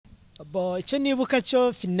bo icyo nibuka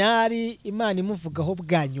cyo finali Imana imuvugaho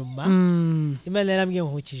bwa nyuma Imana yarambwiye ngo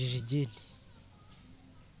nkukijije igini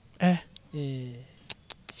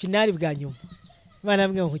finali bwa nyuma Imana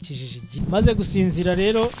yarambwiye ngo nkukijije igini maze gusinzira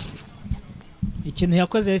rero ikintu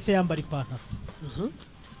yakoze yahise yambara ipantaro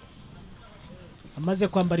amaze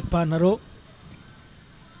kwambara ipantaro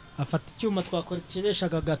afata icyuma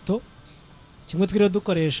twakoreshaga gato kimwe twiriwe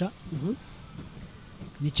dukoresha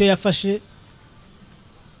nicyo yafashe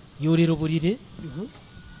yurira uburire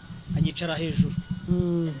anyicara hejuru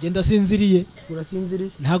genda sinziriye urasinziriye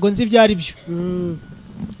ntago nzi byari byo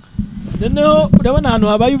noneho urabona ahantu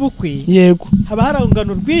habaye ubukwe yego haba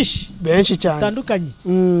harangano rwinshi benshi cyane tandukanye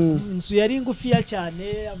inzu yari ngufiya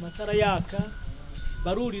cyane amatara yaka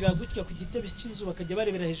barurira gutya ku gitebe cy'inzu bakajya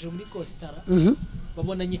barebera hejuru muri kostara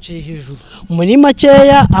babona nyicaye hejuru muri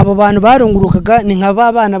makeya abo bantu barungurukaga ni nka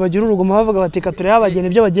babana bagira urugomo bavuga bati kature abagene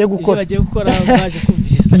ibyo bagiye gukora baje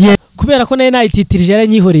kumviriza kubera ko nayo nayititirije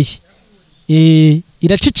yaranyihoreye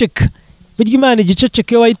iraceceka burya Imana igiceceka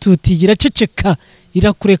iyo wayitutiye iraceceka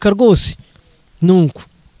irakureka rwose nuko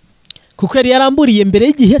kuko yari yaramburiye mbere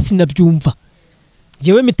y'igihe sinabyumva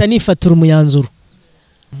ngewe mpita nifatira umuyanzuro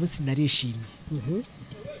umunsi narishimye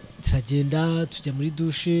turagenda tujya muri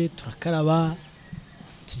dushe turakaraba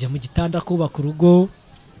tujya mu gitanda kubaka urugo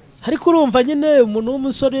ariko urumva nyine umuntu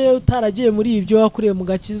w'umusore utaragiye muri ibyo wakuriye mu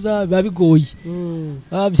gakiza biba bigoye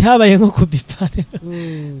byabaye nko kubipane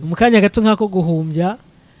mu kanya gato nk'ako guhumbya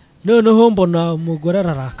noneho mbona umugore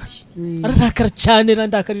ararakara cyane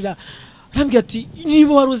randakarira arambwira ati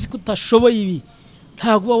niba wari uzi ko utashoboye ibi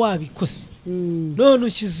ntabwo uba wabikoze none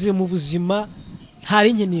ushyize mu buzima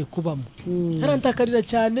ntari nkeneye kubamo arandakarira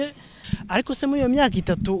cyane ariko se muri iyo myaka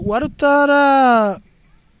 3 wari utara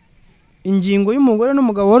ingingo y'umugore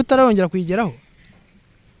n'umugabo wari utarongera kuyigeraho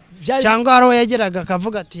cyangwa haro yageraga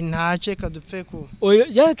akavuga ati ntacye kadupfe ko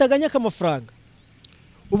yataganya kamafaranga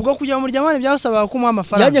ubwo kujya mu ryamane byasabaga kumuha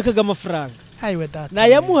amafaranga yanyakaga amafaranga hayiwe data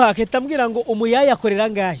nayamuha ketambwira ngo umuyaya akorera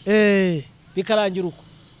ngahe bikarangira uko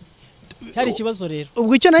cyari ikibazo rero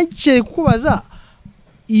ubwo icyo nagiye kukubaza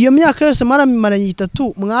iyo myaka yose maramaranye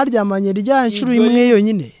 3 mwaryamanye rya incuro imwe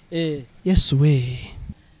yonyine Yesu we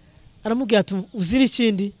aramubwira ati uzira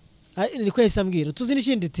ikindi niko yahise ambwira tuzi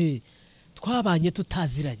n'ikindi ati twabanye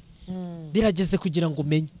tutaziranye birageze kugira ngo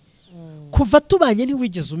umenye kuva tubanye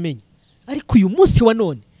ntiwigeze umenya ariko uyu munsi wa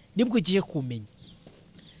none nibwo ugiye kumenya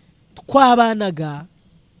twabanaga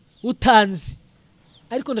utanzi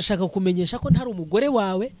ariko ndashaka kumenyesha ko ntari umugore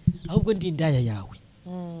wawe ahubwo ndi indaya yawe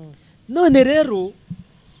none rero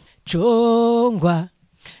chongwa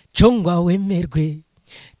wemerwe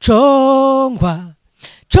chongwa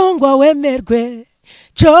wemerwe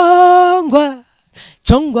chongwa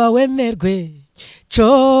wemerwe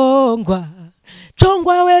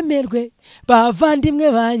chongwa wemerwe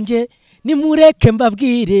bavandimwe banje nimureke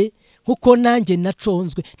mbabwire kuko nanjye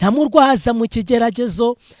naconzwe nta murwaza mu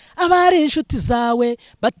kigeragezo abari inshuti zawe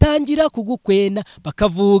batangira kugukwena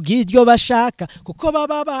bakavuga iryo bashaka kuko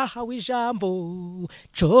baba bahawe ijambo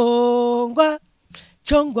chongwa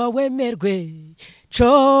wemerwe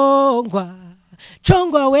chongwa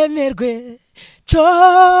wemerwe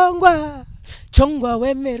chongwa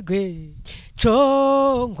wemerwe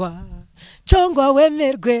chongwa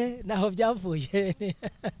wemerwe naho byavuye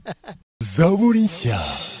Zaburi nshya.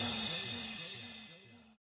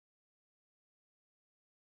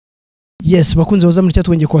 Yes, bakunze baza muri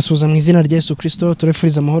cyatwenge kubasuza mu izina rya Yesu Kristo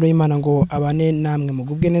turefuriza amahoro y'Imana ngo abane namwe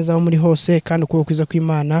mugubwe neza aho muri hose kandi uko kwiza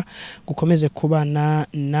kw'Imana gukomeze kubana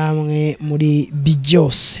namwe muri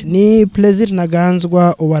byose. Ni Plaisir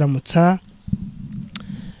Ntaganzwa ubaramutsa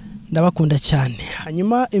ndabakunda cyane.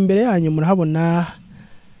 Hanyuma imbere yanyu murahabona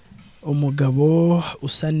umugabo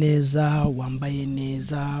usa neza wambaye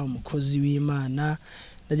neza umukozi w'Imana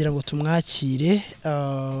ndagira ngo tumwakire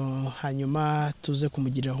hanyuma tuze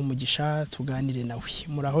kumugiriraho umugisha tuganire nawe.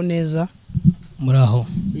 Muraho neza? Muraho.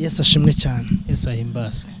 Yesu ashimwe cyane. Yesu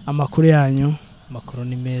ahimbazwe. Amakuru yanyu? Amakuru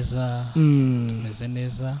ni meza. Tumeze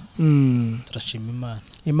neza. Turashima Imana.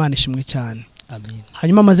 Imana ishimwe cyane. Amen.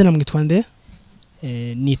 Hanyuma amazina mwitwa nde?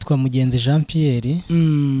 Nitwa Mugenzi Jean Pierre.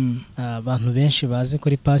 Abantu benshi bazi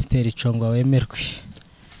kuri Pasteur Chongwa wemerwe.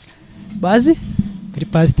 Bazi? Kuri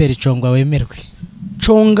Pasteur Chongwa wemerwe.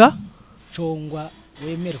 Chongwa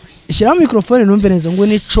wemerwe. Ishyira microphone numve neza ngo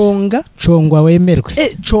ni Chongwa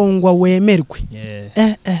wemerwe. Chongwa wemerwe.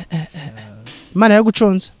 Imana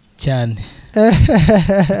yaguconze cyane.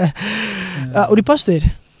 Uri pasteur?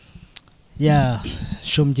 Ya,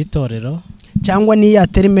 shomgitorero. cyangwa ni ya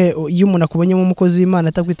terme iyo umuntu akubonye mu mukozi w'Imana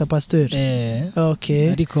atakwita pasteur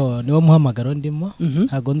okay ariko niwo muhamagaro ndimo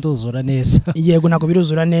ntago nduzura neza yego ntago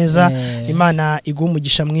biruzura neza Imana iguha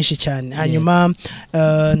umugisha mwinshi cyane hanyuma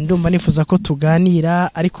ndumva nifuza ko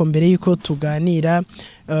tuganira ariko mbere yuko tuganira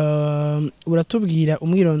uratubwira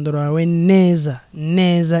umwirondoro wawe neza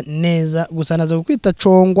gusa naza kukwita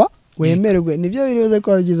congwa wemerwe nibyo biribuze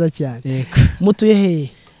ko byiza cyane mutuye he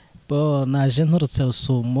bo naje nturutse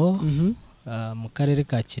Usumo mu karere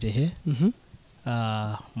ka Kirehe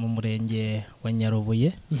mu murenge wa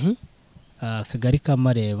Nyarubuye akagari ka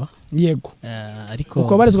Mareba yego ariko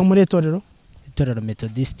uko barizwa muri itorero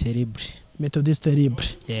Methodiste Libre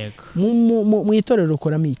yego mu itorero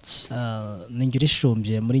ukoramo iki ninjye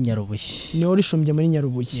urishumbye muri Nyarubuye ni urishumbye muri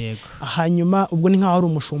Nyarubuye yego hanyuma ubwo ni nkaho ari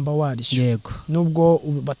umushumba waryo yego nubwo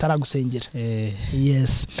bataragusengera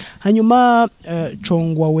yes hanyuma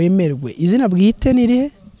congwa wemerwe izina bwite ni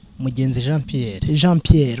rihe Mugenzi Jean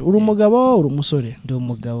Pierre uri umugabo uri umusore ndi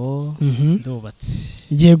umugabo ndubatse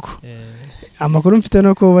yego amakuru mfite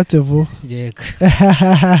no ko wubatse vuba yego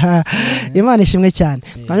Imana ishimwe cyane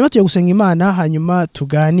hanyuma tuye gusenga Imana hanyuma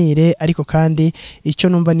tuganire ariko kandi icyo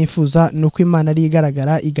numva nifuza nuko Imana ari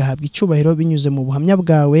igaragara igahabwa icyubahiro binyuze mu buhamya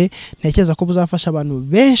bwawe ntekereza ko buzafasha abantu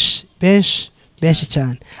benshi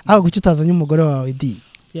cyane aho gucyo utazanye umugore wawe di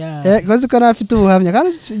kozi ko nafite ubuhamya kandi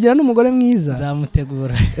ugira n'umugore mwiza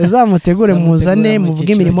uzamutegure muzane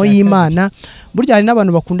muvuge imirimo y'Imana burya hari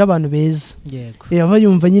n'abantu bakunda abantu beza yego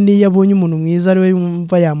yumva nyine iyo abonye umuntu mwiza ari we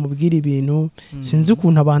yumva yamubwira ibintu sinzi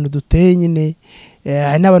ukuntu abantu duteye nyine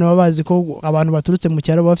hari n'abantu babazi ko abantu baturutse mu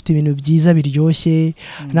cyaro bafite ibintu byiza biryoshye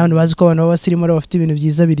n'abantu bazi ko abantu b'abasirimu bafite ibintu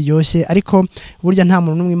byiza biryoshye ariko burya nta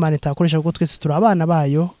muntu n'umwe Imana itakoresha kuko twese turi abana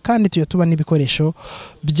bayo kandi tuyo tuba n'ibikoresho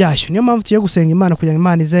byayo niyo mpamvu tuye gusenga Imana kugira ngo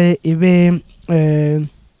Imana ize ibe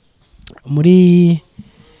muri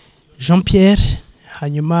Jean Pierre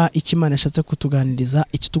hanyuma iki Imana yashatse kutuganiriza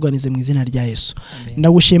ikituganize mu izina rya Yesu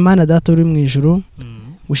ndagushima Imana data uri mu ijuru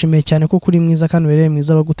gushimiye cyane ko kuri mwiza kandi ubereye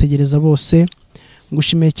mwiza abagutegereza bose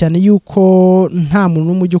ngushimiye cyane yuko nta muntu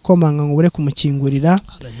n'umujyi ukomanga ngo ubure kumukingurira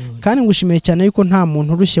kandi ngushimiye cyane yuko nta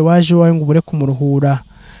muntu urushye waje wawe ngo ubure kumuruhura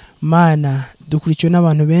Mana dukurikiwe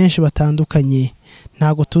n'abantu benshi batandukanye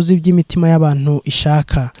ntago tuzi iby'imitima y'abantu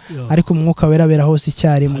ishaka ariko umwuka werabera hose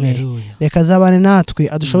icyarimwe reka zabane natwe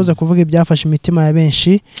adushoboze kuvuga ibyafashe imitima ya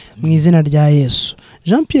benshi mu izina rya Yesu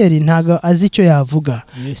Jean Pierre ntago azi icyo yavuga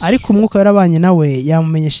ariko umwuka werabanye nawe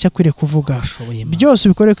yamumenyesha icyo akwiriye kuvuga byose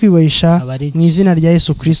ubikore kwibohisha mu izina rya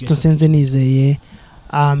Yesu Kristo senze nizeye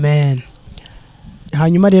amen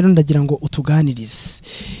hanyuma rero ndagira ngo utuganirize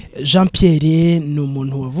Jean Pierre ni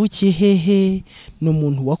umuntu wavukiye hehe ni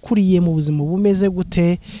umuntu wakuriye mu buzima bumeze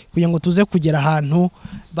gute kugira ngo tuze kugera ahantu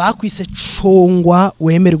bakwise congwa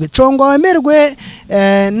wemerwe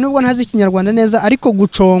nubwo ntazi ikinyarwanda neza ariko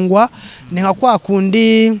gucongwa ni nka kwa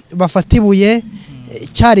kundi bafata ibuye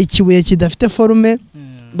cyari ikibuye kidafite forume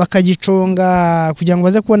bakagiconga kugira ngo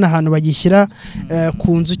baze kubona ahantu bagishyira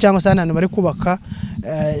ku nzu cyangwa se ahantu bari kubaka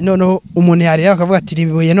noneho umuntu yarira bakavuga ati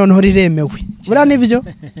ribuye noneho riremewe buriya nibyo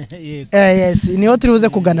yes niho turi buze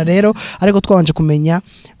kugana rero ariko twabanje kumenya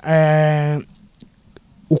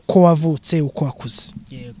uko wavutse uko wakuze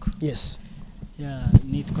yego yes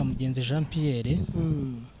nitwa Mugenzi Jean Pierre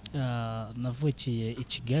navukiye i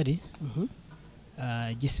Kigali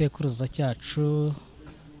igisekuruza cyacu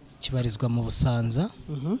kibarizwa mu Busanza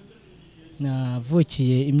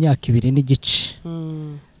navukiye imyaka 2 n'igice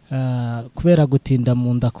kubera gutinda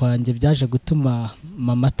mu nda kwanjye byaje gutuma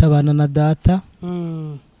mama atabana na data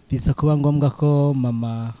biza kuba ngombwa ko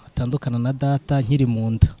mama atandukana na data nkiri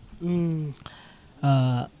mu nda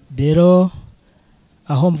rero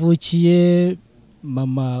aho mvukiye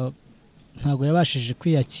mama ntago yabashije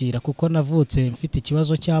kwiyakira kuko navutse mfite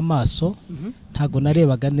ikibazo cy'amaso ntago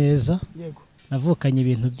narebaga neza navukanye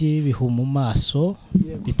ibintu by'ibihu mu maso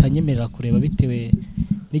bitanyemerera kureba bitewe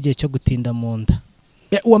n'igihe cyo gutinda mu nda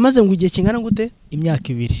wamaze ngo igihe kingana gute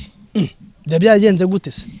imyaka 2 byagenze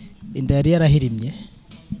gute se inda yari yarahirimye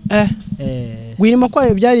wirima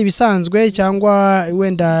kwayo byari bisanzwe cyangwa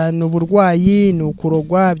wenda n'uburwayi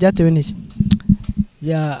n'ukurogwa byatewe n'iki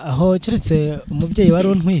aho keretse umubyeyi wari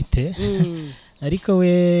untwite ariko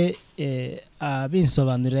we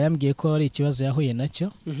abinsobanurira yambwiye ko ari ikibazo yahuye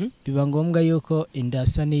nacyo biba ngombwa yuko inda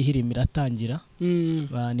asa n'ihirima iratangira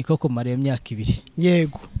niko kumara iyo myaka 2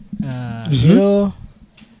 yego rero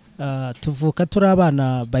tuvuka turi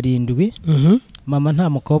abana 7 mama nta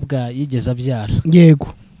mukobwa yigeze abyara yego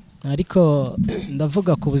ariko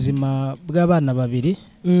ndavuga ku buzima bw'abana 2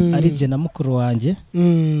 ari je na mukuru wanjye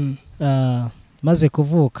maze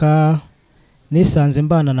kuvuka nisanze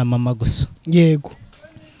mbana na mama gusa yego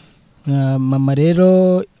mama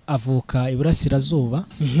rero avuka iburasirazuba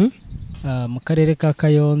mu karere ka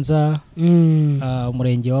Kayonza,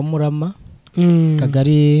 umurenge wa Murama,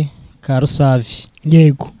 kagari ka Rusavi.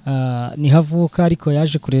 Yego. Niho avuka ariko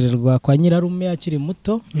yaje kurererwa kwa nyirarume akiri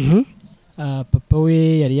muto. Papa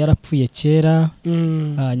we yari yarapfuye kera,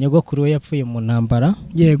 nyogokuru we yapfuye mu ntambara.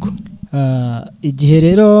 Yego. Igihe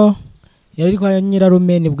rero yari kwa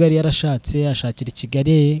nyirarume nibwo yari yarashatse ashakira i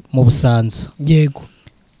Kigali mu Busanza. Yego.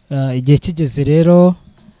 Igihe kigeze rero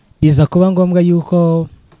biza kuba ngombwa yuko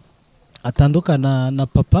atandukana na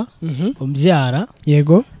papa umbyara.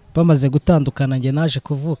 Yego. Bamaze gutandukana nge naje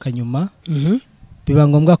kuvuka nyuma. Biba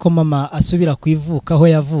ngombwa ko mama asubira kwivuka aho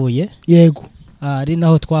yavuye. Yego. Ari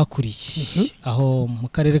naho twakuriye aho mu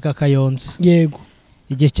karere ka Kayonza. Yego.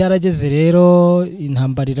 Igihe cyarageze rero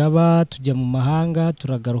intambara iraba, tujya mu mahanga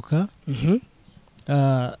turagaruka.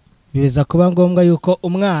 Biza kuba ngombwa yuko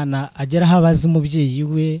umwana agera aho abaza umubyeyi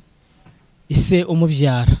we ise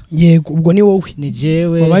umubyara. Yego, ubwo ni wowe. Ni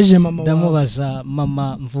jewe. Wabaje mama. Ndamubaza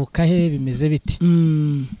mama mvuka he bimeze biti.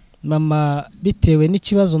 Mama bitewe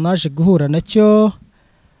n'ikibazo naje guhura nacyo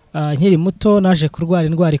nkiri muto, naje kurwara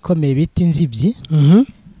indwara ikomeye bita inzibyi.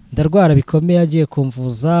 Ndarwara bikomeye, agiye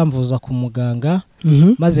mvuza ku muganga.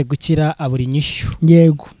 Maze gukira abura inyishyu.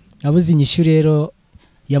 Yego. Abuze inyishyu rero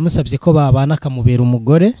yamusabye ko babana akamubera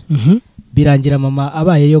umugore. Birangira mama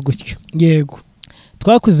abayeyo gutyo. Yego.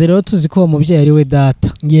 Twakuze rero tuzi ko umubyeyi ari we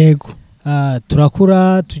data. Yego.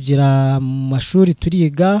 Turakura tugira mu mashuri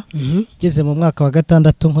turiga. Ngeze mu mwaka wa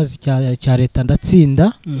 6 nkozi cya leta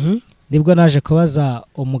ndatsinda. Nibwo naje kubaza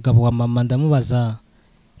umugabo wa mama, ndamubaza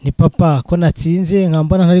ni papa ko natsinze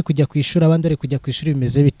nkambona ntari kujya kwishura, abandi ari kujya kwishura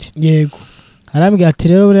bimeze biti. Yego. Arambwira ati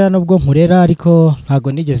rero buriya nubwo nkurera ariko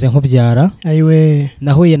ntago nigeze nkubyara. Ayiwe.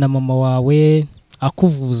 Nahuye na mama wawe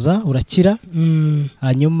akuvuza urakira.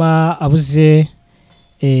 Hanyuma abuze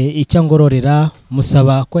icyo ngororera,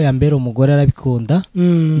 musaba ko yambera umugore, arabikunda.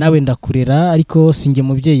 Nawe ndakurera ariko singe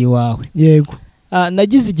mubyeyi wawe. Yego.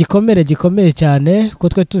 Nagize igikomere gikomeye cyane ko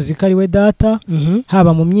twe tuzi ko ari we data.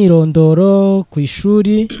 Haba mu myirondoro ku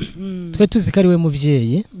ishuri twe tuzi ko ari we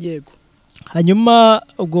mubyeyi. Yego. Hanyuma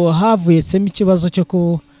ubwo havuyetsemo ikibazo cyo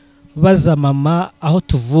kubaza mama aho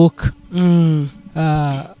tuvuka.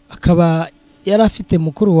 Akaba yari afite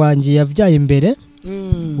mukuru wanjye yabyaye imbere.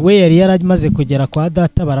 We yari yaramaze kugera kwa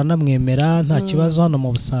data, baranamwemera nta kibazo hano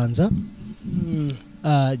mu Busanza.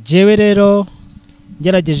 Jewe rero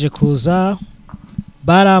ngerageje kuza,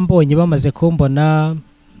 barambonye, bamaze kumbona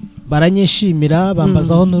baranyishimira,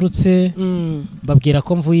 bambaza aho nturutse. Babwira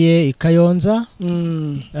ko mvuye i Kayonza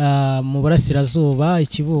mu burasirazuba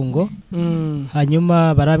Ikibungo.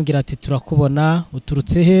 Hanyuma barambwira ati turakubona,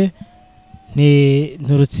 uturutse he?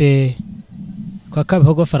 Nturutse kwa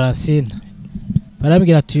Kabihogo Francine.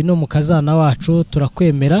 Barambwira ati uyu ni umukazana wacu,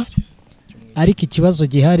 turakwemera ariko ikibazo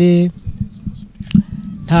gihari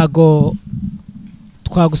ntago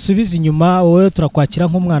twagusubiza inyuma, wowe turakwakira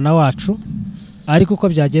nk'umwana wacu ariko uko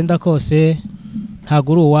byagenda kose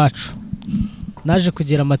ntago uri uwacu. Naje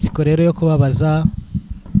kugira amatsiko rero yo kubabaza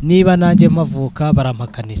niba nanjye mpavuka,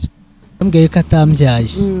 barampakanira. Bambwiye ko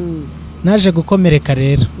atambyaye. Naje gukomereka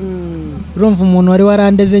rero. Urumva umuntu wari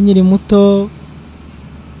warandeze nyiri muto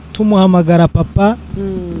tumuhamagara papa,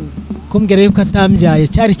 kumbwira yuko atambyaye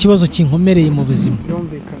cyari ikibazo kinkomereye mu buzima.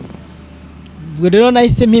 Ubwo rero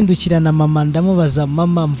nahise mpindukira na mama, ndamubaza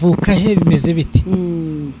mama mvuka he bimeze biti.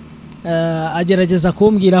 Agerageza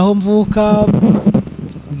kumbwira aho mvuka,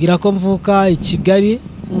 mbwira ko mvuka i Kigali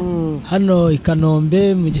hano i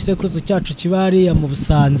Kanombe mu gisekuruzo cyacu kibari mu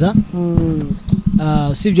Busanza.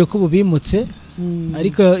 Usibye ko bubimutse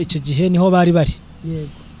ariko icyo gihe niho bari bari.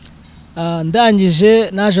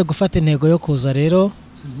 Ndangije naje gufata intego yo kuza rero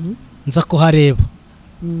nza kuhareba.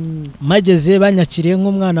 Mageze banyakiriye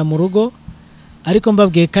nk'umwana mu rugo ariko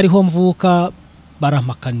mbabwiye ko ariho mvuka,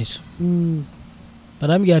 barampakanira.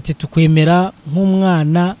 Barambwira ati tukwemera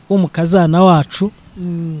nk'umwana w'umukazana wacu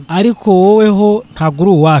ariko woweho ntago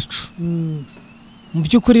uri uwacu. Mu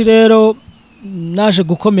by'ukuri rero naje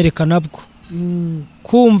gukomereka nabwo,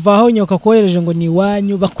 kumva aho nyoka kohereje ngo ni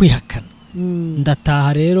iwanyu bakwihakana.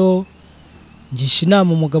 Ndataha rero ngisha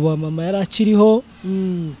inama umugabo wa mama yari akiriho.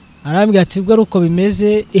 Arambwira ati ubwo ari uko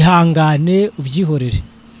bimeze ihangane ubyihorere.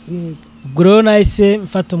 Ubwo rero nahise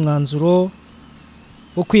mfata umwanzuro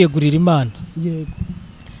wo kwiyegurira Imana.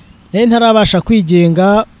 Nari ntarabasha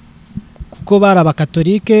kwigenga kuko bari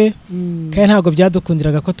abakatolike kandi ntabwo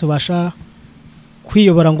byadukundiraga ko tubasha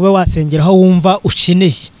kwiyobora ngo ube wasengera aho wumva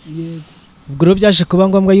ukeneye. Ubwo rero byaje kuba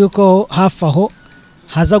ngombwa yuko hafi aho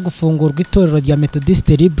haza gufungurwa itorero rya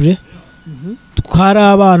Methodiste Libre. Twari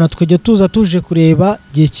abana tukajya tuza tuje kureba,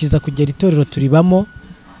 gihe kiza kugera itorero turibamo.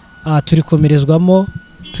 turi komerezwamo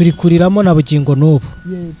turi kuriramo na bugingo n'ubu.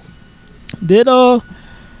 Rero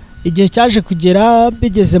igihe cyaje kugera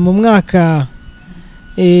bigeze mu mwaka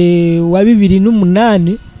wa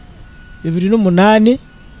 2008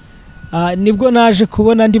 nibwo naje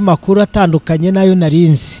kubona andi makuru atandukanye nayo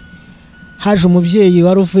narinzi. Haje umubyeyi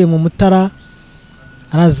wari uvuye mu Mutara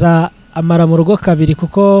araza amara mu rugo kabiri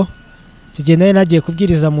kuko tugenda nagiye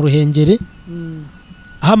kubwiriza mu Ruhengeri.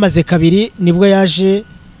 Ahamaze kabiri nibwo yaje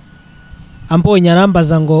ambonye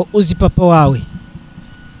arambaza ngo uzi papa wawe.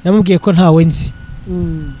 Namubwiye ko ntawe nzi.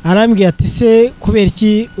 Arambwiye ati se kubera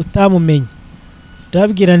iki utamumenye?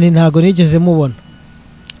 Ndabwira nti ntago nigeze mubona.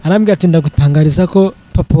 Arambwiye ati ndagutangariza ko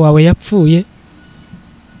papa wawe yapfuye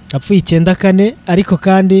 94 ariko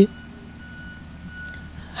kandi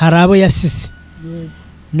harabo yasize.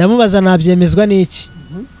 Namubaza nabyemezwa n'iki?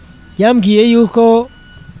 Yambwiye yuko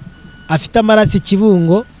afite amaraso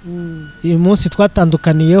Kibungo. Uyu munsi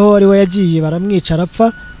twatandukaniyeho ari we yagiye baramwica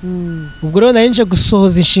arapfa. Ubwo rero narinje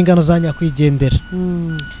gusohoza inshingano za nyakwigendera.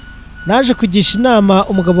 Naje kugisha inama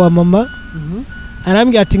umugabo wa mama.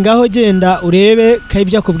 Arambwiye ati ngaho genda urebe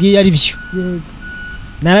kayibya akubwiye ari byo.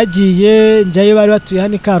 Naragiye njyayo bari batuye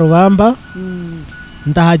hano Karubamba.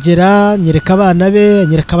 Ndahagera nyereka abana be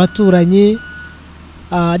nyereka abaturanyi.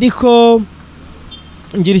 Ariko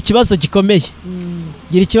ngira ikibazo gikomeye.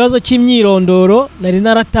 Ngira ikibazo cy'imyirondoro nari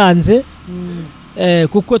naratanze.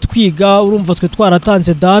 Kuko twiga urumva twe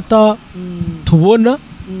twaratanze data tubona.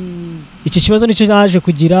 Iki kibazo nicyo naje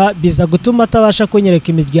kugira biza gutuma atabasha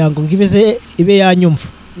kunyereka imiryango ngibeze ibe yanyumva.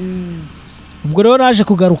 Ubwo rero naje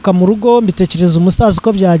kugaruka mu rugo mbitekereza umusaza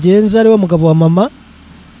uko byagenze ari we mugabo wa mama.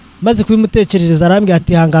 Maze kubimutekerereza arambwiye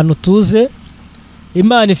ati hangana utuze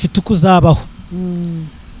Imana ifite uko uzabaho.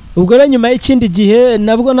 Ubwo rero nyuma y'ikindi gihe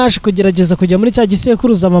nabwo naje kugerageza kujya muri cya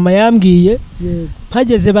gisekuruza mama yambwiye.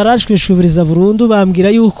 Mpageze baranshwishubiriza burundu bambwira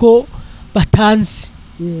yuko batanzi.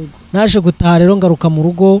 Naje gutaha rero ngaruka mu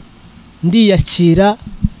rugo ndiyakira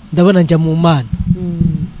ndabona njya mu Mana.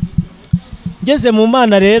 Ngeze mu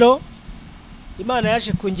Mana rero Imana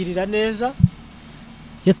yaje kungirira neza.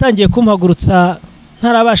 Yatangiye kumpagurutsa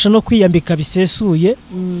ntarabasha no kwiyambika bisesuye.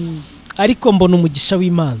 Ariko mbona umugisha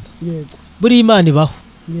w'Imana. Buri Imana ibaho.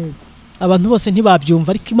 Abantu bose ntibabyumva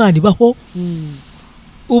ariko Imana ibaho.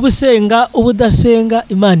 Ubusenga ubudasenga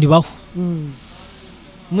Imana ibaho.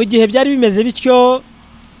 Mu gihe byari bimeze bityo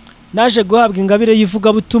naje guhabwa ingabire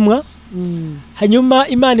yivuga butumwa. Hanyuma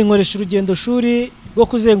Imana inkoresha urugendo shuri rwo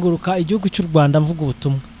kuzenguruka igihugu cy'u Rwanda mvuga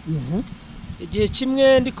ubutumwa. Igihe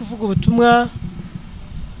kimwe ndi kuvuga ubutumwa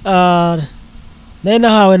naye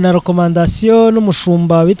nahawe na recommandation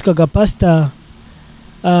n'umushumba witwaga Pastor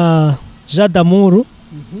Jean d'Amour.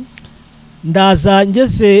 Ndaza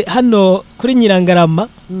ngeze hano kuri Nyirangarama.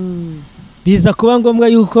 Biza kuba ngombwa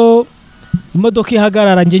yuko imodoka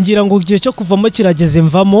ihagarara ngira ngo igihe cyo kuvamo kirageze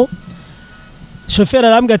mvamo. Chauffeur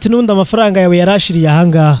arambwira ati n'undi amafaranga yawe yarashiriye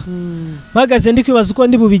ahangaha. Mpagaze ndi kwibaza uko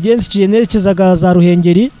ndi bubigenze igihe nerekezaga za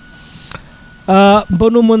Ruhengeri.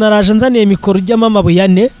 Mbona umuntu araje nzaniye mikoro ijyamo amabuye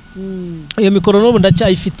 4. Iyo mikoro n'ubu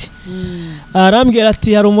ndacyayifite. Arambwira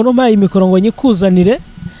ati hari umuntu umpaye mikoro ngo nyikuzanire.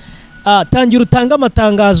 Tangira utanga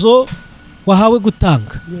amatangazo wahawe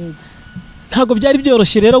gutanga. Ntago byari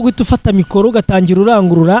byoroshye rero guhita ufata mikoro ugatangira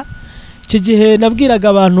urangurura. Icyo gihe nabwiraga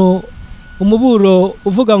abantu umuburo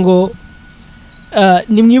uvuga ngo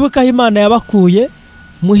nimwibuka Imana yabakuye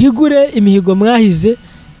muhigure imihigo mwahize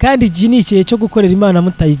kandi iki ni ikihe cyo gukorera Imana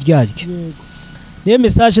mutayiryarye. Niyo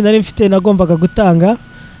message nari mfite nagombaga gutanga.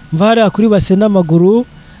 Mvara kuri base n'amaguru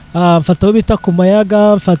mfata aho bita ku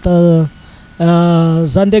mayaga mfata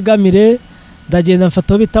zandegamire ndagenda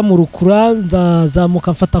mfata aho bita mu rukura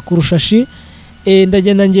ndazamuka mfata ku rushashi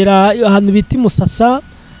ndagenda ngera ahantu bita Musasa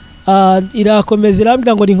irakomeza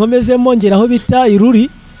irambwira ngo ninkomezemo ngera aho bita Iruri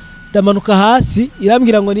ndamanuka hasi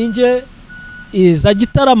irambwira ngo ninge za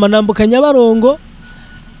Gitarama nambuka Nyabarongo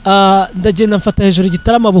ndagenda mfata hejuru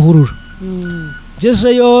Gitarama Buhurura.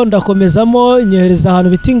 Jejeyo ndakomezamo inyohereza ahantu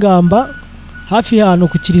bita Ingamba hafi hano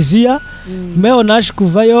ku kiliziya. Nyuma naje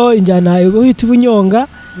kuvayo injyana y'ubuhiti Bunyonga.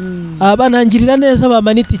 Banangirira neza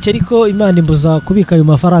bamanitike ariko Imana imbuza kubika ayo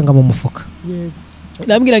mafaranga mu mufuka.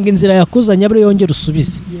 Nambwira ngo inzira yakuzanya bure yongera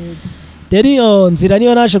usubize. Rero iyo nzira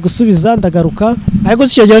niyo naje gusubiza ndagaruka. Ariko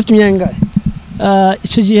si cyo gihe ufite imyanga.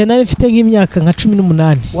 Icyo gihe nari mfite nk'imyaka nka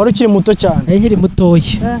 18. Wari ukiri muto cyane. Nkiri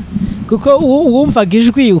mutoya. Kuko uwumvaga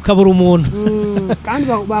ijwi ukabura umuntu. Kandi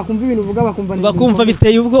bakumva ibintu uvuga bakumva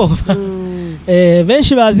biteye ubwoba.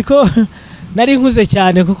 Benshi bazi ko nari nkuze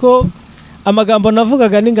cyane kuko amagambo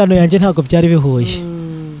navugaga n'ingano yanjye ntago byari bihuye.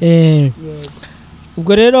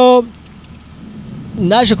 Ubwo rero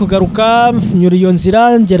naje kugaruka nyura iyo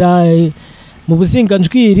nzira ngera mu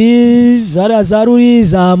buzinganjwiri za Ruri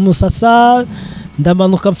za Musasa,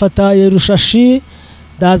 ndamanuka mfata Rushashi,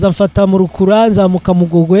 ndaza mfata mu Rukura, nzamuka mu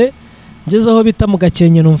Gogwe, ngezeho bita mu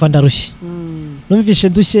Gakenke numva ndarushye. Numvishe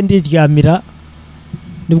ndushye ndiryamira,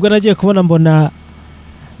 nibwo nagiye kubona mbona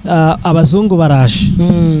abazungu baraje.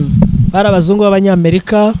 Bari abazungu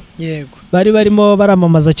b'Abanyamerika, yego, bari barimo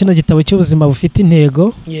baramamaza kino gitabo cy'ubuzima bufite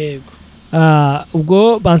intego, yego.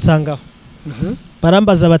 Ubwo bansangaho,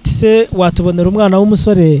 barambaza bati se watubonera umwana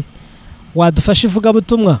w'umusore wadufasha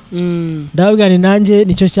ivugabutumwa? Ndababwira ni nanjye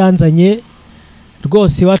nicyo cyanzanye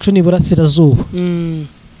rwose, iwacu ni Burasirazuba.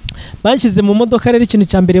 Banshyize mu modoka, rero ikintu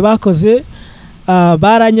cya mbere bakoze,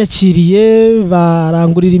 baranyakiriye,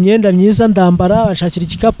 barangurira imyenda myiza ndambara, banshakira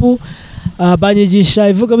igikapu, banyigisha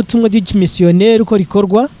ivugabutumwa ry'imisiyoneri uko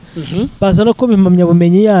rikorwa, baza no kumpa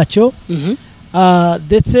impamyabumenyi yacyo,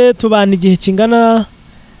 ndetse tubana igihe kingana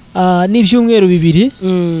n'ibyumweru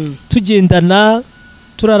 2 tugendana,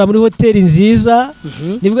 turara muri hoteli nziza.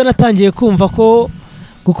 Nibwo natangiye kumva ko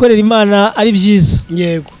gukorera Imana ari byiza,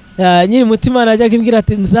 yego. Nyiri mutima najyaga imbwira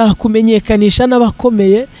ati nzakumenyekanisha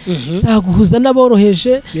n'abakomeye, nzaguhuza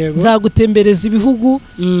n'aboroheje, nzagutembereza ibihugu.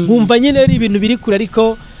 Nkumva nyine ari ibintu biri kure,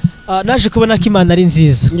 ariko naje kubona ko Imana ari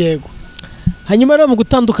nziza, yego. Hanyuma rero mu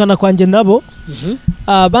gutandukana kwanjye nabo,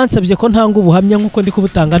 bansabye ko ntanga ubuhamya nk'uko ndi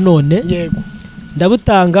kubutanga none, yego.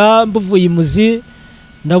 Ndabutanga mbuvuye imuzi,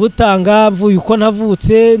 ndabutanga mvuye uko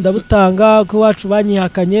navutse, ndabutanga ko iwacu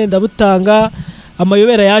banyihakanye, ndabutanga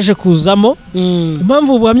amayobera yaje kuzamo.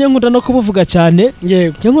 Impamvu ubuhamya nkunda no kubuvuga cyane,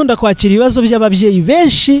 yego, cyo nkunda kwakira ibibazo by'ababyeyi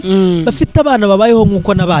benshi bafite abana babayeho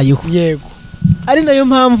nk'uko nabayeho, yego. Ari nayo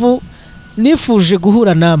mpamvu nifuje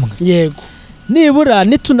guhura namwe, yego, nibura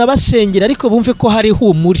nitunabasengera ariko bumve ko hari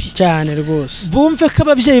humuri cyane rwose, bumve ko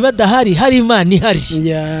ababyeyi badahari hari Imana ihari.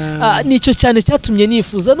 Nicyo cyane cyatumye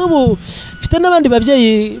nifuza. N'ubu mfite n'abandi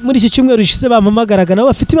babyeyi muri iki cyumweru gishize bampamagaraga, nabo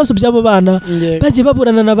bafite ibibazo by'abo bana, bagiye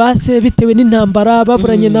baburana na base bitewe n'intambara,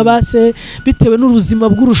 baburanye na base bitewe n'ubuzima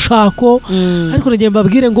bw'urushako. Ariko nagiye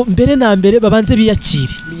mbabwire ngo mbere na mbere babanze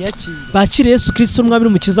biyakire, bakire Yesu Kristo umwami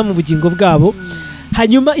n'umukiza mu bugingo bwabo,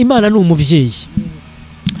 hanyuma Imana ni umubyeyi.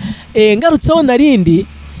 Ngarutseho narindi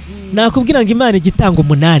nakubwira ngo Imana igitanga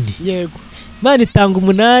 8, yego. Imana itanga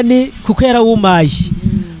 8 kuko yarawumaye.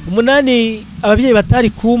 8 ababyeyi batari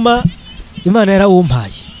kuma, Imana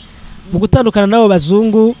yarawumpaye. Mu gutandukana nabo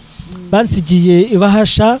bazungu bansigiye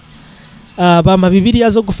ibahasha, bama Bibiliya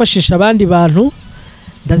zo gufashisha abandi bantu,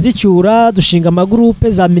 ndazicyura, dushinga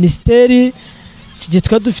amagurupe za ministeri.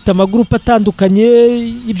 Kigitwa dufite amagurupe atandukanye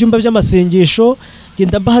y'ibyumba by'amasengesho,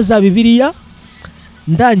 genda mbaha za Bibiliya.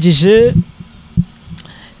 Ndangije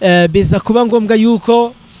biza kuba ngombwa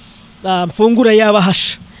yuko mfungura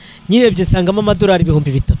yabahasha, nyirebye nsangamo amadolari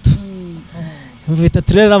 3,000.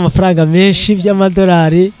 3,000 rero amafaranga menshi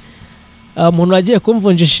by'amadolari. Umuntu wagiye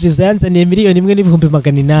kumvunjishiriza yanzaniye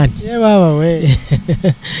 1,800,000. Baba we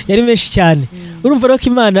yari menshi cyane. Urumva rero ko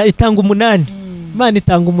Imana itanga 8, Imana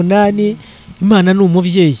itanga 8. Imana ni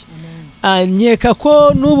umubyeyi. Nkeka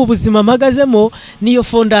ko n'ubu buzima mpagazemo niyo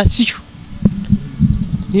fondasiyo,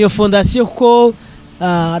 niyo fondasiyo ko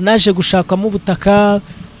naje gushakamo ubutaka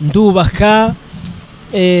ndubaka,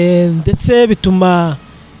 ndetse bituma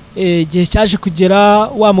igihe cyaje kugera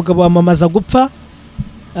wa mugabo wamamaza gupfa,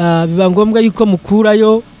 biba ngombwa yuko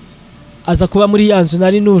mukurayo, aza kuba muri ya nzu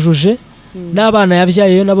nari nujuje, n'abana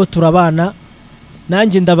yabyayeyo nabo turabana,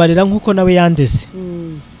 nanjye ndabarira nk'uko nawe yandeze.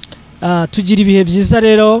 Tugira ibihe byiza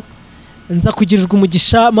rero, nza kugirirwa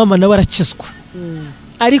umugisha, mama nawe arakizwa.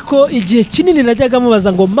 Ariko igihe kinini najyaga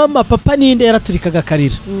mubaza ngo mama papa ninde, yaraturikaga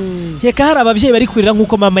akarira. Nkeka hari ababyeyi bari kurira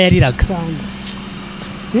nk'uko mama yariraga,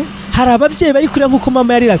 hari ababyeyi bari kurira nk'uko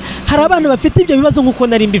mama yariraga, hari abana bafite ibyo bibazo nk'uko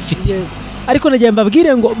nari mbifite. Ariko nagiye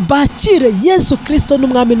mbabwire ngo bakire Yesu Kristo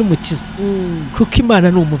n'umwami n'umukiza, kuko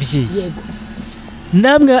Imana ni umubyeyi.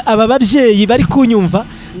 Namwe aba babyeyi bari kunyumva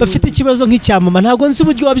bafite ikibazo nk'icya mama, ntago nzi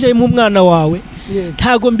uburyo wabyaye mu mwana wawe,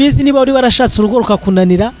 ntago mbizi niba uri warashatse urugo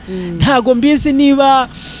rukakunanira, ntago mbizi niba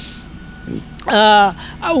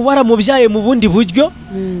waramubyaye mu bundi buryo,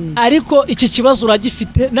 ariko iki kibazo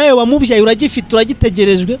uragifite, nawe wamubyaye uragifite,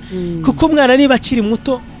 uragitegerejwe. Kuko umwana niba akiri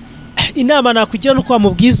muto, inama nakugira no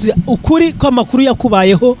kwamubwiza ukuri ko amakuru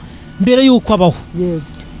yakubayeho mbere y'uko abaho.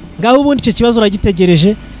 Ngaho ubundi icyo kibazo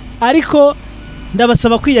uragitegereje, ariko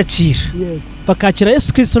ndabasaba kwiyakira, bakakira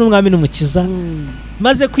Yesu Kristo n'umwami n'umukiza.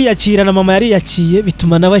 Maze kwiyakira na mama yari yakiye,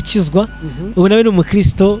 bituma nabakizwa. Ubu nawe ni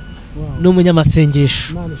umukristo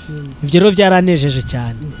n'umunyamasengesho. Ibyo rero byaranejeje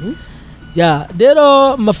cyane.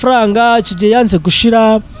 Rero amafaranga icyo gihe yanze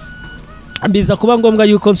gushira, biza kuba ngombwa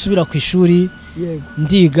yuko nsubira ku ishuri,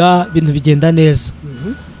 ndiga, ibintu bigenda neza.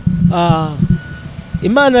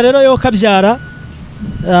 Imana rero yo kabyara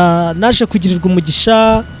naje kugirirwa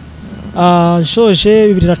umugisha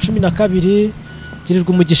nshoje 2012 girirwa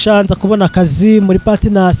umugisha nza kubona akazi muri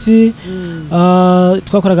patinasi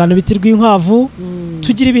twakoraga na biti rw'inkwavu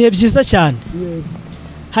tugira ibihe byiza cyane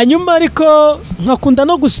hanyuma ariko nkakunda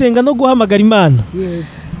no gusenga no guhamagara Imana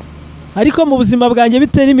ariko mu buzima bwanjye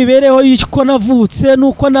bitera imibereho y'uko navutse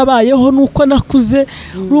nuko nabayeho nuko nakuze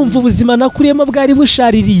urumva ubuzima nakuriyemo bwari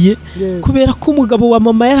bushaririye kubera ko umugabo wa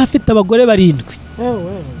mama yari afite abagore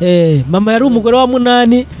 7 mama yari umugore wa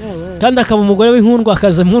 8 kandi akaba umugore w'inkundwa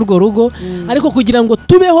akaza mu rwo rugo ariko kugira ngo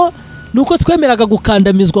tubeho nuko twemeraga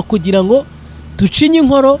gukandamizwa kugira ngo ducinye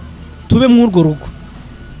inkoro tube mu rwo rugo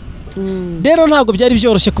rero ntabwo byari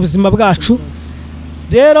byoroshye ku buzima bwacu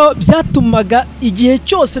rero byatumaga igihe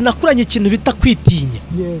cyose nakuranye ikintu bita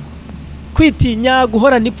kwitinya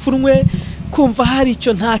guhorana ipfunwe kumva hari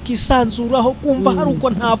icyo ntakisanzuraho kumva hari uko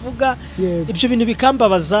ntavuga ibyo bintu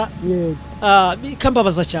bikambabaza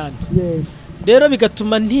cyane rero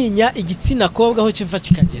bigatuma ntinya igitsina kobwa aho kiva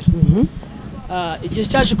kikagera igihe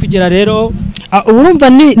cyaje kugera rero urumva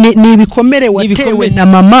ni ibikomere watewe na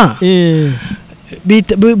mama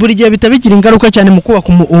buri gihe bitabigira ingaruka cyane mu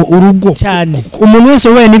kubaka urugo cyane umuntu wese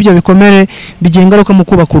wabaye n'ibyo bikomere bigira ingaruka mu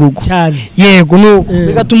kubaka urugo cyane yego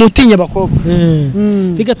bigatuma utinya abakobwa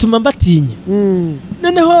bigatuma mbatinya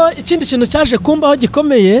noneho ikindi kintu cyaje kumbaho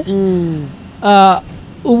gikomeye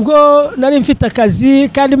ubwo nari mfite akazi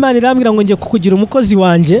kandi Imana irambwira ngo ngiye kukugira umukozi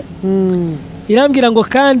wanjye irambwira ngo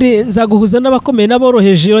kandi nzaguhuza n'abakomeye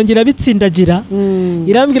n'aboroheje irongera bitsindagira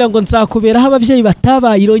irambwira ngo nzakuberaho ababyeyi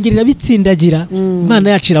batabaye irongera bitsindagira Imana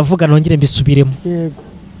yacu iravuga nongere mbisubiremo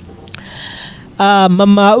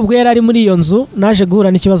mama ubwo yari ari muri iyo nzu naje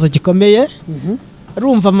guhura n'ikibazo gikomeye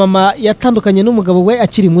urumva mama yatandukanye n'umugabo we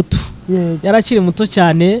akiri muto yari akiri muto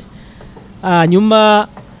cyane nyuma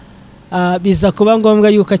biza kuba ngombwa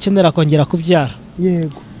yuko akenera kongera kubyara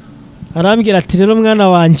yego arambwira ati rero mwana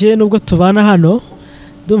wanjye nubwo tubana hano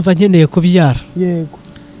ndumva nkeneye kubyara yego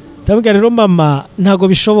ndabwira rero mama ntago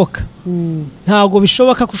bishoboka ntago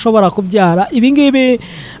bishoboka ko ushobora kubyara ibi ngibi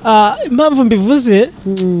impamvu mbivuze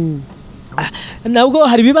nabwo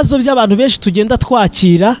hari ibibazo by'abantu benshi tugenda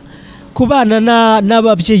twakira kubana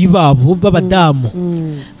n'ababyeyi babo b'abadamu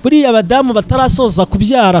buriya abadamu batarasoza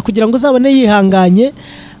kubyara kugira ngo uzabone yihanganye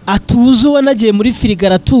atuze ubona agiye muri firigo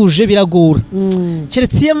aratuje biragora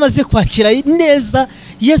keretse iyo amaze kwakira neza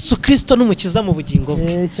Yesu Kristo n'umukiza mu bugingo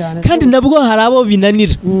bwe kandi nabwo hari abo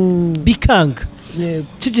binanira bikanga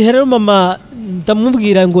iki gihe rero mama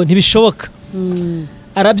ndamubwira ngo ntibishoboka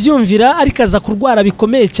arabyumvira ariko aza kurwara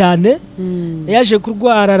bikomeye cyane yaje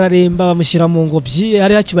kurwara araremba bamushyira mu ngobyi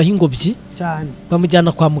hari hakibaho ingobyi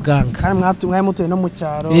bamujyana kwa muganga kandi mwamutuye no mu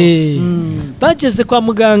cyaro bageze kwa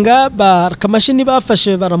muganga bakamashini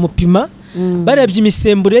bafashe baramupima barebye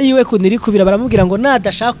imisemburo yiwe kuntu iri kubira baramubwira ngo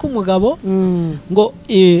nadashaka umugabo ngo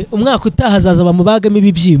umwaka utaha azaza bamubagamo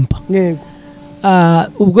ibibyimba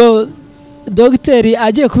ubwo dogiteri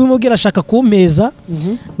agiye kubimubwira ashaka kumpeza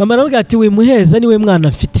mama nawe ati wimuheza niwe mwana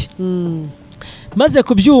mfite maze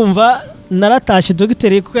kubyumva naratashye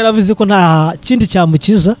dogiteri kuko yaravuze ko nta kindi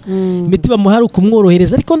cyamukiza imiti bamuhari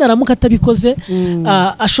ukumworohereza ariko naramuka atabikoze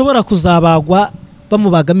ashobora kuzabagwa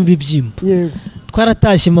bamubagamo ibibyimba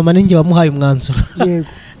twaratashye mama ninjye bamuhaye umwanzuro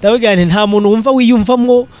ndabwira nti nta muntu wumva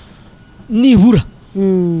wiyumvamo nibura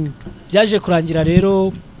byaje kurangira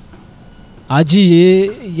rero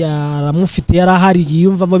agiye yaramufite yarahari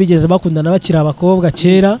yiyumvamo bigeze bakundana bakiri abakobwa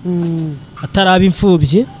kera ataraba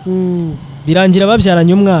imfubyi birangira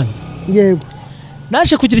babyaranye umwana yego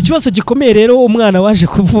naje kugira ikibazo gikomeye rero umwana waje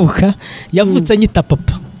kuvuka yavutse anyita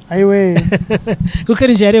papa ayiwe kuko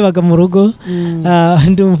ari yarebaga mu rugo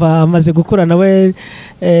ndumva amaze gukura nawe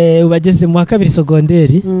ubageze mu wa 2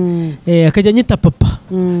 segonderi akajya anyita papa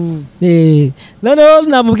noneho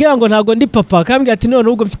namubwira ngo ntago ndi papa akambwira ati none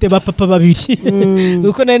ubwo mfite ba papa babiri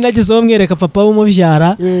kuko nari nagizeho mwereka papa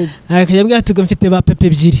w'umubyara akajya ambwira ati ngo mfite ba pepe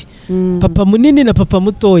 2 papa munini na papa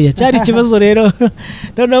mutoya cyari ikibazo rero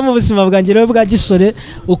noneho mu buzima bwanjye rero bwa gisore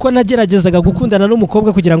uko nageragezaga gukundana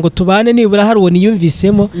n'umukobwa kugira ngo tubane nibura hari uwo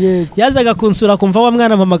niyumvisemo yazaga kunsura kumva wa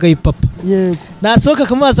mwana mamagaye papa nasohoka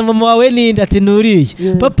kumubaza mama wawe ninde ati nuriye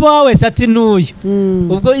papa wawe ati nuyu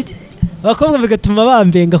ubwo abakobwa bigatuma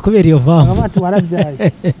bambenga kubera iyo mpamvu abatu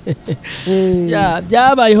warabyaye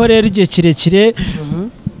byabayeho rero igihe kirekire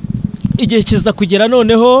igihe kiza kugera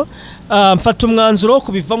noneho mfata umwanzuro wo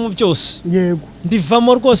kubivamo byose yego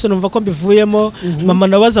ndivamo rwose numva ko mbivuyemo mama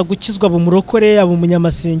nabaza gukizwa bumurokore aba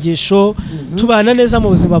umunyamasengesho tubana neza mu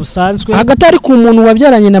buzima busanzwe agatari ku muntu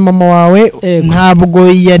wabyaranye na mama wawe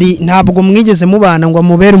ntabwo mwigeze mubana ngo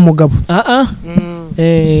amubere umugabo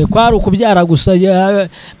kwari ukubyara gusa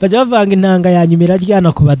bajya bavanga intanga ya nyuma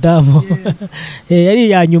iraryana ku badamu yari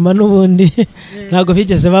iya nyuma n'ubundi ntabwo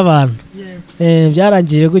bigeze babana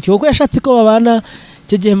byarangiye gutyo kuko yashatse ko babana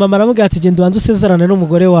icyo gihe mama aramubwira ati genda ubanze usezerane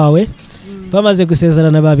n'umugore wawe bamaze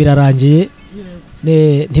gusezerana birarangiye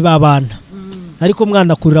ntibabana ariko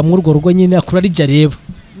umwana akurira muri urwo rugo nyine akura arijya areba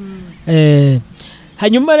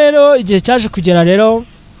hanyuma rero igihe cyaje kugera rero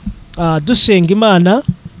dusenga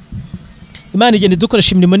Imana igenda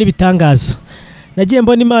dukoresha imirimo n'ibitangaza nagiye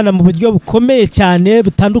mbona Imana mu buryo bukomeye cyane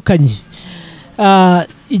butandukanye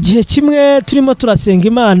igihe kimwe turimo turasenga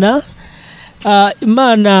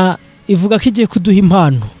Imana ivuga ko igiye kuduha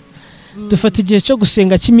impano dufata igihe cyo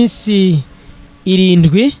gusenga cy'iminsi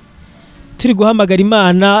 7 turi guhamagara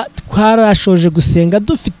Imana twarashoje gusenga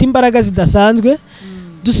dufite imbaraga zidasanzwe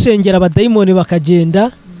dusengera abadayimoni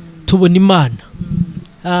bakagenda tubona Imana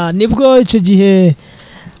nibwo icyo gihe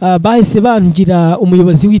bahise bangira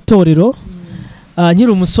umuyobozi w'itorero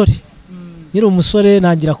nyiri umusore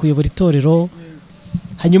nangira kuyobora itorero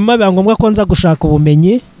hanyuma biba ngombwa ko nza gushaka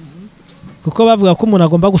ubumenyi kuko bavuga ko umuntu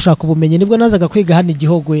agomba gushaka ubumenyi nibwo nazaga kwiga hano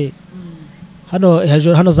Igihogwe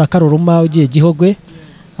hano za Karuruma ugiye Gihogwe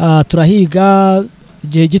turahiga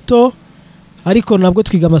igihe gito ariko nabwo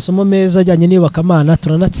twiga amasomo meza ajyanye n'iyobokamana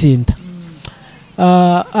turanatsinda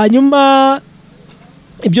hanyuma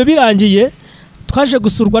ibyo birangiye twaje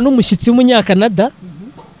gusurwa n'umushyitsi w'umunyakanada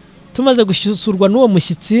tumaze gusurwa n'uwo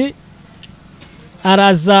mushyitsi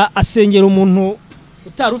araza asengera umuntu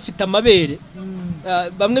utari ufite amabere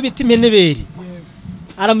bamwe bita impenebere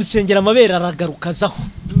aramusengera amabere aragarukazaho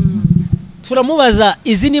turamubaza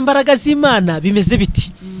izi ni imbaraga z'Imana bimeze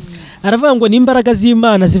biti aravuga ngo ni imbaraga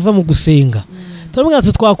z'Imana ziva mu gusenga turamubwira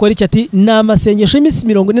ati twakora iki ati ni amasengesho y'iminsi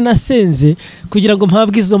 40 nasenze kugira ngo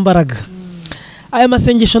mpabwe izo mbaraga aya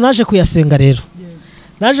masengesho naje kuyasenga rero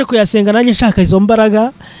naje kuyasenga nanjye nshaka izo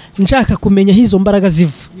mbaraga nshaka kumenya aho izo mbaraga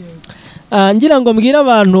ziva ngira ngo mbwira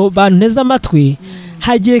abantu banteze amatwi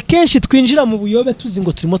hagiye kenshi twinjira mu buyobe tuzi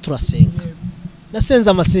ngo turimo turasenga nasenze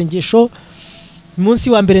amasengesho umunsi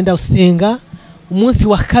wa mbere ndasenga umunsi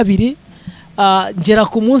wa kabiri ngera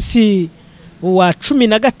ku munsi wa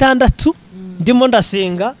 16 ndimo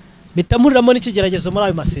ndasenga mpita mpuriramo n'ikigeragezo muri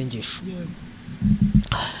ayo masengesho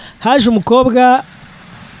haje umukobwa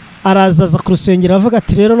arazaza ku rusengero avuga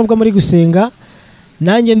ati rero nubwo muri gusenga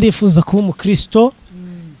nanjye ndifuza kuba umukristo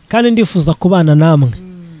kandi ndifuza kubana namwe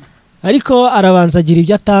ariko arabanza agira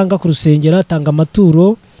ibyo atanga ku rusengero atanga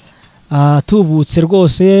amaturo tubutse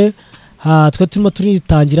rwose twe turimo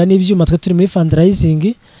turitangira n'ibyuma twe turi muri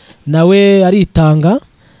fundraising nawe aritanga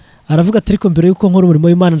aravuga ati ariko mbere yuko nkora umurimo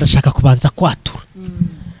w'Imana ndashaka kubanza kwatura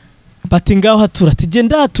bati ngaho hatura ati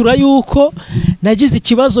genda hatura yuko nagize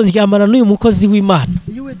ikibazo ndyamana n'uyu mukozi w'Imana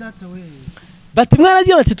bati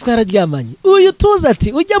mwararyamanye ati twararyamanye uyu tuza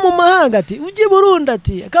ati ujya mu mahanga ati ujye Burundi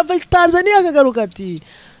ati akava Tanzania akagaruka ati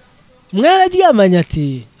mwararyamanye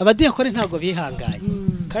ati abadiyakoni ntago bihanganye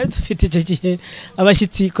kandi dufite icyo gihe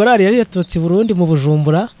abashyitsi korari yari yatutse Burundi mu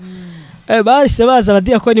Bujumbura bahise baza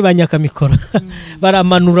abadiyakoni banyakamikora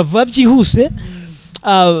baramanura vuba byihuse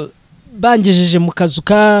bangejeje mu kazu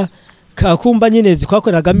kumba nyine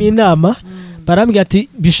twakoreragamo inama barambwira ati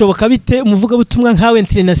bishoboka bite umuvuga butumwa nkawe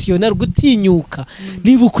international gutinyuka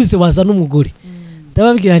niba ukuze waza n'umugore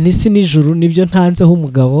ndababwira nisi nijuru nibyo ntanzeho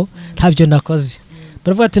umugabo ntabyo nakoze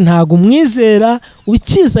baravuga ati ntago umwizera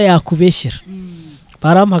ukiza yakubeshyera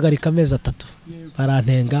barampagarika amezi 3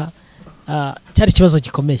 barantenga cyari ikibazo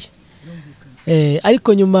gikomeye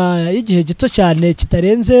ariko nyuma y'igihe gito cyane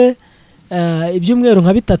kitarenze ibyumweru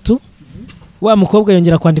nka 3 wa mukobwa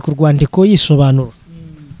yongera kwandika urwandiko yisobanura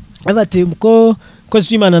abati ko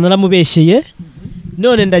Imana naramubeshyeye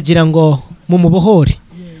none ndagira ngo mu mubohore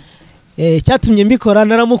cyatumye mbikora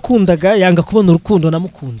naramukundaga yanga kubona urukundo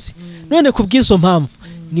namukunze none kubwizo mpamvu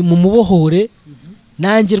ni mu mubohore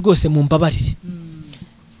nanjye rwose mu mbabarire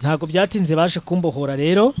ntago byatinze baje kumbohora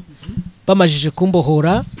rero bamajije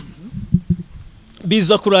kumbohora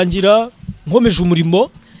biza kurangira nkomeje umurimo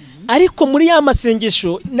ariko muri ya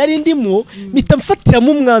masengesho nari ndimo mpita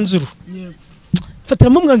mfatiramo umwanzuro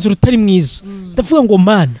utari mwiza ndavuga ngo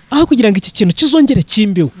Mana aho kugira ngo iki kintu kizongere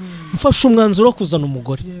kimbeho mfashe umwanzuro wo kuzana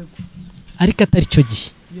umugore ariko atari cyo gihe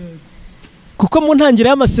kuko mu ntangiriro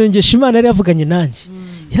y'amasengesho Imana yari yavuganye nanjye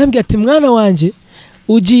yarambwiye ati mwana wanjye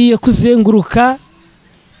ugiye kuzenguruka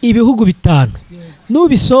ibihugu 5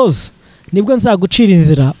 nubisoza nibwo nzagucira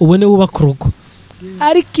inzira ubone wubaka urugo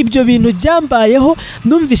ariko ibyo bintu byambayeho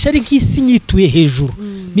numvisha ari nk'isi nyituye hejuru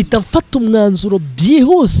mpita mfata umwanzuro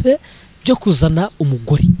byihuse byo kuzana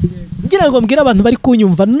umugore ngira ngo mbwira abantu bari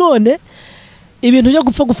kunyumva none ibintu byo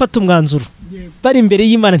gupfa gufata umwanzuro bari imbere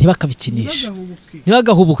y'Imana ntibakabikinisha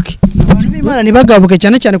ntibagahubuke abantu b'Imana ntibagahubuke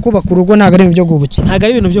cyane cyane kubaka urugo ntago ari ibintu byo guhubukira ntago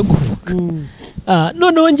ari ibintu byo guhubuka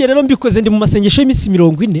noneho nge rero mbikoze ndi mu masengesho y'iminsi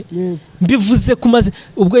 40 mbivuze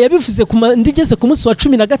ubwo yabivuze ndigeze ku munsi wa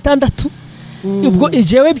 16 ubwo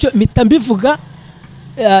jewe byo mpita mbivuga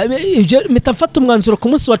ibyo mpita mfata umwanzuro ku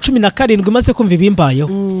munsi wa 17 maze kumva ibimbayeho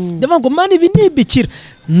ndavuga ngo mani ibi nibikira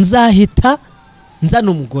nzahita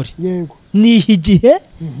nzana umugore niha igihe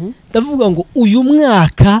ndavuga ngo uyu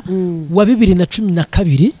mwaka wa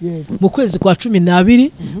 2012 mu kwezi kwa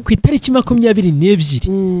 12 ku itariki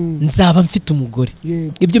 22 nzaba mfite umugore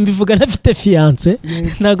ibyo mbivuga ntafite fiance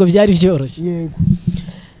ntago byari byoroshye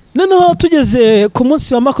noneho tugeze ku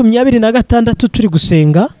munsi wa 26 turi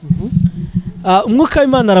gusenga umwuka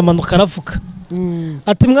w'Imana aramanuka aravuga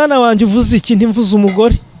ati mwana wanjye uvuze iki ntimvuze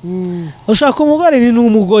umugore ushaka umugore ni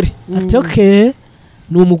umugore ati okay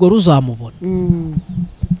ni umugore uzamubona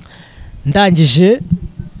ndangije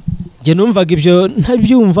nge numvaga ibyo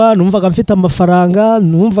ntabyumva numvaga mfite amafaranga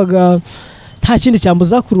numvaga nta kindi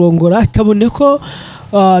cyambuza kurongora kabone ko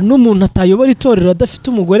n'umuntu atayobora itorero adafite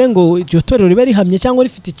umugore ngo iryo torero ribe rihamye cyangwa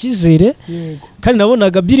rifite icyizere kandi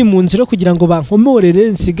nabonaga biri mu nzira kugira ngo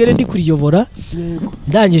bankomorere nsigere ndi kuriyobora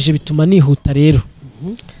ndangije bituma nihuta rero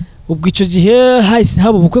ubwo icyo gihe hahise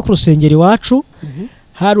haba ubukwe ku rusengero iwacu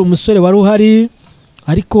hari umusore wari uhari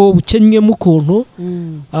ariko ukennyemo ukuntu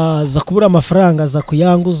aza kubura amafaranga aza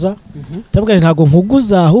kuyanguza ndabwira ntago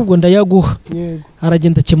nkuguza ahubwo ndayaguha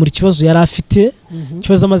aragenda akemura ikibazo yari afite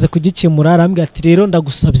ikibazo amaze kugikemura arambwira ati rero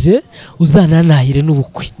ndagusabye uzananahire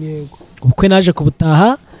n'ubukwe ubukwe naje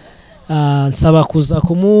kubutaha nsaba kuza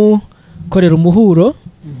kumukorera umuhuro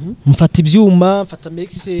mfata ibyuma mfata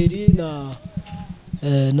mixeri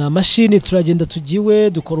na mashini turagenda tugiwe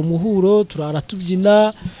dukora umuhuro turara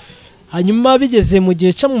tubyina hanyuma bigeze mu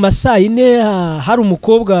gihe cyo mu masaa 4 hari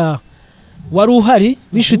umukobwa wari uhari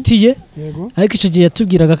w'inshuti ye ariko icyo gihe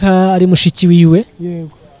yatubwiraga ko ari mushiki wiwe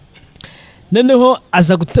noneho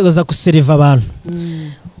aza gusereva abantu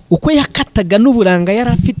uko yakataga n'uburanga yari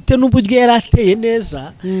afite n'uburyo yari ateye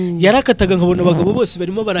neza yarakataga nkabona abagabo bose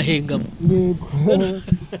barimo barahengama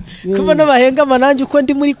kubona bahengama nanjye uko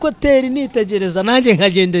ndi muri hoteli nitegereza nanjye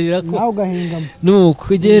nkagenderera ko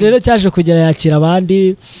nuko igihe rero cyaje kugera yakira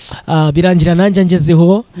abandi birangira nanjye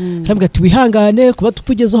ngezeho arambwira ati wihangane kuba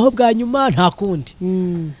tukugezaho bwa nyuma nta kundi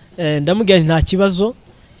ndamubwira nta kibazo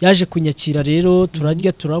yaje kunyakira rero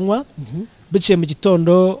turarya turanywa biciye mu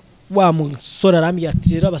gitondo wa musore arambwira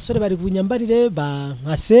ati rero abasore bari bunyambarire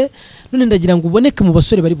bankase none ndagira ngo uboneke mu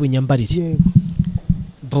basore bari bunyambarire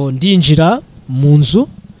bo ndinjira mu nzu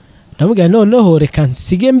ndamubwira noneho reka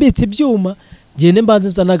nsige mbitse ibyuma ngende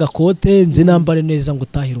mbanza n'agakote nzi nambare neza ngo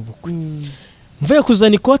utahire ubukwe mvuye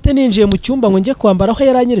kuzana ikote ninjiye mu cyumba ngo njye kwambara aho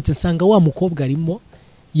yaranyeretse nsanga wa mukobwa arimo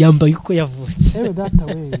yambaye uko yavutse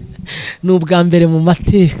ni ubwa mbere mu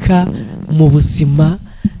mateka mu buzima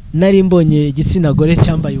nari mbonye igitsina gore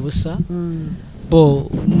cyambaye ubusa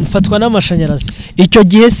bo mfatwa n'amashanyarazi icyo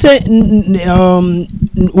gihe se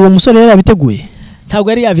uwo musore yari abiteguye ntabwo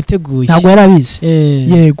yari yabiteguye ntabwo yari abizi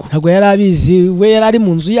yego ntabwo yari abizi we yari ari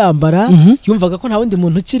mu nzu yambara yumvaga ko nta wundi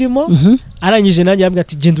muntu ukirimo arangije nanjye arambwira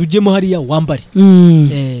ati genda ujyemo hariya wambare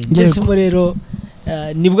ngezemo rero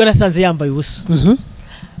nibwo nasanze yambaye ubusa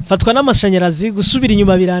mfatwa n'amashanyarazi gusubira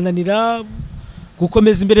inyuma birananira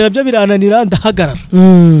gukomeza imbere nabyo birananira ndahagarara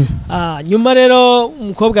nyuma rero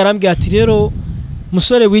umukobwa arambwira ati rero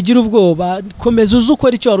musore wigira ubwoba komeza uzi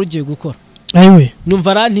ukora icyo wari ugiye gukora ayiwe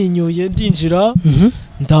numva arantinyuye ndinjira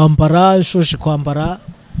ndambara nshoje kwambara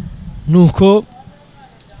nuko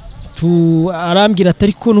arambwira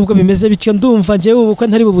atari ko nubwo bimeze bityo ndumva njyewe ubukwe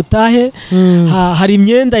ntari bubutahe hari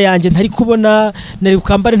imyenda yanjye ntari kubona nari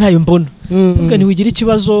bukambare ntayo mbona ubwo ntiwigira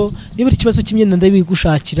ikibazo niba ari ikibazo cy'imyenda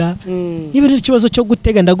ndabigushakira niba ari ikibazo cyo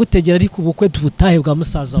gutega ndagutegera ariko ubukwe tubutahe bwa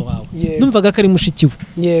musaza wawe numvaga ko ari mushiki we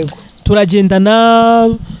yego turagendana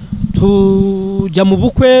tujya mu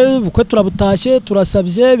bukwe turabutashye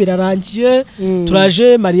turasabye birarangiye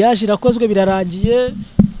turaje mariage irakozwe birarangiye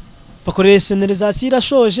bakoreye sonorisation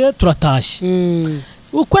irashoje turatashye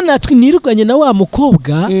uko natwe niruganye na wa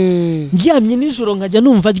mukobwa ndyamye nijoro nkajya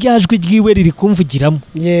numva ryajwi ryiwe riri kumvugiramo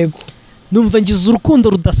yego numva ngize urukundo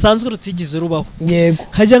rudasanzwe rutigize rubaho yego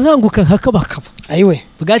hajya nkanguka nkakabakaba ayiwe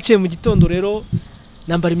bwaciye mu gitondo rero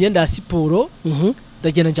nambara imyenda ya siporo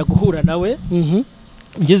ndagenda njya guhura nawe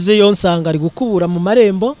ngezeyo nsanga ari gukubura mu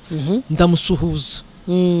marembo ndamusuhuza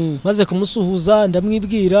maze kumusuhuza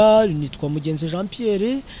ndamwibwira nitwa mugenzi Jean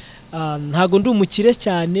Pierre ntago ndi umukire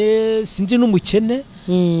cyane sindi n'umukene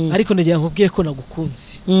ariko ndagira nkubwire ko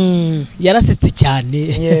nagukunze yarasetse cyane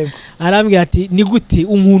arambwira ati ni gute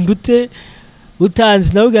unkunda ute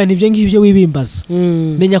utanzi nawe ugana ibyo ngibyo wibimbaza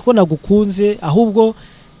menya ko nagukunze ahubwo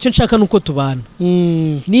cyo nshaka nuko tubana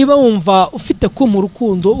niba wumva ufite ko mu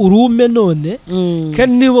rukundo urume none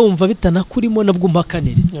kandi niba wumva bitanakurimo nabwo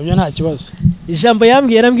umpakanire nabyo nta kibazo ijambo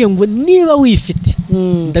yarambwiye ngo niba wifite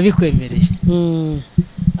ndabikwemereye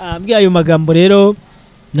ambwiye ayo magambo rero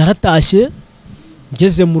naratashye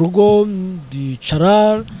ngeze mu rugo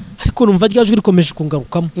bicara ariko numva ryajwe rikomeje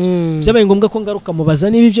kungarukamo byabaye ngombwa ko ngaruka mubaza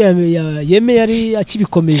niba ibyo yeme yari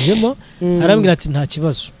akibikomejemo arambwira ati nta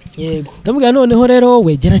kibazo yego ndamubwira noneho rero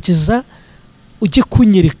wegerageza ujye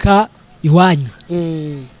kunyereka iwanyu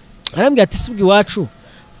arambwira ati sibwi iwacu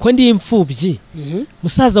ko ndi imfubyi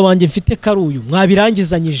musaza wanjye mfite karuyu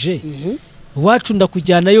mwabirangizanyije iwacu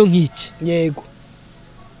ndakujyanayo nk'iki yego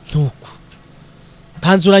nuko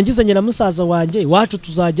panze urangizanye na musaza wanjye iwacu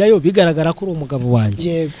tuzajyayo bigaragara ko uri umugabo wanjye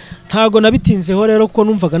yego ntago nabitinzeho rero ko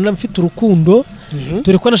numvaga mfite urukundo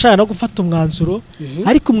dore ko nashaka no gufata umwanzuro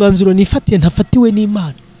ariko umwanzuro nifatiye ntafatiwe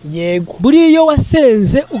n'Imana yego buriyo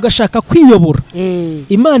wasenze ugashaka kwiyobora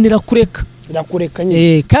Imana irakureka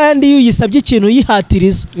nyine kandi iyo uyisabye ikintu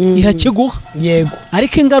yihatiriza irakiguha yego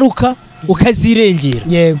ariko ingaruka ukazirengera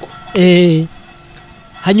yego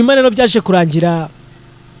hanyuma rero byaje kurangira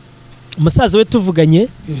umusaza we tuvuganye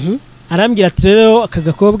arambwira ati rero aka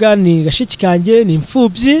gakobwa ni gashiki kanjye ni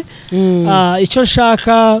imfubyi icyo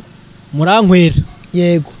nshaka murankwera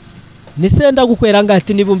yego nisenda gukwera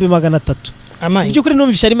ngati n'ibumbi 300 by'ukuri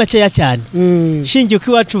numvisha ari makeya cyane shingiye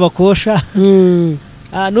ko iwacu bakosha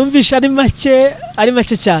numvisha ari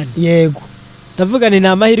make cyane yego ndavuga ni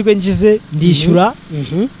amahirwe ngize ndishyura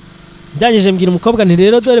ndangije mbwira umukobwa nti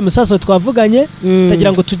rero dore musaza twavuganye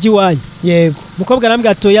ndagira ngo tujye iwanyu yego umukobwa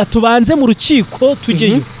arambwira ati ya tubanze mu rukiko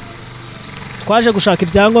tujyeyo twaje gushaka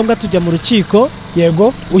ibyangombwa tujya mu rukiko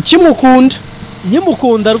yego ukimukunda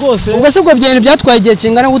nkimukunda rwose ubwo se bwo byatwaye igihe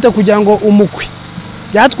kingana gute kugira ngo umukwe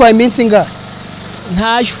byatwaye iminsi ingahe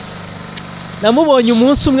ntayo namubonye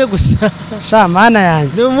umunsi umwe gusa sha mana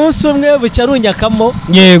yanjye ni umunsi umwe bucyarunyakamo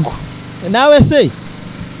yego nawe se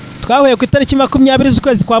twahuye ku itariki 20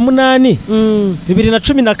 z'ukwezi kwa 8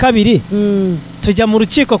 2012 tujya mu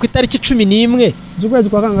rukiko ku itariki 11 z'ukwezi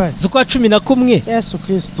kwa kangahe z'ukwa 11 Yesu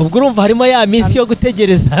Kristo ubwo urumva harimo ya minsi yo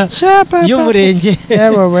gutegereza y'umurenge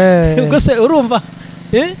ubwo se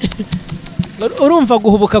urumva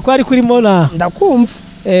guhubuka kwari kurimo na ndakumva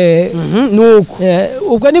nuko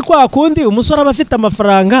ubwo ni kwa kundi umusore aba afite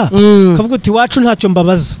amafaranga kavuga uti wacu ntacyo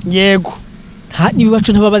mbabaza yego niba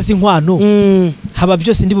wacu ntababaza inkwano haba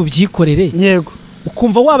byose ndi bubyikorere yego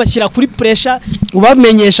ukumva wabashyira kuri pressure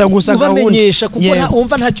ubamenyesha gusa gahunda ubamenyesha kuko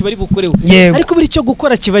wumva ntacyo bari bukorewe ariko biri cyo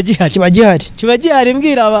gukora kiba gihari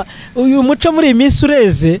mbwira uyu muco muri iminsi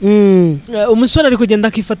ureze umusore ari kugenda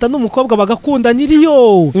akifata n'umukobwa bagakunda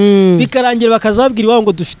niriyo bikarangira bakazababwira iwabo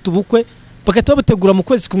ngo dufite ubukwe bakata babutegura mu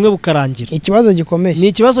kwezi kumwe bukarangira ikibazo gikomeye ni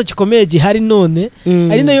ikibazo gikomeye gihari none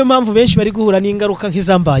ari nayo mpamvu benshi bari guhura n'ingaruka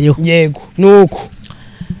nk'izambayeho yego nuko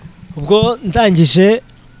ubwo ndangije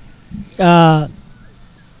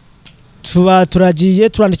turagiye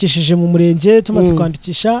turandikishije mu murenge tumaze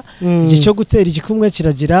kwandikisha igihe cyo gutera igikumwe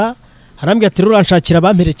kiragira harambwira ati ruranshakira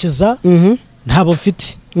abamperekeza ntabo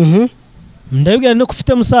mfite ndabwira no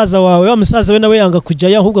kufite musaza wawe wa musaza we nawe yanga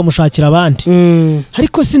kujyayo ahubwo amushakira abandi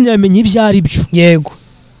ariko sinyamenye ibyo ari byo yego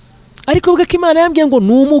ariko ubwo ko Imana yambwiye ngo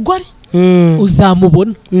ni umugore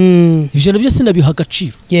uzamubona ibyo nabyo sinabiha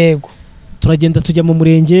agaciro yego turagenda tujya mu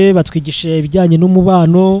murenge batwigisha ibijyanye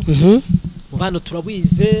n'umubano umubano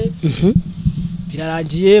turawize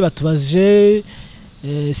birarangiye batubaje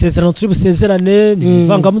isezerano turi busezerane ni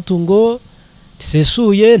ivangamutungo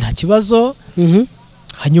risesuye nta kibazo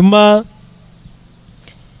hanyuma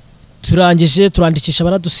turangije turandikisha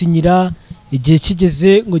baradusinyira igihe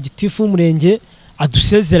kigeze ngo gitifu umurenge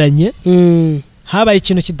adusezeranye habaye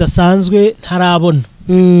ikintu kidasanzwe ntarabona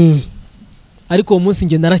ariko uwo munsi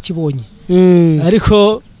nge narakibonye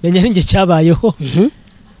ariko menya ari nge cyabayeho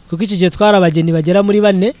kuko iki gihe twarabageni bagera muri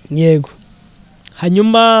 4 yego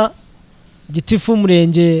hanyuma gitifu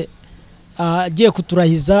umurenge agiye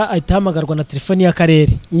kuturahiza ahita hamagarwa na telefoni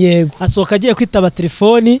y'akarere yego asohoka agiye kwitaba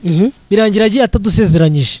telefoni birangira agiye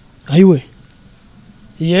atadusezeranyije ayiwe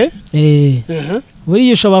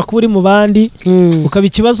buriya ushobora kuba uri mu bandi ukaba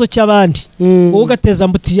ikibazo cy'abandi wowe ugateza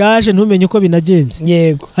ambutiyaje ntumenye uko binagenze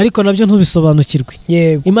yego ariko nabyo ntubisobanukirwe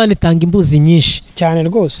yego Imana itanga imbuzi nyinshi cyane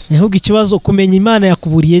rwose ahubwo ikibazo kumenya Imana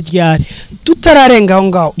yakuburiye ryari tutararenga aho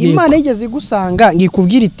ngaho Imana igeze igusanga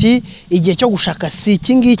ngikubwira iti igihe cyo gushaka si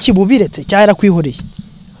iki ngiki bubiretse cyara kwihoreye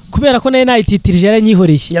kubera ko nayo nayititirije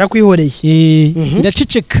yaranyihoreye yarakwihoreye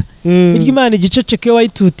iraceceka birya Imana igiceceke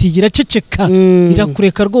wayitutiye iraceceka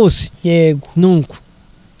irakureka rwose yego nuko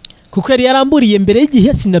kuko yari yaramburiye mbere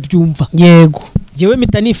y'igihe sinabyumva yego yewe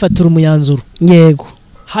mpita nifatira umuyanzuro yego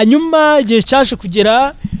hanyuma igihe cyaje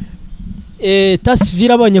kugera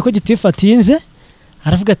tasivira abonye ko gitifatinze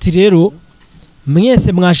aravuga ati rero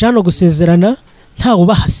mwese mwaje hano gusezerana ntawe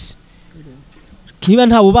ubahase kiba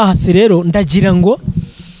ntawe ubahase rero ndagira ngo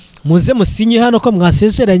muze musinye hano ko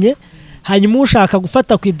mwasezeranye hanyuma ushaka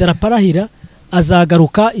gufata ku idarapo arahira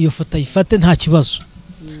azagaruka iyo foto ayifate nta kibazo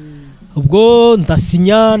ubwo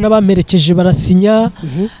ndasinya n'abamerekeje barasinya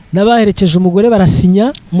n'abaherekeje umugore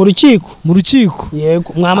barasinya mu rukiko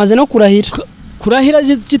yego mwamaze no kurahira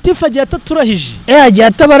gitifa agiye ataturahije agiye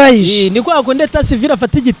atabarahije ni kwa kundi tasivira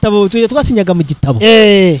afata igitabo tujye twasinyaga mu gitabo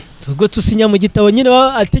ubwo tusinya mu gitabo nyine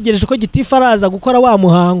ategereje ko gitifa araza gukora wa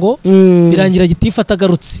muhango birangira gitifa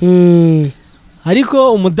atagarutse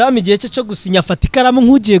ariko umudamu igihe cyo gusinya afata ikaramu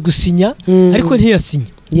nk'ugiye gusinya ariko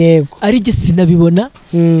ntiyasinya yego ari je sinabibona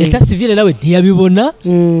eta civile nawe ntiyabibona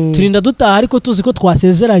turinda dutaha ariko tuzi ko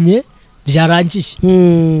twasezeranye byarangiye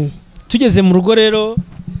tugeze mu rugo rero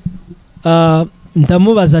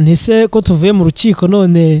ndamubaza ntise ko tuvuye mu rukiko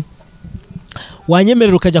none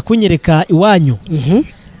wanyemerera ukajya kunyereka iwanyu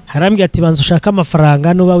harambye ati banza ushaka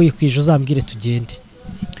amafaranga nuba wikwije uzambwire tugende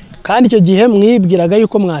kandi icyo gihe mwibwiraga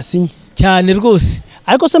yuko mwasinye cyane rwose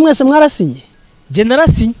ariko se mwese mwarasinye je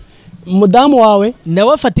narasinye umudamu wawe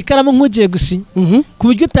nawe afata ikaramu nk'ugiye gusinya ku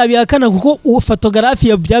buryo utabihakana kuko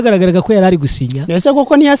fotogarafi byagaragaraga ko yari ari gusinya ese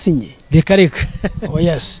koko ntiyasinye reka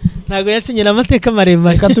yes ntabwo yasinye n'amateka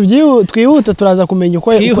maremare reka twihute turaza kumenya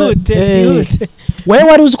uko twihute wowe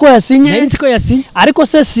wari uzi ko yasinye nzi ko yasinye ariko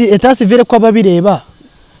se si eta civile ko ababireba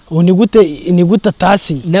ubu ni gute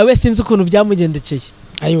atasinye nawe sinzi ukuntu byamugendekeye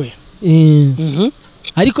ayiwe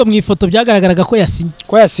ariko mu ifoto byagaragaraga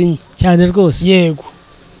ko yasinye cyane rwose yego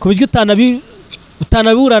ku buryo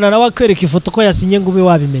utanabiburana nawe akwereka ifoto ko yasinye ngo ube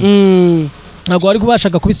wabimenya ntabwo wari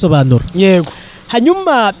kubashaga kubisobanura yego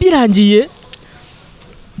hanyuma birangiye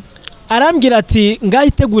arambwira ati ngaho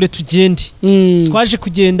itegure tugende twaje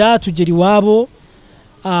kugenda tugera iwabo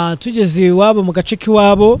tugeze iwabo mu gace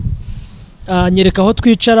k'iwabo nyereka aho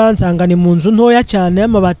twicara nsangane mu nzu ntoya cyane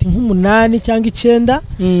y'amabati nk'umunani cyangwa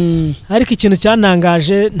 9 ariko ikintu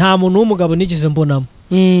cyantangaje nta muntu w'umugabo nigeze mbonamo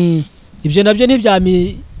ibyo nabyo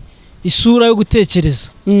ntibyami isura yo gutekereza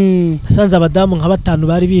nasanze abadamu nka 5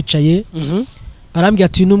 bari bicaye barambwira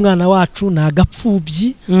ati n'umwana wacu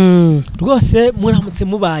nagapfubyi rwose muramutse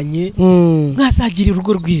mubanye mwasagirira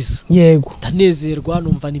urugo rwiza yego ndanezerwa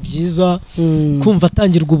numva ni byiza kumva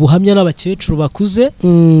atangirwa ubuhamya n'abakecuru bakuze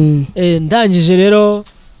ndangije rero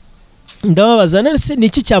ndababaza nese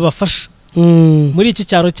niki cyabafasha muri iki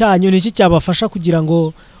cyaro cyanyu niki cyabafasha kugira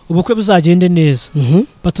ngo ubukwe buzagende neza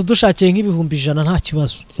batudushakiye nk'ibihumbi 100 nta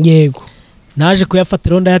kibazo yego naje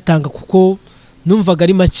kuyafatira ndayatanga kuko numvaga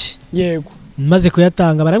ari make yego maze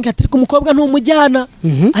kuyatanga barambwira ati umukobwa ntumujyana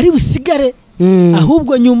ari busigare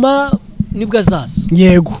ahubwo nyuma nibwo azaza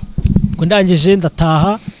yego ngo ndangije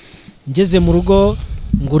ndataha ngeze mu rugo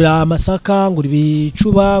ngura amasaka ngura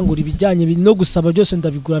ibicuba ngura ibijyanye no gusaba byose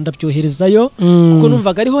ndabigura ndabyoherezayo kuko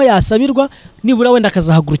numvaga ariho yasabirwa nibura wenda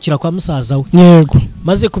akazahagurukira kwa musaza we yego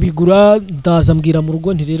maze kubigura ndaza mbwira mu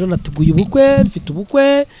rugo nti rero nateguye ubukwe mfite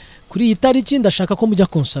ubukwe kuri iyi tariki ndashaka ko mujya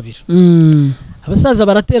kunsabira abasaza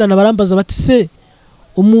baraterana barambaza bati se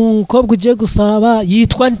umukobwa ugiye gusaba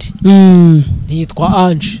yitwa ndi ntiyitwa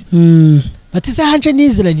Anje bati se Anje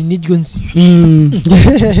n'izina ni niryo nzi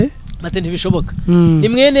bati ntibishoboka ni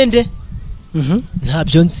mwene nde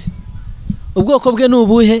ntabyo nzi ubwoko bwe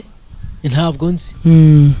n'ubuhe ntabwo nzi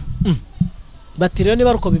bati rero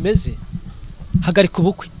niba uko bimeze hagarika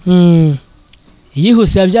ubukwe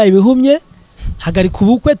yihuse yabyaye ibihumye hagarika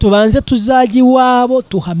ubukwe tubanze tuzajya iwabo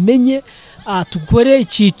tuhamenye tukore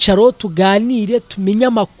icyicaro tuganire tumenye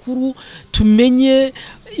amakuru tumenye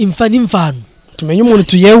imva n'imvano tumenye umuntu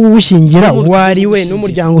tugiye gushyingira uwo ari we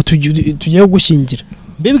n'umuryango tugiye gushyingira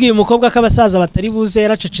mbibwiye umukobwa ko abasaza batari buze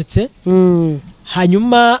yaracecetse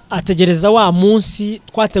hanyuma ategereza wa munsi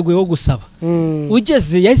twateguye wo gusaba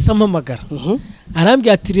ugeze yahise ampamagara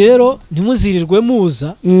arambwira ati rero ntimuzirirwe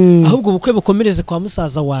muza ahubwo ubukwe bukomereze kwa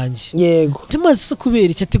musaza wanjye yego ntimaze kubera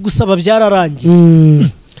iki ati gusaba byararangiye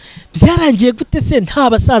byarangiye gute se nta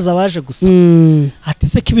basaza baje gusaba ati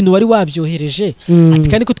se ko ibintu wari wabyohereje ati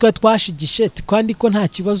kandi ko twari twashigishe kandi ko nta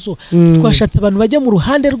kibazo twashatse abantu bajya mu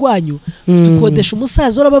ruhande rwanyu dukodesha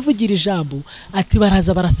umusaza urabavugira ijambo ati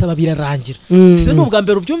baraza barasaba birarangira se n'ubwa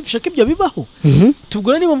mbere ubyumvisha ko ibyo bibaho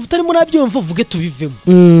tubwo niba mvutari murabyumva uvuge tubivemo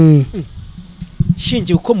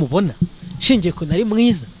shingiye uko mubona shingiye ko nari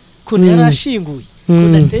mwiza ko narashinguye ko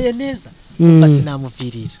nateye neza basi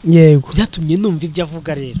namuvirira yego byatumye numva ibyo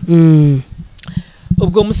avuga rero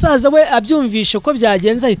ubwo musaza we abyumvishe ko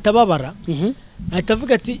byagenze ahita babara ahita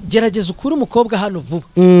avuga ati gerageza ukure umukobwa hano vuba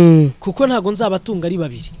kuko ntago nzabatunga ari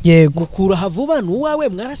babiri yego gukura ha vuba n'uwawe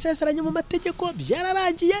mwarasezeranye mu mategeko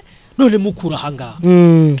byararangiye none mukura hangaha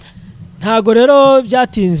ntago rero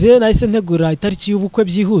byatinze nahise ntegura itariki y'ubukwe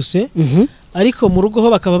byihuse ariko mu rugo ho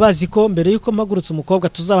bakaba bazi ko mbere yuko mpagurutse umukobwa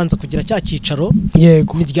tuzabanza kugira cya cyicaro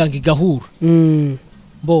yego imiryango igahura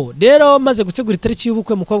bo rero maze gutegura itariki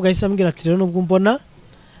y'ubukwe umukobwa yahise ambwira ati rero nubwo mbona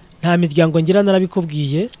nta miryango ngira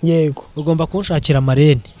narabikubwiye yego ugomba kunshakira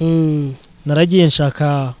amarene naragiye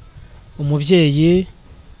nshaka umubyeyi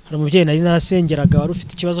hari umubyeyi nari narasengeraga wari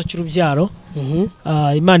ufite ikibazo cy'urubyaro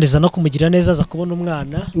Imana iza no kumugira neza aza kubona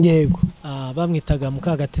umwana yego bamwitaga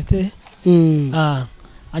Mukagatete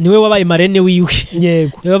niwe wabaye marene wiwe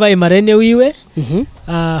yego niwe wabaye marene wiwe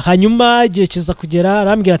hanyuma igihe kiza kugera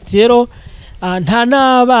arambwira ati rero nta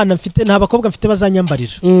n'abana mfite nta bakobwa mfite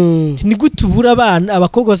bazanyambarira ni gute ubura abana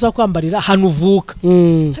abakobwa bazakwambarira hano uvuka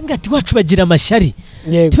arambwira ati wacu bagira amashyari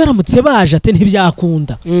tibaramutse baje ate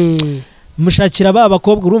ntibyakunda mushakira ba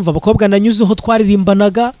bakobwa urumva abakobwa nanyuzeho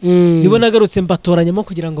twaririmbanaga nibo nagarutse mbatoranyamo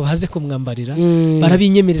kugira ngo baze kumwambarira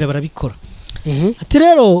barabinyemerera barabikora ati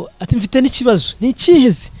rero ati mfite n'ikibazo ni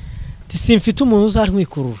ikiheze ati simfite umuntu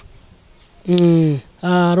uzantwikurura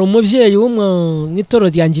ari umubyeyi wo mu itorero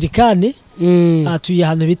rya Anglikane atuye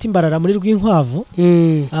ahantu bita Imbarara muri Rwinkwavu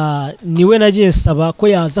niwe nagiye nsaba ko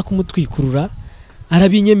yaza kumutwikurura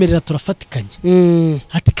arabinyemerera turafatikanya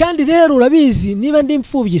ati kandi rero urabizi niba ndi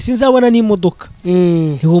imfubyi sinzabona n'imodoka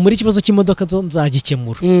niho muri kibazo cy'imodoka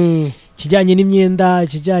nzagikemura kijyanye n'imyenda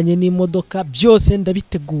kijyanye n'imodoka byose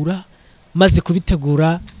ndabitegura maze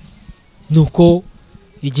kubitegura nuko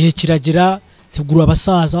igihe kiragira tegura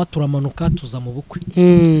abasaza turamanuka tuza mu bukwe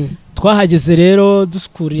twahageze rero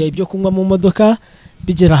dusukuriye ibyo kunywa mu modoka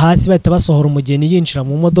bigera hasi bahita basohora umugeni yinjira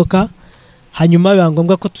mu modoka hanyuma biba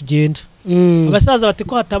ngombwa ko tugenda abasaza bati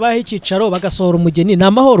ko hatabaye icyicaro bagasohora umugeni ni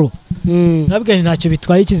amahoro nabwo ntacyo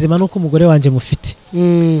bitwaye ikizima nuko umugore wanjye mufite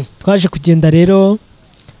twaje kugenda rero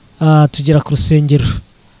tugera ku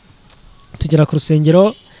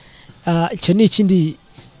rusengero icyo ni ikindi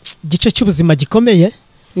gice cy'ubuzima gikomeye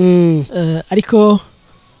ariko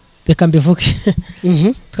reka mbivuge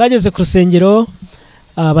twageze ku rusengero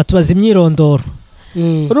batubaza imyirondoro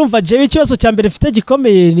urumva jewe ikibazo cya mbere mfite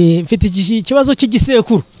gikomeye ni mfite ikibazo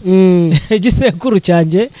cy'igisekuru igisekuru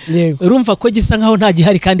cyanjye urumva ko gisa nkaho nta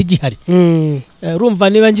gihari kandi gihari urumva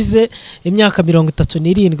niba ngize imyaka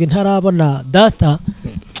 37 ntarabona data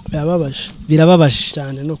birababaje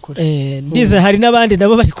cyane no kure ndize hari nabandi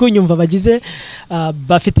nabo bari kunyumva bagize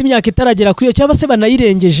bafite imyaka itaragera kuri yo cyangwa se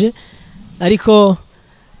banayirengeje ariko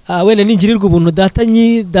wene ningirirwa ubuntu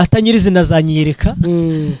data nyirizina zanyiyereka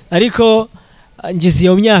ariko ngize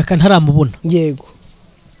iyo myaka ntaramubona yego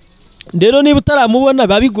rero niba utaramubona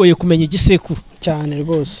babigoye kumenya igisekuru cyane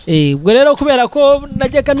rwose ubwo rero kubera ko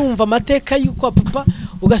najyaga numva amateka y'uko papa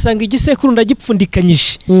ugasanga igisekuru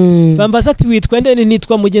ndagipfundikanyije bambaza ati witwa nde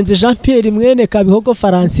nitwa Mugenzi Jean Pierre mwene Kabihogo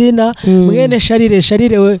Francina mwene Sharire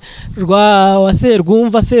rwa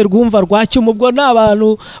Serwumva rwa Cyuma ubwo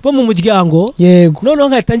n'abantu bo mu muryango yego none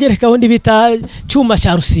nkatangereka aho ndi bita Cyuma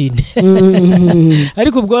cya Rusine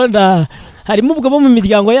ariko ubwo harimo ubwo bo mu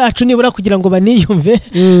miryango yacu nibura kugira ngo baniyumve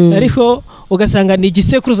ariko ugasanga ni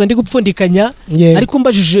igisekuruza ndi gupfundikanya ariko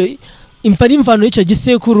mbajije imvano y'icyo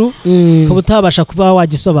gisekuru ko utabasha kuba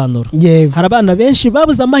wagisobanura hari abana benshi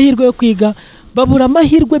babuze amahirwe yo kwiga babura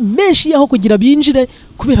amahirwe menshi yaho kugira binjire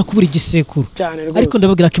kubera kubura igisekuru ariko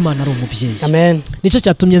ndababwira ko Imana ari umubyeyi amen nicyo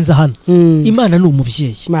cyatumye nza hano Imana ni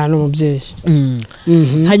umubyeyi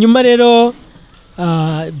hanyuma rero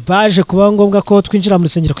baje kuba ngombwa ko twinjira mu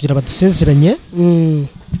rusengero kugira badusezeranye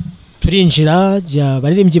turinjira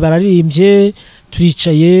baririmbye bararimbye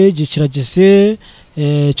turicaye kirageze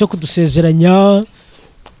cyo kudusezeranya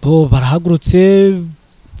bo barahagurutse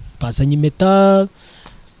bazanye impeta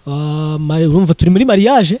urumva turi muri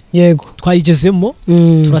mariage yego twayigezemo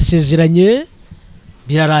turasezeranye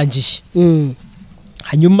birarangiye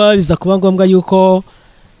hanyuma biza kuba ngombwa yuko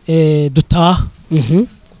dutaha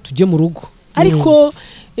tujye mu rugo ariko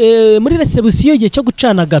muri reception igihe cyo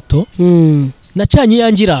gucana gato nacanye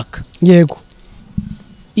yangiraka yego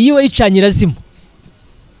iyo wayicanye irazima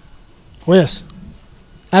wese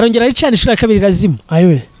arongera ayicana inshuro ya kabiri irazima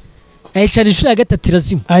ayiwe ayicana inshuro ya gatatu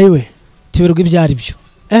irazima ayiwe tuberwa ibyari byo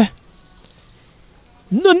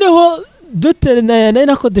noneho dutera nayo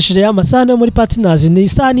nakodesheje y'amasahani yo muri partners ni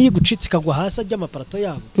isahani y'igucitse ikagwa hasi ajya amaparato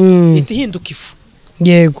yabo iti hinduka ifu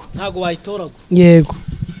yego ntago wayitorago yego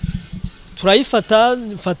turayifata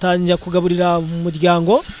mfatanya kugaburira mu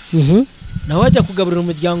muryango naho ajya kugaburira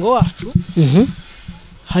umuryango wacu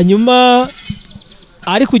hanyuma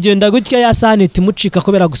ari kugenda gutya ya sahani timucika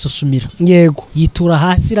kubera gususumira yego yitura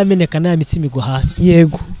hasi irameneka na mitsimi go hasi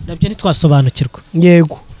yego nabyo ntitwasobanukirwa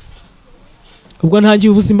yego ubwo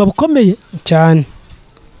ntangiye ubuzima bukomeye cyane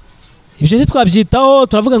ibyo ntitwabyitaho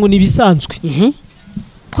turavuga ngo ni bisanzwe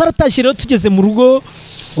twaratashye rero tugeze mu rugo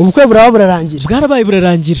ubukwe burarangira bwarabaye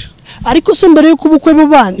burarangira ariko se mbere yuko ubukwe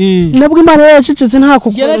bubana nabwo Imana yaracecetse nta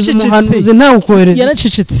umuhanuzi nta ukohereza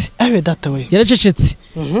yaracecetse abe data we yaracecetse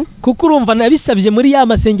kuko urumva nabisabye muri ya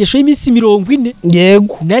masengesho y'iminsi 40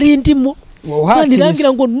 yego nari ndimo kandi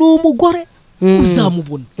nambira ngo n'umugore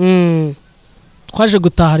uzamubona twaje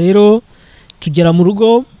gutaha rero tugera mu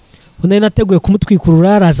rugo undi nateguye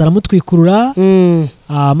kumutwikurura araza aramutwikurura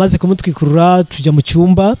maze kumutwikurura tujya mu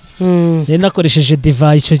cyumba rero nakoresheje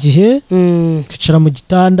divayi icyo gihe twicara mu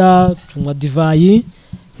gitanda tunywa divayi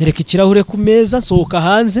nereka ikirahure ku meza nsohoka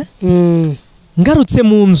hanze ngarutse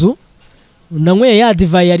mu nzu nanyweye ya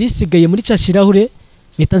divayi yari isigaye muri cya kirahure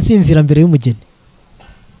mpita nsinzira mbere y'umugeni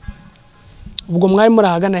ubwo mwari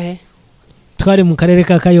murahagana he twari mu karere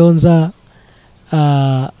ka Kayonza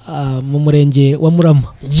mu murenge wa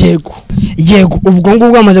Murama yego yego ubwo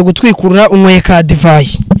ngubwo amaze gutwikurura unyweye ka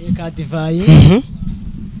divayi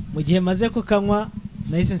mu gihe maze kukanywa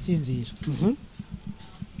nahise nsinzira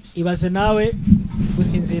ibaze nawe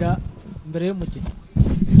gusinzira mbere y'umugeni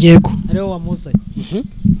yego ariwo wamuzanye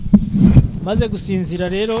maze gusinzira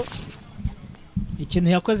rero ikintu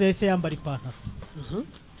yakoze yahise yambara ipantaro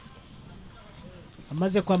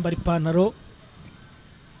amaze kwambara ipantaro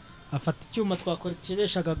afata icyuma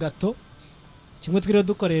twakoreshaga gato kimwe twiriwe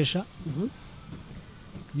dukoresha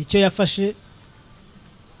nicyo yafashe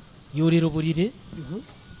yurira uburiri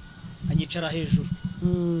anyicara hejuru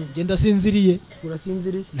ngenda sinziriye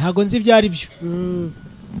urasinziriye ntago nzi byari byo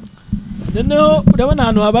noneho urabona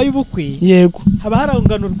ahantu habaye ubukwe yego haba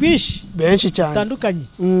harangano rwinshi benshi cyane tandukanye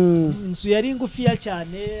inzu yari ngufiya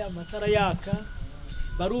cyane amatara yaka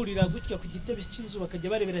barurira gutya ku gitebe cy'inzu bakajya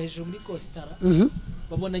barebera hejuru muri kostara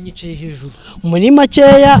babona nyicaye hejuru muri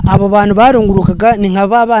makeya abo bantu barungurukaga ni nka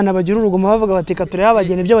babana bagira urugomo bavuga bateka tureba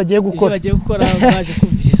abageni ibyo bagiye gukora baje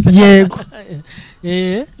kumviriza yego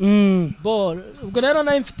bo ubwo rero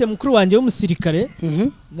nayo mfite mukuru wanjye w'umusirikare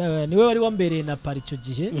niwe wari wambereye na pari icyo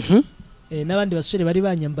gihe n'abandi basore bari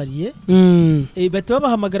banyambariye bahita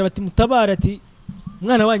babahamagara bati mutabara ati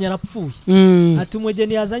umwana wanyu arapfuye ati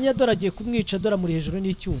umugeni yazanye dore agiye kumwica dore muri hejuru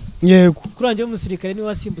n'icyuma yego kuri wanjye w'umusirikare niwe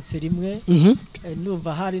wasimbutse rimwe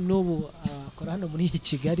numva hari n'ubu akora hano muri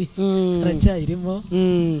Kigali aracyayirimo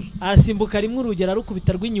arasimbuka rimwe urugero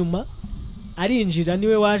arukubita rw'inyuma arinjira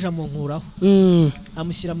niwe waje amunkuraho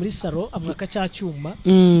amushyira muri salo amwaka cya cyuma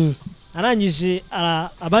arangije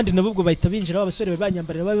abandi nabo ubwo bahita binjira abasore bari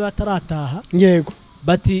banyambarira babe batarataha yego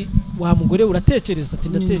bati wa mugore uratekereza ati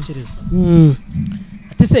ndatekereza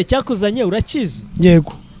ati se cyakuzanye urakizi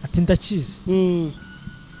yego ati ndakizi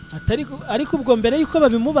ariko ubwo mbere yuko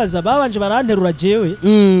babimubaza babanje baranterura jewe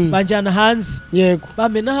banjyana hanze yego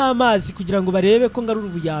bamenaho amazi kugira ngo barebe ko ngarura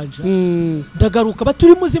ubuyanja ndagaruka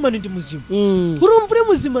baturi muzima ndi muzima urumva uri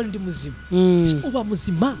muzima ndi muzima uba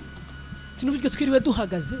muzima tinubwo twiriwe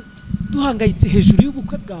duhagaze duhangayitse hejuru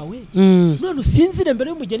y'ubukwe bwawe none usinzire mbere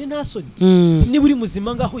y'umugeni nta soni niba uri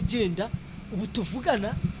muzima ngaho ugenda ubu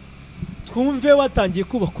tuvugana twumve watangiye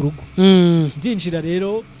kubaka urugo ndinjira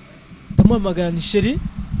rero ndamuhamagara ni sheri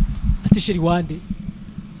ati sheri wande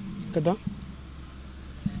kada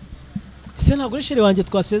ese ntabwo ari sheri wanjye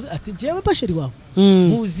twaseze ati njyewe pa sheri wawe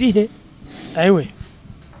muzihe ayiwe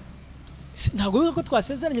ntabwo bivuga ko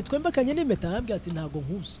twasezeranye twembakanye n'impeta arambwira ati ntabwo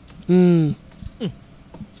nkuzi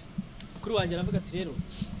kuri wanjye aravuga ati rero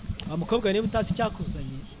wa mukobwa niba utasi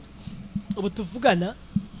cyakuzanye ubu tuvugana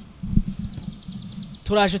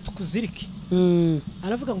turaje tukuzirike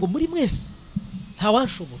aravuga ngo muri mwese nta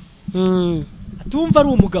wanshobora atumva ari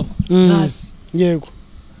umugabo ntazi yego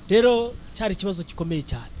rero cyari ikibazo gikomeye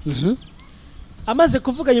cyane amaze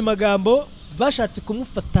kuvuga ayo magambo bashatse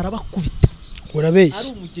kumufatara bakubita urabeshya ari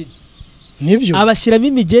umugeni nibyo abashyiramo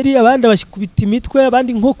imigeri abandi abakubita imitwe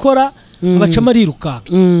abandi nkokora abacamo arirukanka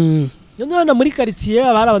noneho muri quartier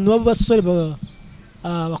abari abantu b'abasore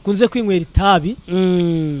bakunze kwinywera itabi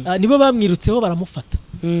nibo bamwirutseho baramufata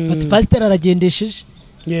bati pasiteri aragendesheje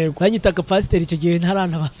yego banyitaga pasiteri icyo gihe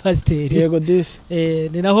ntarana ba pasiteri yego disi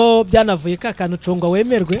ni naho byanavuye ka kantu cungwa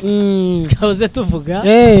wemerwe kahoze tuvuga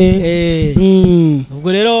ubwo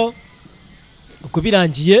rero uko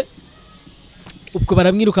birangiye ubwo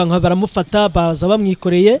baramwirukanka baramufata baza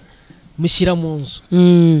bamwikoreye mushyira mu nzu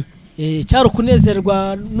cyari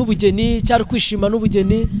kunezerwa n'ubugeni cyari kwishima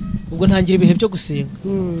n'ubugeni ubwo ntangira ibihe byo gusenga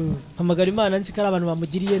mpamagara Imana nzi ko ari abantu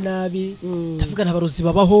bamugiriye nabi ndavuga ntabarozi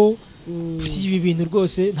babaho ibi bintu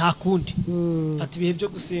rwose nta kundi fata ibihe byo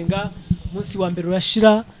gusenga umunsi wa mbere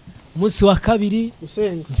urashira umunsi wa kabiri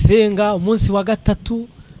nsenga umunsi wa gatatu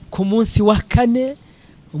ku munsi wa kane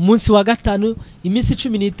umunsi wa gatanu iminsi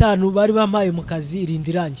 15 bari bampaye mu kazi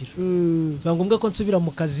irindi rangira bangombwa ko nsubira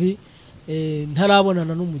mu kazi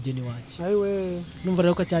ntarabonana n'umugeni wanjye numva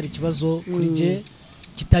rero ko cyari ikibazo kuri je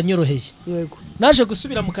kitanyoroheye yego naje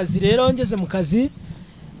gusubira mu kazi rero ngeze mu kazi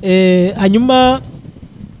hanyuma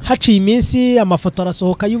haciye iminsi amafoto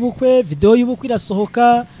arasohoka y'ubukwe video y'ubukwe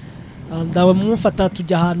irasohoka ndawe mumufata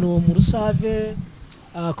tujya ahantu mu Rusave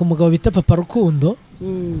ku mugabo bita Papa Rukundo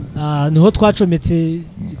niho twacometse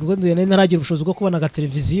kuko nduye naragira ubushobozi bwo kubona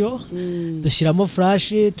televiziyo dushyiramo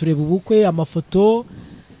flash tureba ubukwe amafoto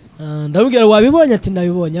ndabwira wabibonye ati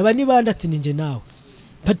nabibonye aba ni bandi ati ninjye nawe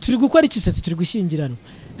turi gukora ikisetse turi gushyingirana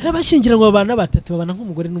n'abashyingiranwa babana batatu babana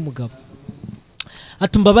nk'umugore n'umugabo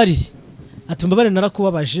atumbabarire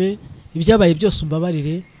narakubabaje ibyabaye byose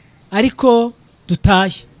umbabarire ariko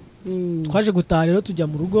dutaye twaje gutaha rero tujya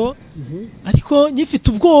mu rugo ariko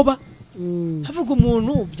nyifite ubwoba havuga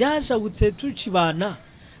umuntu byajagutse tukibana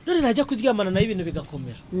none najya kuryamana nayo ibintu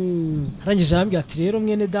bigakomera arangije arambwira ati rero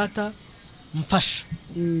mwene data mfasha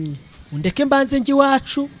undeke mbanze ngi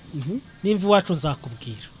wacu nimva wacu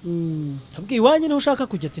nzakubwira tabwiye iwanyu niho ushaka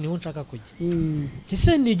kujya ati niho nshaka kujya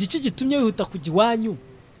ese ni igiki gitumye wihuta kujya iwanyu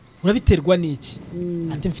urabiterwa n'iki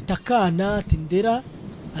ati mfite akana ati ndera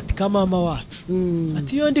ati ka mama wacu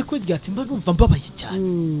ati yo ndi kurya ati mba numva mbabaye cyane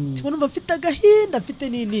ati numva mfite agahinda mfite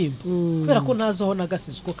n'inimba kubera ko ntazaho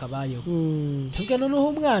nagasize uko kabayeho tabwiye noneho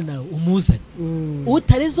umwana umuzanye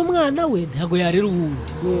utareze umwana we ntago yarera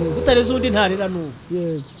uwundi utareze uwundi ntarera n'uwo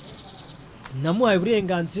namuhaye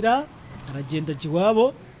uburenganzira aragenda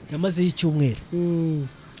jiwabo yamaze y'icyumweru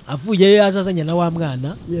avuye yaje azanye na wa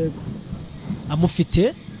mwana yego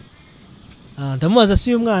amufite ndamubaza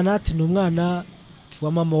si umwana ati ni umwana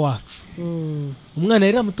wa mama wacu umwana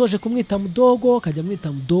rero amutoje kumwita mudogo akajya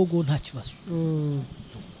mwita mudogo nta kibazo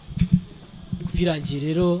birangiye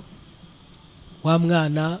rero wa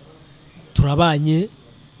mwana turabanye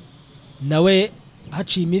nawe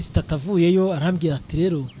haciye iminsi tatavuyeyo arambwira ati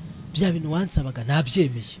rero bya bintu wansabaga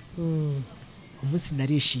nabyemeye umunsi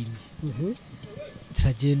narishimye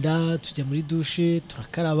turagenda tujya muri dushe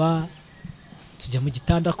turakaraba tujya mu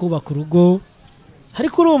gitanda kubaka urugo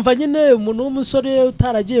ariko urumva nyine umuntu w'umusore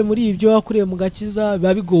utaragiye muri ibyo akuriye mu gakiza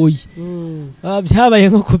biba bigoye byabaye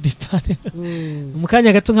nko kubipane mu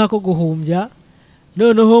kanya gato nk'ako guhumbya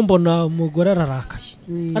noneho mbona umugore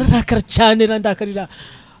ararakara cyane randakarira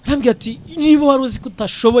arambwira ati niba wari uzi ko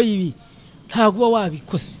utashoboye ibi ntabwo uba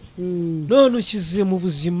wabikoze none ushyize mu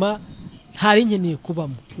buzima ntari nkeneye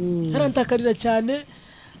kubamo arandakarira cyane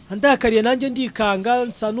andakariye nanjye ndikanga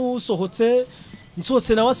nsa n'usohotse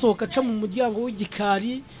nsohotse nawe asohoka aca mu muryango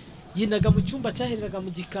w'igikari yinaga mu cyumba cyahereraga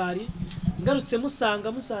mu gikari ngarutse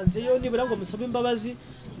musanzeyo nibura ngo musabe imbabazi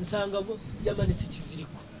nsanga yamanitse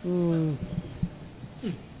ikiziriko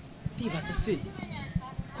ndibaza se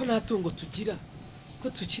ko nta tungo tugira ko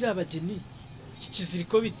tukiri abageni iki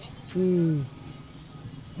kiziriko biti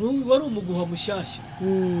wari umuguha mushyashya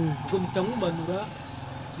ubwo mpita nkumanura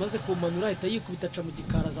maze kumanura ahita yikubita aca mu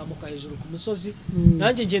gikara azamuka hejuru ku musozi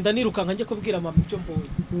nanjye ngenda nirukanka njye kubwira mama ibyo mbonye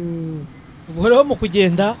ubwo rero mu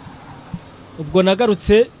kugenda ubwo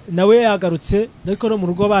nagarutse nawe yagarutse ariko no mu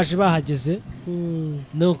rugo baje bahageze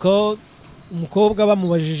nuko umukobwa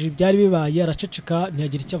bamubajije ibyari bibaye araceceka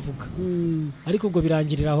ntiyagira icyo avuga ariko ubwo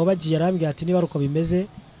birangirira aho bagiye arambwira ati niba uko bimeze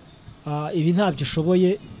ibi ntabyo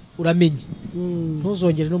ushoboye uramenye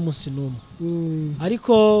ntuzongere n'umunsi n'umwe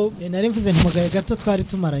ariko nari mvuze ntimugaye gato twari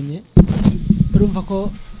tumaranye urumva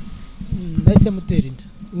ko ndahise mutera inda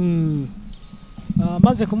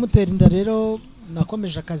maze kumutera inda rero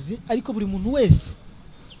nakomeje akazi ariko buri muntu wese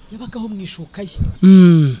yabagaho mwishuka ye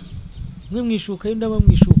mwe mwishuka ye ndaba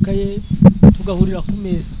mwishuka ye tugahurira ku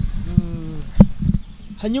meza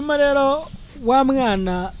hanyuma rero wa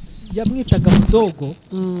mwana yamwitaga mudogo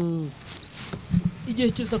igihe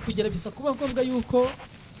kiza kugera bisa kuba ngombwa yuko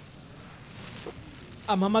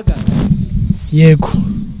amamagara yego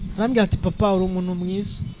arambwira ati papa uri umuntu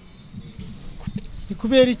mwiza ni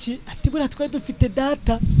kubera iki ati buriya twari dufite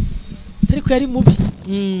data ariko yari mubi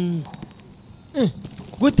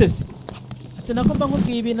gute se ati nako mba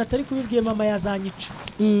nkubwiye ibintu atari kubibwiye mama yazanyica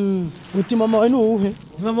uti mama wawe ni uwuhe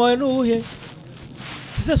mama wawe ni uwuhe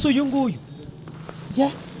ese si uyu nguyu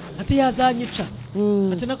ati yazanyica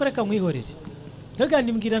ati nako reka mwihorere Toga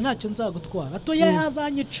nimbwira ntacyo nzagutwara atoya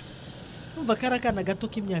yazanyica umva karakana gato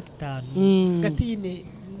k'imyaka 5 gati yine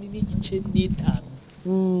n'igice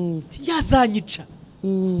n'5 yazanyica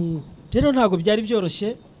rero ntago byari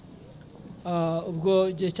byoroshye ubwo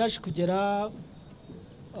igihe cyaje kugera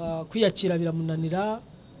kwiyakira biramunanira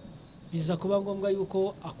biza kuba ngombwa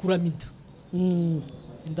yuko akuramo inda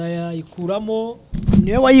inda yayikuramo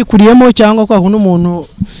niwe wayikuriyemo cyangwa kwa kuno umuntu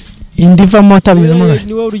indi ivamo atabizemo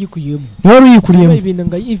niwe uruyikuyemo ibintu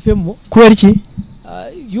ngo yivemo kubera iki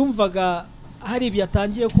yumvaga hari ibyo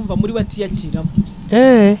yatangiye kumva muri we atiyakiramo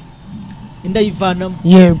inda yivanamo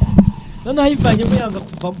yego noneho ayivanyemo yanga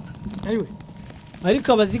kuvamo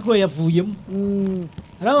ariko abazigo yavuyemo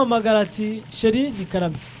aramamagara ati sheri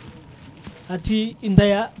nikarame ati inda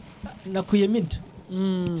ya nakuyemo inda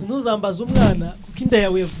ntuzambaze umwana kuko inda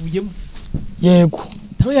yawe yavuyemo yego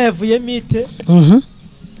tawe yavuyemo ite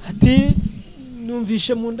ati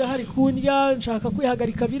numvishe mu nda hari kundya nshaka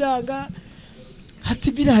kwihagarika biranga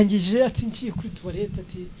ati birangije ati ngiye kuri toilette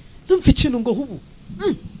ati numva ikintu ngo hubu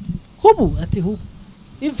ati hubu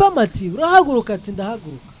ivama ati urahaguruka ati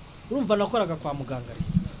ndahaguruka urumva nakoraga kwa muganga rero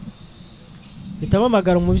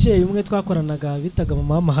bitamamagara umubyeyi umwe twakoranaga bitaga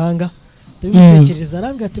mama w'amahanga ndabitekereza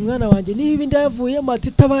arambwira ati mwana wanjye niba inda yavuyemo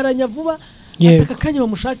ati tabaranya vuba ataka kanya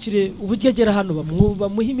bamushakire uburyo agera hano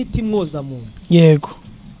bamuha imiti mwoza mu nda yego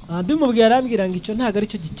mbimubwiye arambwira ngo icyo ntago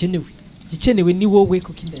aricyo gikenewe ni wowe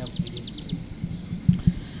kuko inda yavuyemo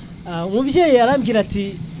umubyeyi arambwira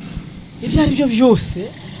ati ibyo ari byo byose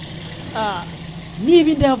niba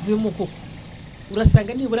inda yavuyemo koko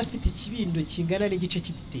urasanga nibura afite ikibindo kingana n'igice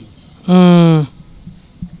cy'igitenge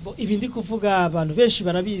ibi ndi kuvuga abantu benshi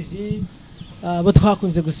barabizi bo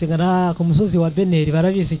twakunze gusengana ku musozi wa Beneri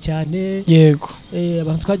barabizi cyane yego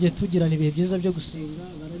abantu twagiye tugirana ibihe byiza byo gusenga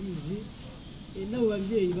barabizi n'abo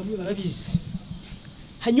babyeyi bamwe barabizi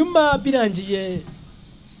hanyuma birangiye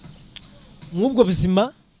mw'ubwo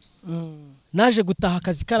buzima naje gutaha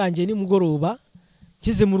akazi karangiye nimugoroba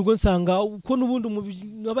kize mu rugo nsanga uko n'ubundi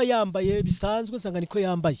aba yambaye bisanzwe nsanga niko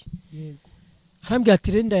yambaye harambwira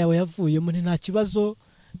ati renda yawe yavuyemo nta kibazo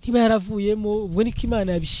ntiba yaravuyemo ubwo niko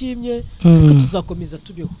Imana yabishimye kuko tuzakomeza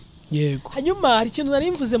tubeho yego hanyuma hari ikintu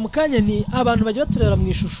nari mvuze mu kanya ni abantu bajya baturera mu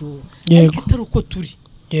ishusho ariko itari uko turi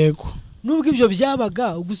yego nubwo ibyo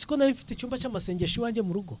byabaga ugusiko nari mfite icyumba cy'amasengesho iwanjye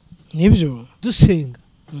mu rugo nibyo dusenga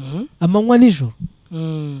amanywa nijoro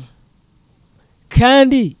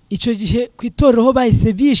kandi icyo gihe ku itorero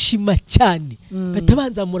bahise bishima cyane bahita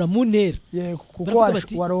banzamura mu ntera kuko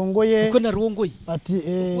warongoye kuko narongoye ati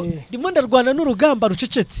ndimo ndarwana n'urugamba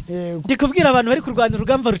rucecetse ndi kubwira abantu bari kurwana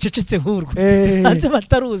urugamba rucecetse nk'urwo hanze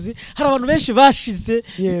bataruzi hari abantu benshi bashize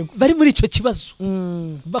bari muri icyo kibazo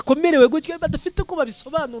bakomerewe gutyo badafite ko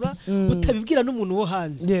babisobanura utabibwira n'umuntu wo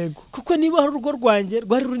hanze kuko niba hari urugo rwanjye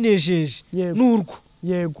rwari runejeje n'urwo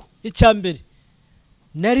icyambere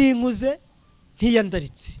nari nkuze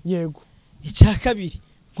ntiyandaritse yego icya kabiri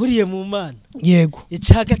nkuriye mu Mana yego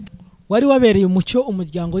icya gatatu wari wabereye umucyo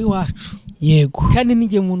umuryango w'iwacu yego kandi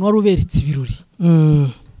ninjye umuntu wari uberetse ibirori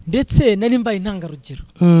ndetse nari mbaye intangarugero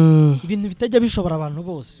ibintu bitajya bishobora abantu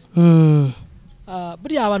bose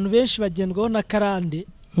buriya abantu benshi bagendwaho na karande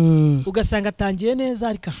ugasanga atangiye neza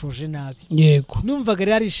ariko ashoje nabi yego numvaga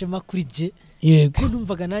rero ari ishema kuri jye yego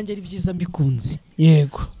numvaga nanjye ari byiza mbikunze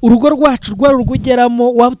yego urugo rwacu rwari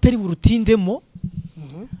urugeramo waba utari burutindemo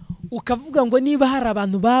ukavuga ngo niba hari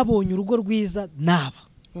abantu babonye urugo rwiza naba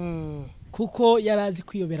kuko yarazi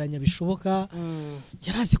kwiyoberanya bishoboka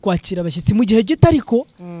yarazi kwakira abashyitsi mu gihe gito ariko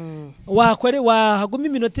wahaguma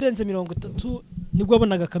iminota irenze 30 nibwo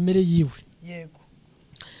wabonaga kamere yiwe yego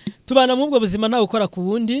tubana mu ubwo buzima nawe ukora ku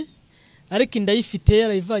wundi ariko indayifite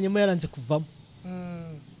yarayivanyemo yaranze kuvamo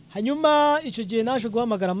hanyuma icyo gihe naje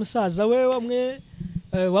guhamagara musaza we wamwe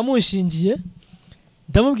wamushingiye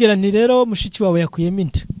ndamubwira nti rero mushiki wawe yakuyemo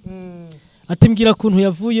inda ati mbwira kuntu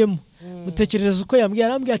yavuyemo mutekerereza uko yambwiye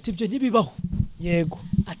arambwira ati ibyo ntibibaho yego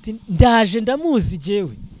ati ndaje ndamuzi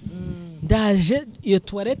jewe ndaje iyo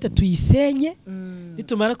toilette tuyisenye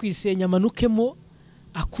nitumara kuyisenya amanukemo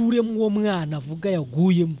akuremo uwo mwana avuga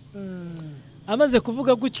yaguyemo amaze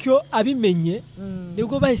kuvuga gutyo abimenye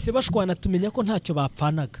nibwo bahise bashwana tumenya ko ntacyo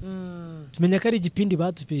bapfanaga tumenya ko ari igipindi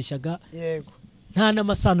batupeshaga yego nta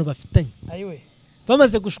n'amasano bafitanye ayiwe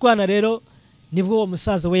bamaze gushwana rero nibwo uwo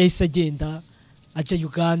musaza we yahise agenda ajya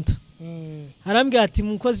Uganda arambwira ati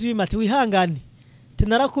mukozi w'imati wihangane ati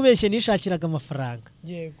narakubeshye nishakiraga amafaranga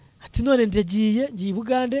yego ati none ngiye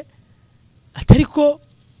Bugande atari ko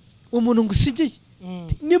umuntu ngusigiye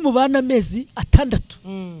nimubana amezi 6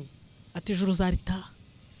 ati ijuru zaritaha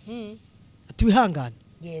ati wihangane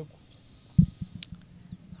yego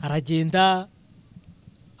aragenda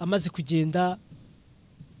amaze kugenda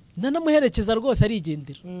nanamuherekeza rwose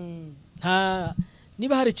arigendera nta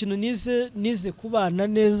niba hari ikintu nize kubana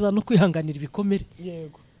neza no kwihanganira ibikomere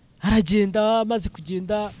yego aragenda amaze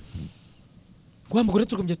kugenda wa mugore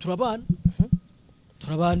turagumye turabana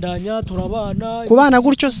turabandanya turabana kubana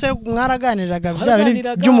gutyo se mwaraganiraga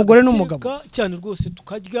by'umugore n'umugabo cyane rwose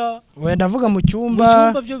tukarya wenda avuga mu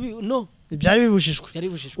cyumba no byari bibujijwe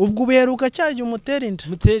ubwo uberuka cyaje umutera inda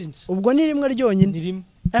ubwo ni rimwe ryonyine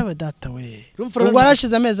aba data we ubwo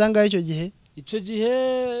arashize amezi angahe icyo gihe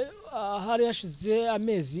hari yashize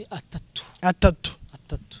amezi atatu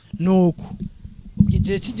nuko ubwo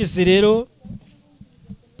igihe kigeze rero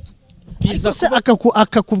biza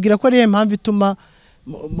akakubwira ko ariyo mpamvu ituma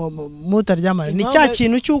mutaryamana ni cya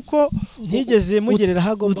kintu cyuko ntigeze mugerera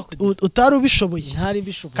hagomba kujya utari ubishoboye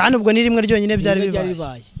kandi ubwo ni rimwe ryonyine byari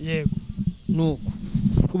bibaye yego nuko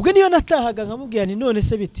ubwo niyo natahaga nkamubwira ni none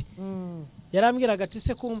se biti yarambwiraga ati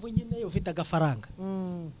se kumva nyine ufite agafaranga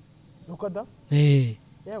nuko da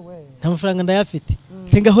yewe nta mafaranga ndayafite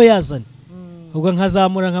tengaho yazane ubwo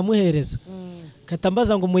nkazamura nkamuhereza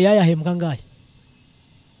katambaza ngo muyaya hembwa ngahe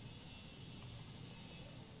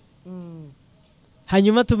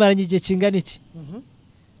hanyuma tumaranye igihe kingana iki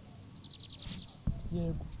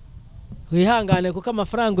yego wihangane kuko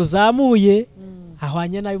amafaranga uzamuye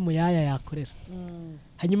ahwanye nayo umuyaya yakorera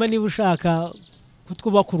hanyuma niba ushaka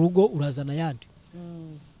kutwubaka urugo urazana yandi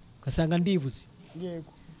ugasanga ndibuze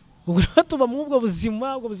yego ubwo tuba mu ubwo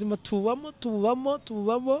buzima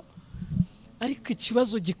tubamo ariko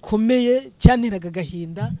ikibazo gikomeye cyanteraga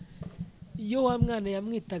agahinda iyo wa mwana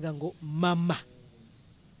yamwitaga ngo mama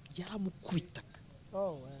yaramukubitaga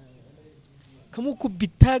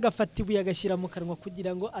kamukubita agafata ibuye agashyira mu kanwa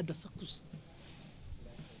kugira ngo adasakuza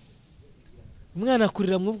umwana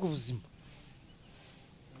akurira mu ubwo buzima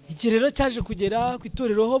iki rero cyaje kugera ku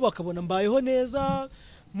itorero ho bakabona mbayeho neza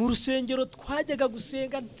mu rusengero twajyaga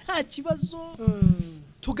gusenga nta kibazo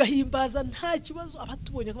tugahimbaza nta kibazo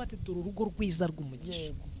abatubonye ko batetura urugo rwiza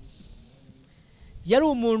rw'umugisha yari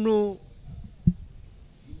umuntu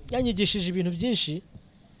yanyigishije ibintu byinshi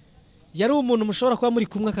yari umuntu mushobora kuba muri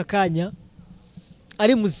kumwe aka kanya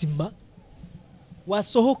ari muzima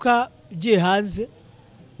wasohoka ugiye hanze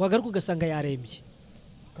wagaruka ugasanga yarembye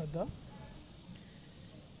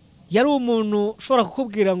yari umuntu ushobora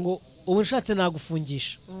kukubwira ngo ubu nshatse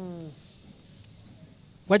nagufungisha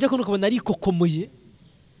wajya kubona ukabona arikokomoye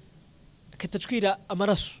akahita acwira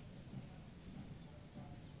amaraso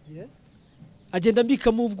agenda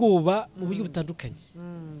ambikamo ubwoba mu buryo butandukanye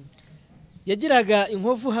yagiraga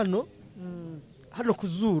inkovu hano ku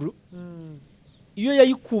zuru iyo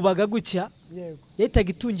yayikubaga gutya yahitaga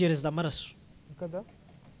itungereza amaraso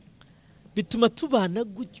bituma tubana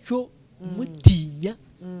gutyo mutinya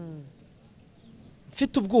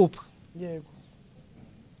mfite ubwoba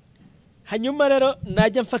hanyuma rero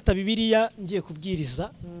najya mfata bibiliya ngiye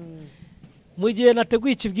kubwiriza mu gihe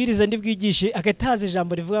nateguye ikibwiriza ndibwigishe agahita haza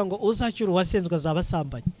ijambo rivuga ngo uzacyura uwasenzwe azaba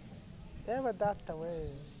asambanye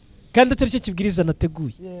kandi atari cyo kibwiriza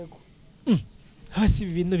nateguye yego hasi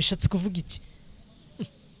ibi bintu bishatse kuvuga iki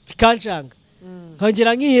bikanjanga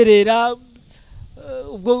nkongera nkiherera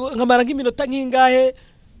ubwo nkamara nk'iminota nk'ingahe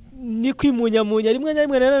ni kwimunyamunya rimwe na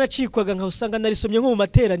rimwe naracikwaga nkawusanga narisomye nko mu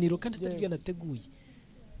materaniro kandi atari byo nateguye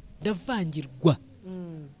ndavangirwa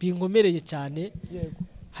binkomereye cyane yego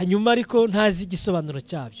hanyuma ariko ntazi igisobanuro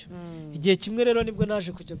cyabyo igihe kimwe rero nibwo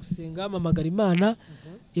naje kujya gusenga mpamagara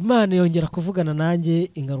Imana yongera kuvugana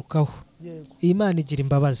nanjye ingarukaho Imana igira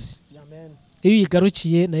imbabazi iyo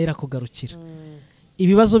yigarukiye nayo irakugarukira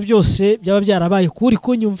ibibazo byose byaba byarabaye kuri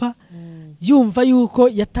kunyumva yumva yuko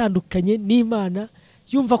yatandukanye n'Imana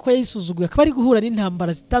yumva ko yayisuzuguye akaba ari guhura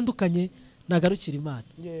n'intambara zitandukanye nagarukira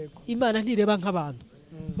Imana ntireba nk'abantu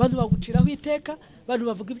abantu baguciraho iteka abantu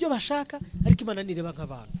bavuga ibyo bashaka ariko Imana ntireba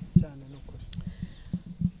nk'abantu cyane n'ukuri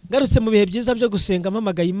ngarutse mu bihe byiza byo gusenga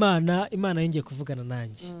mpamagaye Imana yongeye kuvugana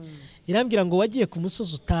nanjye irambwira ngo wagiye ku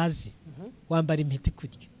musozi utazi wambara impeta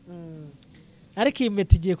kurya ariko iyi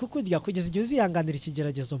mpeta igiye kukurya kugeza igihe uzihanganira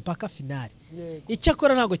ikigeragezo mpaka finali icyo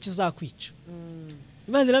akora ntabwo kizakwica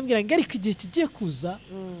Imana irambwira ngo ariko igihe kigiye kuza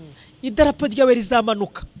idarapo ryawe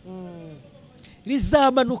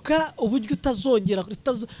rizamanuka uburyo utazongera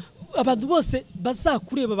abantu bose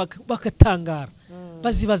bazakureba bakatangara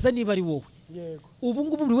bazibaza niba ari wowe ubu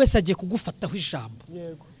ngubu buri wese agiye kugufataho ijambo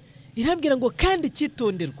irambwira ngo kandi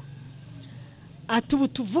cyitonderwa ati ubu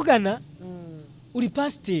tuvugana uri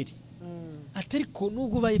pasiteri atari ko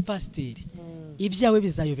nubwo ubaye pasiteri ibyawe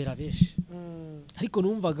bizayobera benshi ariko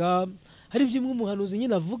numvaga hari byimwe umuhanuzi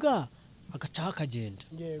nyine avuga agacaho akagenda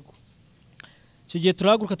icyo gihe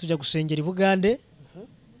turahaguruka tujya gusengera i Bugande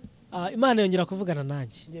Imana yongera kuvugana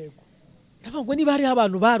nanjye ndavuga ngo niba hari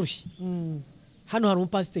abantu barushye hano hari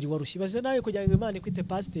umupasiteri warushye baze nawe kugira ngo Imana ikwite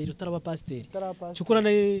pasiteri utaraba pasiteri cyukura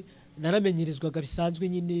naramenyerezwaga bisanzwe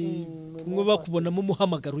nyine ngo bakubonamo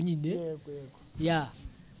umuhamagaro nyine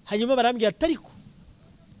hanyuma barambwira atariko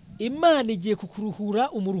Imana igiye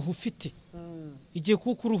kukuruhura umuruhu ufite igiye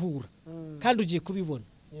kukuruhura kandi ugiye kubibona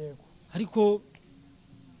yego ariko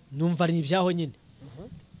numva ari ibyaho nyine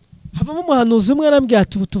havamo umuhanuzi umwe arambwiye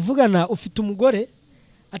ati tuvugana ufite umugore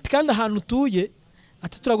ati kandi ahantu utuye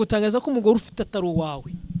ati turagutangaza ko umugore ufite atari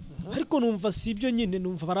uwawe ariko numva si ibyo nyine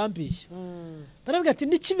numva barambishye barambwira ati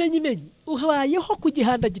n'ikimenyimenyi uhabayeho ku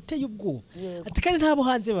gihanda giteye ubwoba ati kandi ntabo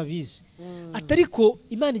hanze babizi ati ariko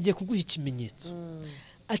Imana igiye kuguha ikimenyetso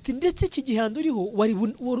ati ndetse iki gihanda uriho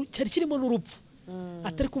cyari kirimo n'urupfu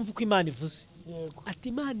atari kumva uko Imana ivuze ati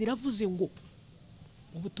Imana iravuze ngo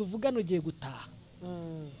ubu tuvugana ugiye gutaha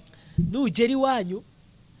nugera iwanyu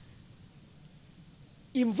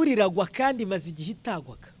imvura iragwa kandi maze igihe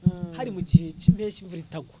itagwaga hari mu gihe cy'impeshyi imvura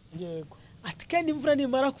itagwa ati kandi imvura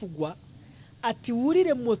nimara kugwa ati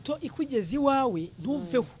wurire moto ikugeza iwawe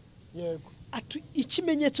ntuveho ati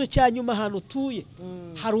ikimenyetso cya nyuma ahantu utuye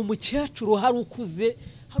hari umukecuru ukuze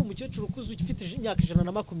ufite imyaka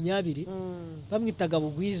 120 bamwitaga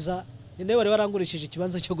Bugwiza nawe wari warangurishije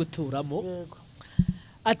ikibanza cyo guturamo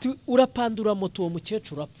ati urapandura moto uwo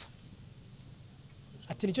mukecuru apfa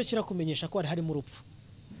ati nicyo kirakumenyesha ko hari harimo urupfu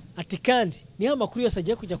ati kandi niho amakuru yose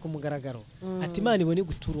agiye kujya ku mugaragaro ati Imana ibone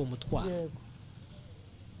gutura uwo mutwaro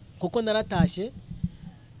kuko naratashye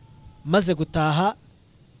maze gutaha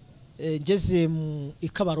ngeze i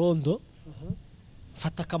Kabarondo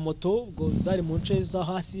fata akamoto ubwo zari mu nce zo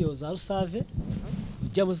hasi yo za Rusave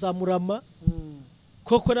ujya mu za Murama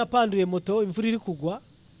koko napanduye moto imvura iri kugwa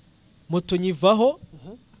moto nyivaho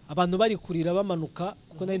abantu bari kurira bamanuka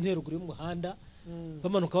kuko nari nteruguru y'umuhanda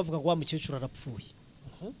bamanuka bavuga ngo wa mukecuru arapfuye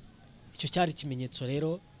icyo cyari ikimenyetso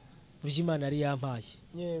rero by'Imana yari yampaye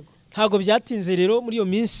ntago byatinze rero muri iyo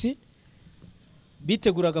minsi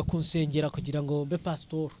biteguraga kunsengera kugira ngo mbe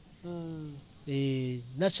pastor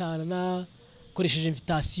nacana nakoresheje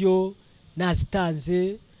invitation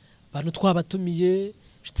nazitanze abantu twabatumiye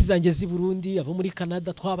inshuti zanjye z'i Burundi abo muri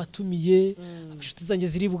Canada twabatumiye inshuti zanjye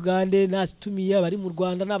ziri Bugande nazitumiye abari mu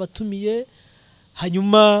Rwanda nabatumiye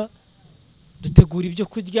hanyuma dutegura ibyo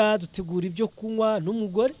kurya dutegura ibyo kunywa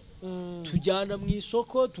n'umugore tujyana mu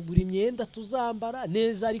isoko tugura imyenda tuzambara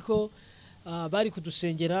neza ariko bari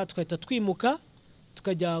kudusengera tukahita twimuka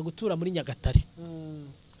tukajya gutura muri Nyagatare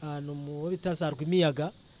ahantu mu bitazarwa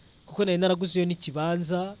imiyaga kuko nari naraguzeyo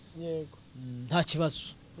n'ikibanza nta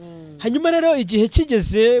kibazo hanyuma rero igihe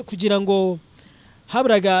kigeze kugira ngo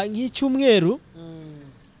haburaga nk'icyumweru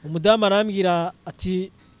umudamu arambwira ati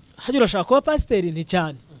hajya urashaka kuba pasiteri nti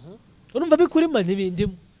cyane urumva bikurima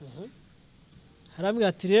ntibindimo arambwira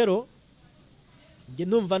ati rero njye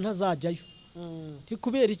numva ntazajyayo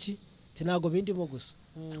kubera iki ntago bindimo gusa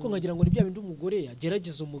ariko nkagira ngo ni bya bindi umugore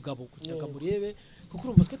agerageza umugabo kugira ngo amurebe kuko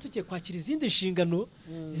urumva twe tugiye kwakira izindi nshingano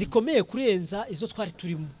zikomeye kurenza izo twari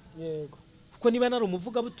turimo kuko niba nari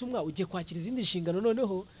umuvugabutumwa ugiye kwakira izindi nshingano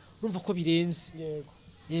noneho urumva ko birenze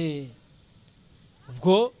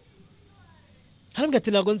ubwo harambwira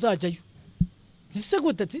ati ntago nzajyayo ese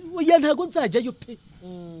gute ati oya ntago nzajyayo pe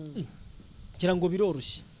ngira ngo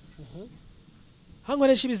biroroshye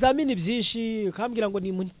hankoresha ibizamini byinshi kambwira ngo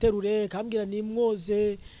nimunterure kambwira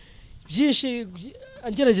nimwoze byinshi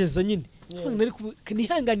angerageza nyine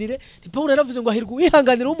nihanganire ni Paulo yaravuze ngo ahirwa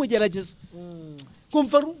wihanganire umugerageza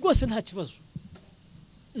kumva rwose nta kibazo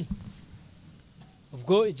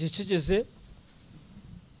ubwo igihe kigeze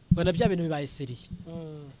bana bya bintu bibaye seriye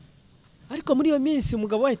ariko muri iyo minsi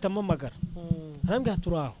umugabo wahitamo amagara arambwira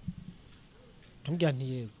turaho ndambwira nti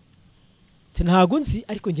yego ntago nzi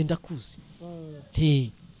ariko nge ndakuzi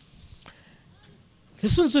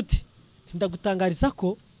ntisunze uti ndagutangariza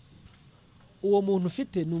ko uwo muntu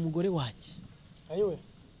ufite ni umugore wanjye ayiwe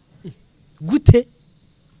gute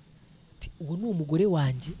uwo ni umugore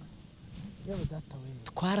wanjye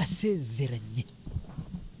twarasezeranye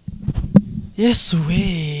Yesu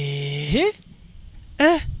we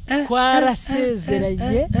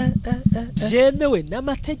twarasezeranye byemewe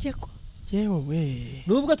n'amategeko yewe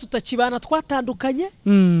nubwo tutakibana twatandukanye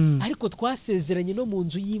ariko twasezeranye no mu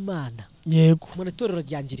nzu y'Imana yego mu itorero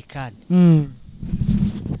rya Anglikani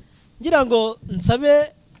ngira ngo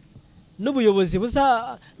nsabe n'ubuyobozi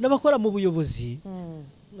n'abakora mu buyobozi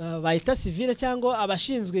bayita civile cyangwa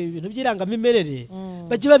abashinzwe ibintu by'irangamimerere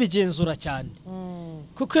bajye babigenzura cyane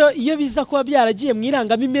kuko iyo biza kuba byaragiye mu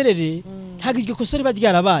irangamimerere ntabwo iryo kosa riba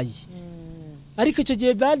ryarabaye ariko icyo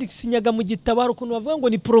gihe bandisinyaga mu gitabo hari ukuntu bavuga ngo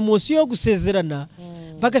ni promotion yo gusezerana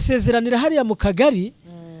bagasezeranira hariya mu kagari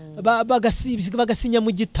bagasinya mu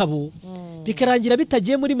gitabo bikarangira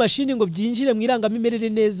bitagiye muri mashini ngo byinjire mu irangamimerere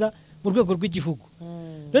neza mu rwego rw'igihugu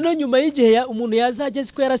noneho nyuma y'igihe umuntu yazageze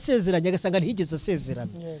ko yarasezeranye agasanga ntiyigeze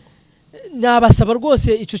asezerana nabasaba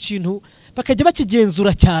rwose icyo kintu bakajya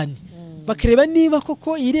bakigenzura cyane bakareba niba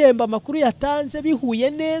koko iremba amakuru yatanze bihuye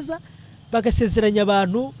neza bagasezeranya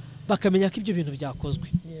abantu bakamenya ko ibyo bintu byakozwe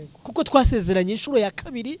kuko twasezeranye inshuro ya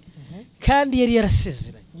kabiri kandi yari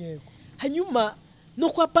yarasezeranye hanyuma no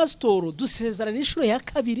kwa pasitoro dusezerana inshuro ya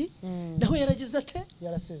kabiri naho yaragize ate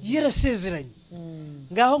yarasezeranye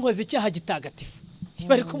ngaho nkoze icyaha gitagatifu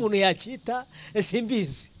bari ko umuntu yakita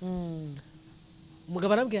simbizi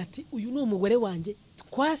umugabo arambwira ati uyu ni umugore wanjye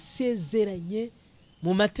twasezeranye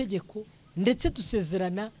mu mategeko ndetse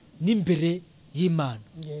dusezerana n'imbere y'Imana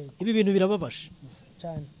ibi bintu birababaje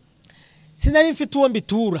cyane sinari mfite uwo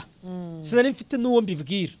mbitura sinari mfite n'uwo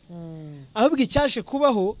mbibwira ahubwo icyaje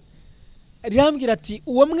kubaho rambwira ati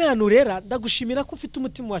uwo mwana urera ndagushimira ko ufite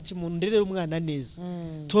umutima wa kimuntu nderera umwana neza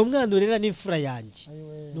tuwo mwana urera n'imfura yanjye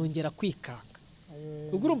nongera kwikanga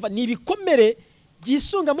ubwo urumva ni ibikomere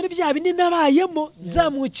gisunga muri bya bindi nabayemo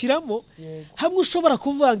nzamukiramo hamwe ushobora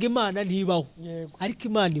kuvanga Imana ntibaho ariko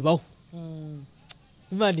Imana ibaho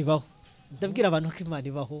Imana ibaho ndabwira abantu ko Imana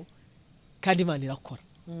ibaho kandi Imana irakora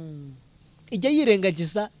ijya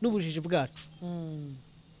yirengagiza n'ubujiji bwacu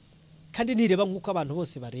kandi ntireba nk'uko abantu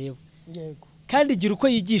bose bareba kandi igira uko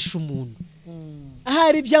yigisha umuntu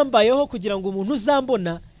ahari byambayeho kugira ngo umuntu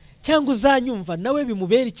uzambona cyangwa uzanyumva nawe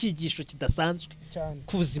bimubera icyigisho kidasanzwe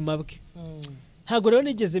ku buzima bwe ntago rero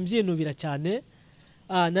nigeze mbyinubira cyane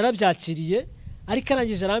narabyakiriye ariko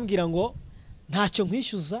arangije arambwira ngo ntacyo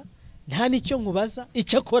nkwishyuza nta nicyo nkubaza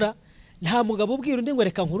icyo akora nta mugabo ubwira undi ngo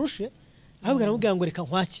reka nkurushe ahubwo aramubwira ngo reka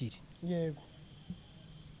nkwakire yego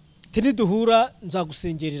niduhura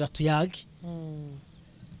nzagusengerera tuyage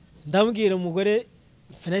ndambwira umugore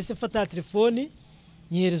finance fata telefone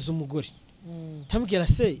nyihereza umugore tambwira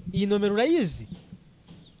se iyi nomero urayizi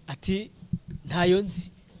ati ntayo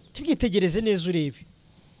nzi tubwitegereze neza urebe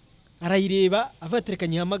arayireba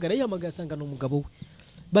avaterekanye hamagara yihamagara asanga no umugabo we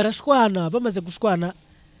barashwana bamaze gushwana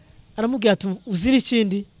aramubwira ati uzira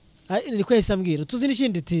ikindi niko yahise ambwira tuzira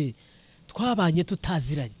ikindi ati twabanye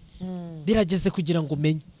tutaziranye birageze kugira ngo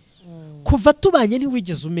umenye kuva tubanye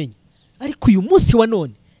ntiwigeze umenya ariko uyu munsi wa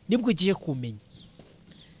none nibwo ugiye kumenya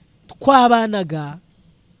twabanaga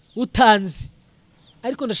utanzi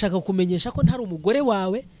ariko ndashaka kumenyesha ko ntari umugore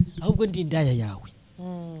wawe ahubwo ndi indaya yawe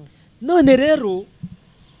none rero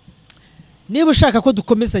niba ushaka ko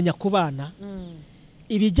dukomezanya kubana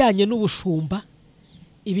ibijyanye n'ubushumba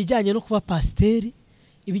ibijyanye no kuba pasiteri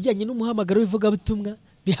ibijyanye n'umuhamagaro w'ivugabutumwa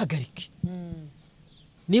bihagarike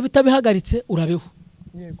niba utabihagaritse urabeho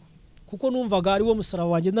yego kuko numvaga ari wo musaraba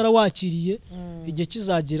wanjye narawakiriye igihe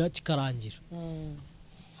kizagera kikarangira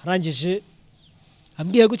harangije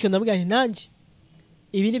ambwiye gutyo ndabwira nti nanjye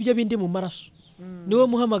ibi nibyo bindi mu maraso niwo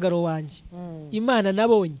muhamagaro wanjye Imana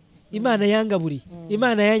nabonye Imana yangaburiye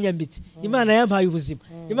Imana yanyambitse Imana yampaye ubuzima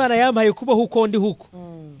Imana yampaye kubaho uko ndi huko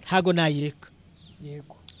ntago nayireka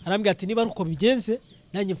yego arambwira ati niba uko bigenze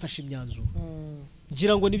nanjye mfashe imyanzuro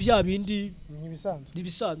ngira ngo ni bya bindi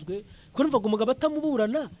nibisanzwe ko numvaga umugabo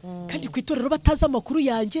atamuburana kandi ku itorero bataza amakuru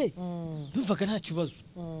yanjye numvaga nta kibazo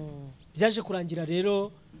byaje kurangira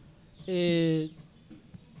rero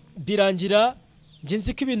birangira nje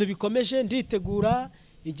nzi ko ibintu bikomeje nditegura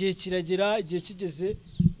igihe kiragera igihe kigeze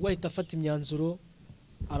wahita afata imyanzuro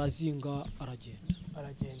arazinga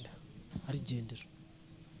arigendera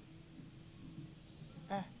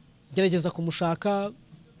gerageza kumushaka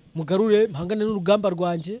mugarure mpangane n'urugamba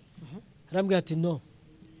rwanjye arambwira ati no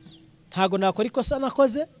ntago nakora ikosa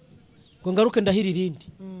nakoze ngo ngaruke ndahira irindi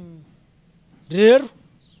rero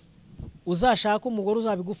uzashaka umugore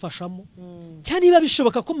uzabigufashamo cyane niba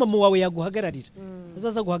bishoboka ko mama wawe yaguhagararira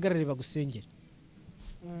azaza guhagararira bagusengera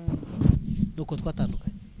nuko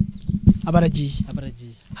twatandukanye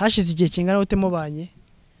abaragiye hashize igihe kingana ute mubanye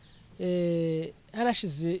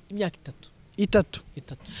harashize imyaka itatu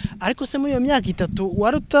ariko se muri iyo myaka 3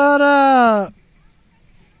 warutara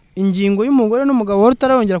ingingo y'umugore n'umugabo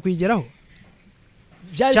warutarongera kuyigeraho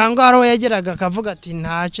cyangwa haro yageraga akavuga ati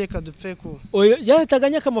ntacyo kadupfe ku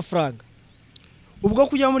yataganya kamafaranga ubwo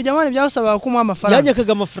kujya mu ryamane byasabaga ko umuha amafaranga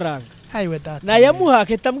yanyakaga amafaranga ayiwe data nayamuha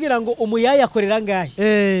aketambwira ngo umuyaya akorera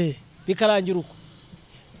ngahe bikarangira uko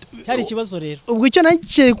cyari ikibazo rero ubwo icyo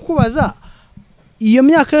nagiye kukubaza iyo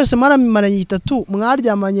myaka yose maramaranye 3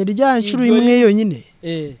 mwaryamanye rya nshuro imwe yonyine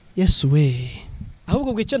Yesu we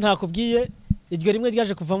ahubwo ubwo icyo ntakubwiye iryo rimwe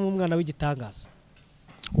ryaje kuvamo umwana w'igitangaza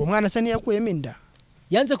uwo mwana se ntiyakuyemo inda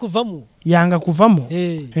yanze kuvamo yanga kuvamo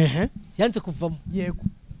yanze kuvamo yego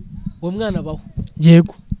uwo mwana abaho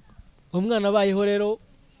yego uwo mwana abayeho rero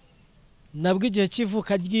nabwo igihe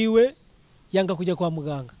kivuka ryiwe yanga kujya kwa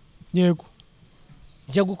muganga yego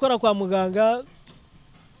njya gukora kwa muganga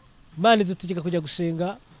Imana idutegeka kujya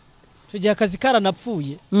gusenga tugiye akazi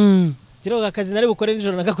karanapfuye kiro akazi nari bukore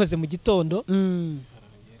nijoro nagakoze mu gitondo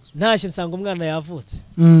ntashye nsanga umwana yavutse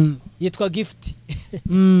yitwa Gift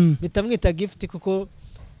bitamwita Gift kuko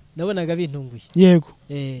nabonaga bintunguye yego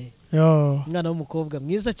umwana w'umukobwa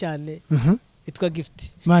mwiza cyane yitwa Gift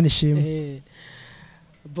Imana ishimwe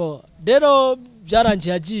bo rero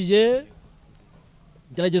byarangiye agiye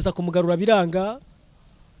gerageza kumugarura biranga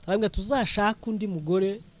hamwe tuzashaka undi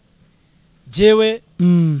mugore jewe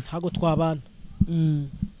ntago twabana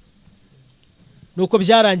nuko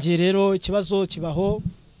byarangiye rero ikibazo kibaho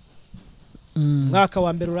mwaka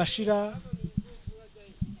wa mbere urashira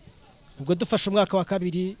ubwo dufashe umwaka wa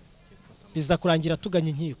kabiri biza kurangira tuganye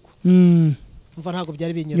inkiko umva ntago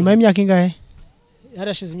byari binyura nyuma y'imyaka ingahe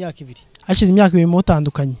yarashize imyaka 2 hashize imyaka 2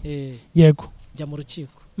 mutandukanye yego njya mu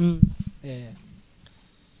rukiko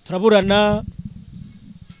turaburana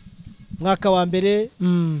mwaka wa mbere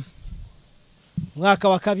mwaka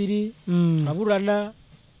wa kabiri turaburana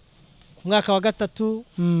mwaka wa gatatu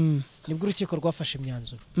nibwo urukiko rwafashe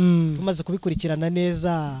imyanzuro tumaze kubikurikirana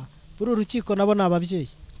neza buri urukiko nabo nababyeyi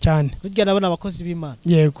cyane burya nabo nabakozi b'Imana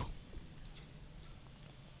yego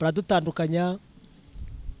baradutandukanya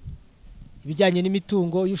ibijyanye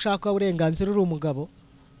n'imitungo iyo ushaka uburenganzira uri umugabo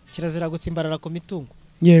kirazira gutsimbarara ku mitungo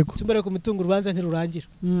yego tsimbare ku mitungo urubanza ntirurangira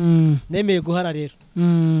nemeye guhara rero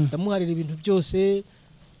ndamuharira ibintu byose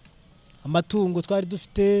amatungo twari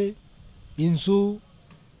dufite inzu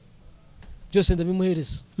byose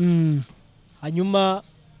ndabimuhereza hanyuma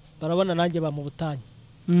barabona nanjye bamubutanye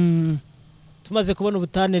tumaze kubona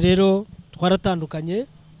ubutane rero twaratandukanye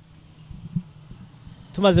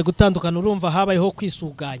tumaze gutandukana urumva habayeho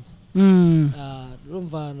kwisuganya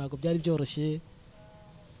urumva nago byari byoroshye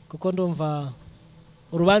kuko ndumva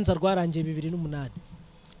urubanza rwarangiye 2008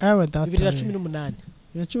 2018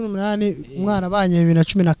 umwana abanye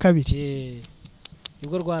 2012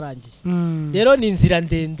 nibwo rwarangiye rero ni inzira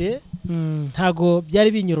ndende ntago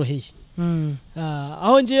byari binyoroheye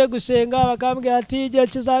aho ngiye gusenga bakambwira ati igihe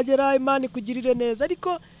kizagera Imana ikugirire neza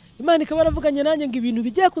ariko Imana ikaba yaravuganye nanjye ngo ibintu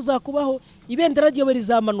bigiye kuzakubaho ibendera ryawe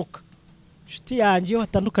rizamanuka inshuti yanjye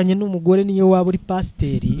watandukanye n'umugore niyo waba uri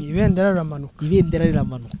pasiteri ibendera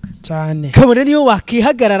riramanuka cyane kabone niyo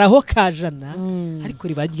wakihagararaho kajana ariko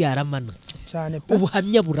riba ryaramanutse cyane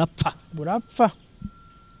ubuhamya burapfa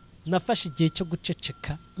nafashe igihe cyo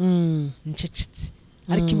guceceka ncecetse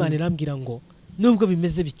ariko Imana irambwira ngo nubwo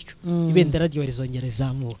bimeze bityo ibendera ryawe rizongera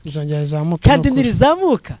rizamuka kandi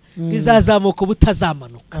nirizamuka rizazamuka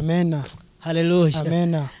butazamanuka amena haleluya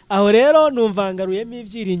amena aho rero numva ngaruyemo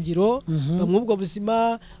ibyiringiro bamwubwo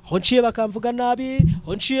buzima aho nciye bakamvuga nabi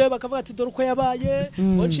aho nciye bakavuga ati dore uko yabaye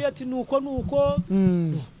aho nciye ati nuko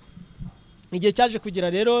igihe cyaje kugira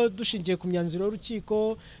rero dushingiye ku myanzuro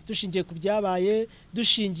y'urukiko dushingiye ku byabaye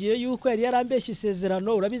dushingiye yuko yari yarambeshye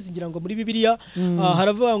isezerano urabizingira ngo muri Bibiliya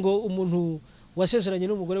haravuga ngo umuntu wasezeranye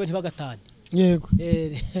n'umugore we ntibagatane yego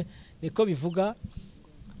niko bivuga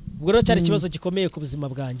ubwo rero cyari ikibazo gikomeye ku buzima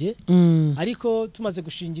bwanjye ariko tumaze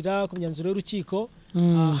gushingira ku myanzuro y'urukiko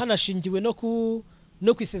hanashingiwe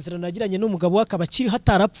no kwisezerano yagiranye n'umugabo we akaba akiri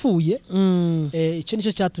hatarapfuye icyo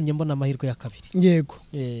nicyo cyatumye mbona amahirwe ya kabiri yego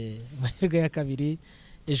amahirwe ya kabiri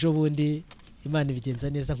ejo bundi Imana ibigenza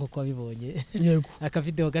neza nk'uko wabibonye yego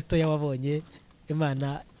akavideo gato yawabonye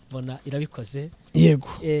Imana bona irabikoze yego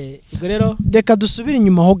ubwo rero reka dusubire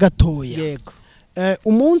inyuma ho gatoya yego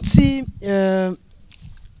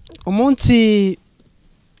umunsi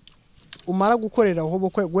umara gukorera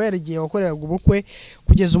ubukwe guheregiye wakoreraga ubukwe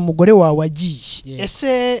kugeza umugore wawe agiye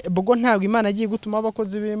ese bwo ntabwo Imana agiye gutuma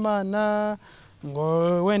abakozi b'Imana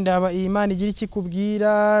ngo wenda Imana igira iki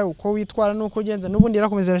kubwira uko witwara nuko ugenza nubundi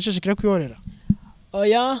yarakomeza arashishikira kwihorera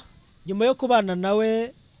oya nyuma yo kubana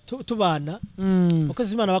nawe tubana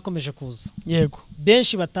abakozi b'Imana bakomeje kuza yego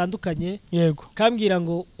benshi batandukanye yego kambwira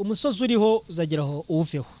ngo umusozi uriho uzageraho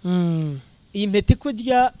uwuveho iyi mpeti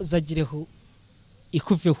kurya zagireho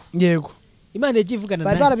ikuveho yego Imana yagiye ivugana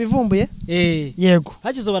nawe barabivumbuye yego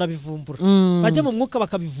hagize barabivumbura bajya mu mwuka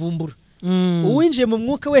bakabivumbura uwinjiye mu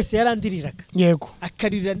mwuka wese yarandiriraga yego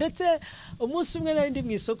akarira ndetse umunsi umwe nari ndi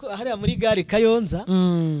mu isoko hariya muri gare Kayonza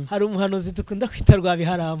hari umuhanuzi dukunda kwita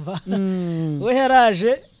Rwabiharamba we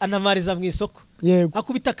yaraje anamariza mu isoko yego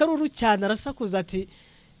akubita karuru cyane arasakuza ati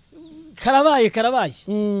karabaye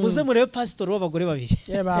muze murebe pastor w'abagore babiri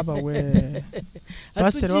baba we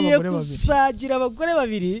pastor w'abagore babiri kusagira abagore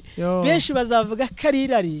babiri benshi bazavuga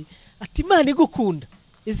karirari ati Imana igukunda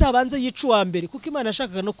izabanze yica uwa mbere kuko Imana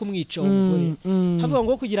yashakaga no kumwica umugore havuga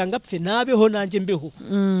ngo kugira ngo apfe nabeho nanjye mbeho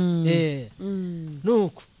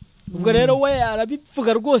nuko ubwo rero we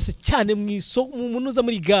arabivuga rwose cyane mu isoko mu munuza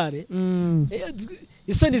muri gare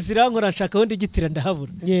isoni zirankora nshaka wundi gitira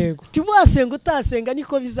ndahabura yego tiwasenga utasenga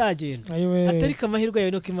niko bizagenda ayiwe atari kamahirwe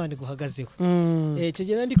yawe no Imana iguhagazeho icyo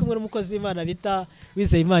gihe ndi kumwe n'umukozi w'Imana bita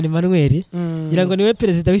Wizeye Imana Emmanuel ngira ngo niwe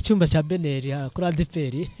perezida w'icyumba cya Beneri kuri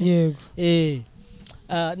ADPR yego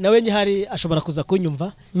nawe nyihari ashobora kuza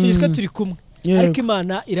kunyumva cyitwa turi kumwe ariko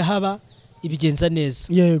Imana irahaba ibigenza neza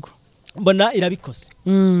yego mbona irabikoze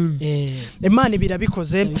Imana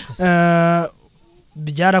birabikoze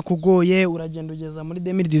byarakugoye uragenda ugeza muri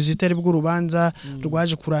 2018 bw'urubanza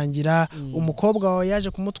rwaje kurangira umukobwa wawe yaje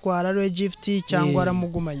kumutwara ari gift cyangwa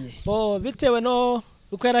aramugumanye bitewe no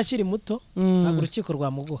uko yarashiri muto ntabwo urukiko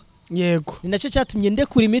rwamuguha yego ni nacyo cyatumye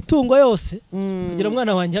ndekura imitungo yose kugira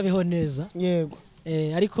umwana wanjye abeho neza yego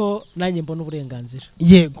ariko nanjye mbona uburenganzira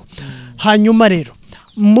yego hanyuma rero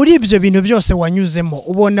muri ibyo bintu byose wanyuzemo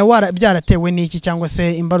ubona byaratewe n'iki cyangwa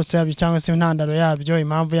se imbarutso yabyo cyangwa se intandaro yabyo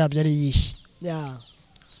impamvu yabyo ari yihe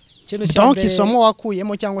donc isomo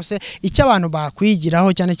wakuyemo cyangwa se icyo abantu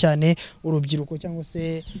bakwigiraho cyane cyane urubyiruko cyangwa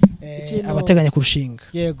se abateganya kurushinga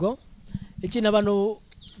yego ikintu abantu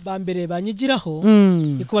ba mbere banyigiraho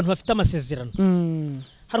ni ku bantu bafite amasezerano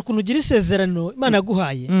hari ukuntu ugira isezerano Imana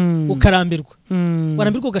yaguhaye ukarambirwa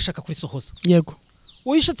warambirwa ugashaka kurisohoza yego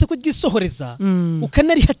uyishatse kugisohoreza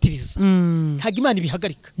ukanarihatiriza ntabwo Imana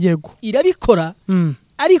ibihagarika yego irabikora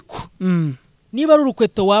ariko niba ari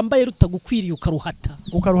urukweto wambaye rutagukwiriye ukaruhata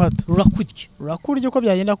rurakurya uko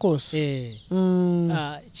byagenda kose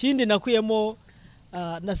ikindi nakuyemo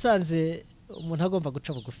nasanze umuntu agomba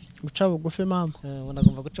guca bugufi mama umuntu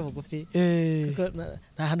agomba guca bugufi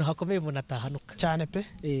nta hantu hakomeye umuntu atahanuka cyane pe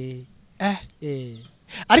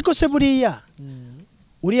ariko se buriya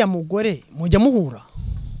uriya mugore mujya muhura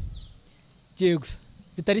yego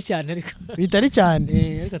bitari cyane ariko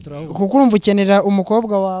kuko urumva ukenera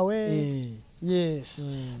umukobwa wawe yes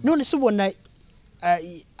none se ubona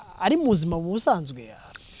ari muzima busanzwe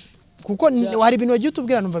kuko hari ibintu wagiye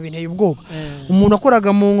utubwira numva binteye ubwoba umuntu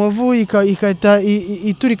akoraga mu nkovu ikahita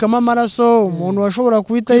iturikamo amaraso umuntu washobora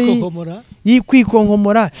kuhita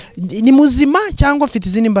yikwikonkomora ni muzima cyangwa afite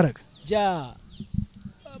izindi mbaraga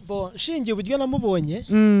shingiye uburyo namubonye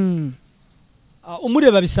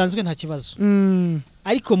umureba bisanzwe nta kibazo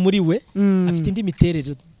ariko muri we afite indi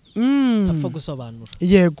miterere utapfa gusobanura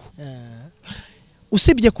yego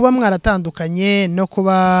usibye kuba mwaratandukanye no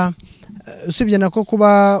kuba usibye nako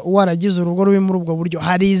kuba waragize urugo rubi muri ubwo buryo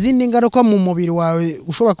hari izindi ngaruka mu mubiri wawe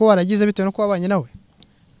ushobora kuba waragize bitewe no kuba abanye nawe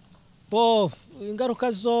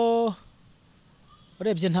ingaruka zo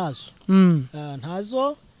urebye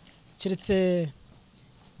ntazo keretse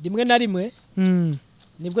rimwe na rimwe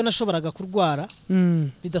nibwo nashoboraga kurwara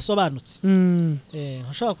bidasobanutse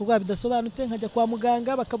nkashobora kurwara bidasobanutse nkajya kwa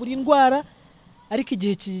muganga bakabura indwara ariko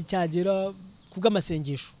igihe cyagera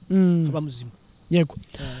kubw'amasengesho nkaba muzima yego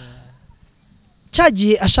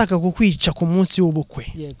cyagiye ashaka kukwica ku munsi w'ubukwe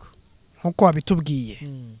yego nkuko wabitubwiye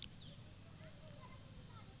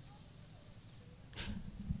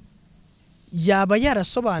yaba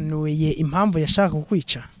yarasobanuye impamvu yashaka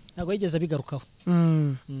kukwica ntabwo yigeze abigarukaho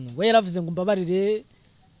we yaravuze ngo mbabarire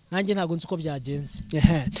nanjye ntabwo nzi uko byagenze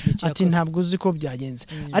ati ntabwo uzi ko byagenze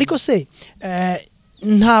ariko se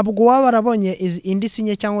ntabwo waba warabonye indi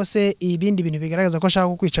sinye cyangwa se ibindi bintu bigaragaza ko ashaka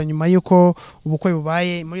kukwica nyuma y'uko ubukwe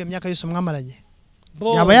bubaye muri iyo myaka yose mwamaranye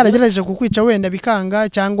yaba yaragerageje kukwica wenda bikanga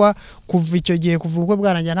cyangwa kuva icyo gihe kuva ubukwe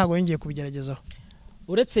bwarangiye ntabwo yongeye kubigeragezaho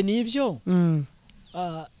uretse n'ibyo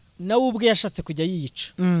nawe ubwe yashatse kujya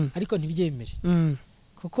yiyica ariko ntibyemere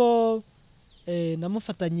kuko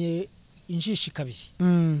namufatanye injishi kabiri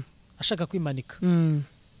ashaka kwimanika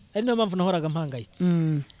ari nayo mpamvu nahoraga mpangayitse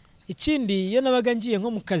ikindi iyo nabaga ngiye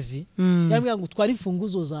nko mu kazi yarambwira ngo utware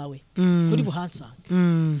imfunguzo zawe kuri buhansange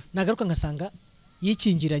nagaruka ngasanga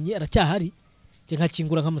yikingiranye aracyahari njye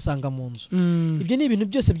nkakingura nkamusanga mu nzu ibyo ni ibintu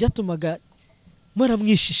byose byatumaga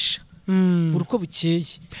muramwishisha buri uko bukeye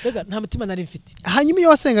nta mutima nari mfite hanyuma iyo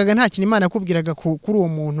wasengaga nta kintu Imana yakubwiraga kuri uwo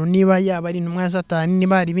muntu niba yaba ari intumwa ya Satani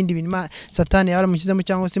niba hari ibindi bintu Satani yaramushyizemo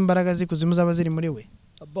cyangwa se imbaraga z'ikuzimu zaba ziri muri we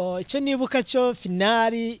icyo nibuka cyo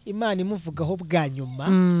finali Imana imuvugaho bwa nyuma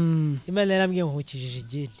Imana yarambwiye ngo nkukijije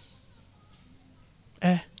igini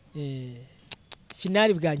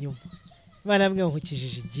finali bwa nyuma Imana yarambwiye ngo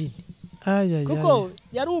nkukijije igini kuko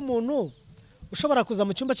yari umuntu ushobora kuza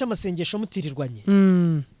mu cyumba cy'amasengesho mutirirwanye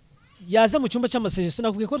yaza mu cyumba cy'amasengesho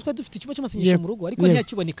sinakubwiye ko twari dufite icyumba cy'amasengesho mu rugo ariko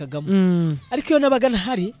ntiyakibonekagamo ariko iyo nabaga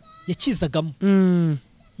ntahari yakizagamo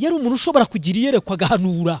yari umuntu ushobora kugira iyerekwa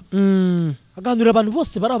agahanura abantu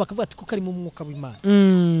bose baraho bakavuga ati kuko ari mu mwuka w'Imana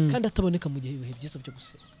kandi ataboneka mu gihe ibihe byiza byo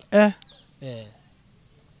gusenga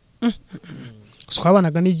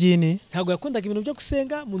twabanaga n'igini ntabwo yakundaga ibintu byo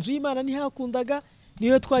gusenga mu nzu y'Imana ntihakundaga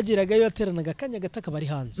niyo twagiraga yo yateranaga akanya gato akaba ari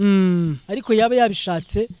hanze ariko yaba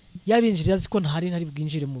yabishatse yabinjira azi ko ntari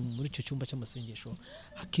bwinjire muri icyo cyumba cy'amasengesho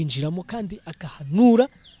akinjiramo kandi agahanura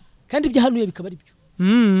kandi ibyo hanuye bikaba ari byo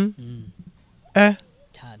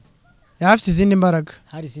cyane yafite izindi mbaraga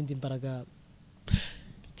hari izindi mbaraga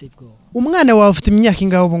tibwo umwana wawe ufite imyaka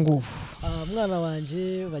ingaho ubu ngubu umwana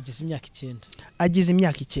wanjye bagize imyaka 9 agize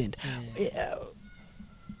imyaka 9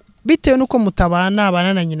 bitewe nuko mutabana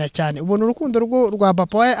abana na nyina cyane ubona urukundo rwa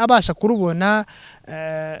papa we abasha kurubona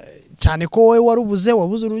cyane ko wowe wabuze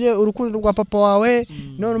urukundo rwa papa wawe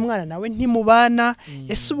none umwana nawe ntimubana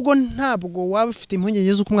ese ubwo ntabwo waba ufite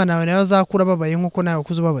impungenge z'uko umwana wawe nawe azakura babaye nkuko nawe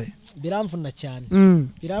kuzo babaye biramvuna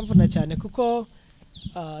cyane kuko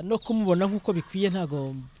no kumubona nkuko bikwiye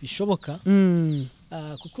ntago bishoboka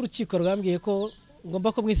kuko urukiko rwambwiye ko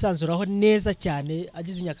ngomba ko mwisanzuraho neza cyane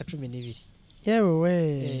agize imyaka 12 yewe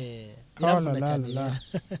biravuna cyane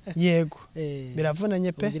yego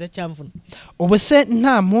biravunanye pe biracyamvuna ubu se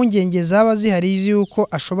nta mpungenge zaba zihari yuko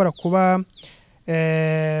ashobora kuba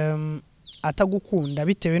atagukunda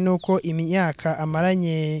bitewe nuko imyaka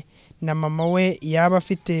amaranye na mama we yaba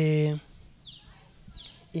afite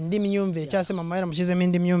indi myumvire cyangwa se mama yaramushyizemo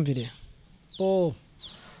indi myumvire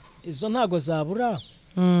izo ntago zabura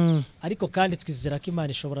ariko kandi twizera ko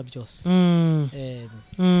Imana ishobora byose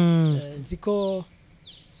nzi ko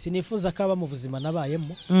sinifuza ko aba mu buzima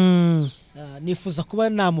nabayemo nifuza kuba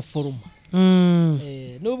namuforoma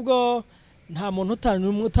nubwo nta muntu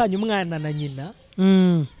utanye umwana na nyina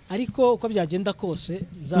ariko uko byagenda kose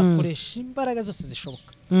nzakoresha imbaraga zose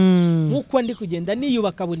zishoboka nkuko ndi kugenda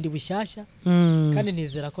niyubaka bundi bushyashya kandi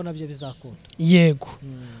nizera ko nabyo bizakunda yego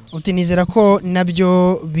uti nizera ko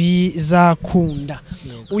nabyo bizakunda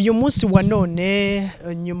uyu munsi wa none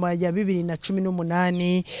nyuma ya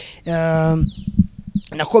 2018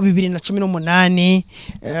 nako 2018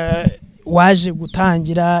 waje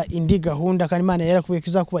gutangira indi gahunda kandi Imana yarakubwiye ko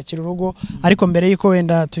izakubakira urugo ariko mbere yuko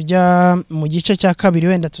wenda tujya mu gice cya kabiri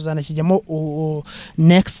wenda tuzanakijyamo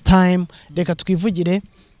next time reka twivugire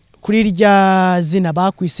kuri rya zina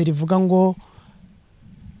bakwise rivuga ngo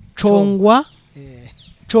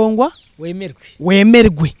congwa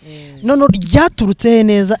wemerwe none ryaturutse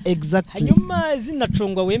neza exactly hanyuma zina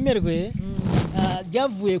congwa wemerwe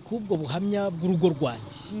ryavuye kubwo buhamya bw'urugo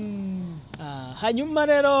rwanjye hanyuma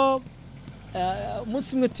rero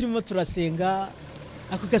umunsi umwe turimo turasenga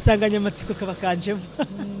ako gasanganyamatsiko kaba kanjemo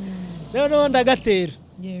rero ndagatera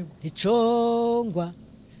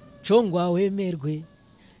congwa wemerwe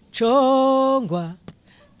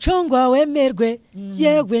congwa wemerwe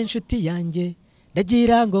yewe nshuti yanjye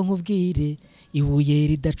ndagira ngo nkubwire ibuye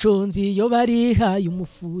ridaconze iyo barihaye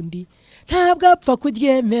umufundi ntabwo apfa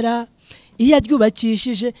kuryemera iyo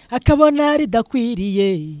aryubakishije akabona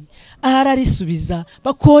ridakwiriye ararisubiza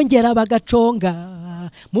bakongera bagaconga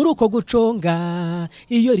muri uko guconga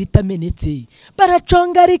iyo ritamenetse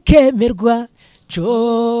baraconga rikemerwa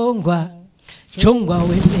congwa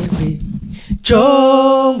wemerwe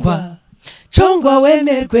congwa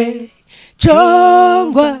wemerwe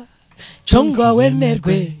congwa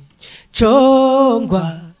wemerwe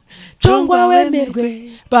congwa wemerwe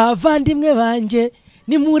bavandimwe banjye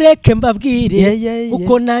nimureke mbabwire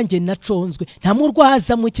uko nanjye naconzwe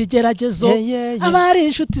ntamurwaza mu kigeragezo abari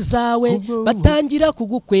inshuti zawe batangira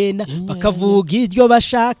kugukwena bakavuga iryo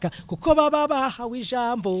bashaka kuko baba bahawe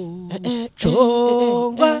ijambo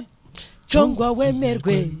congwa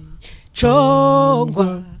wemerwe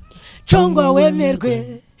congwa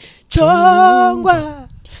wemerwe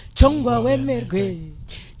congwa wemerwe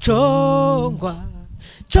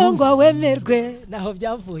congwa wemerwe naho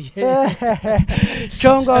byavuye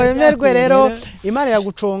congwa wemerwe rero Imana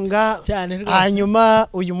iraguconga hanyuma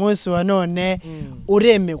uyu munsi wa none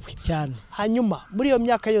uremewe cyane hanyuma muri iyo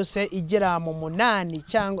myaka yose igera mu 8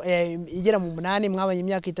 cyangwa igera mu 8 mwabanye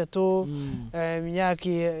imyaka 3 imyaka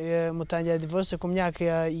mutangira divorce ku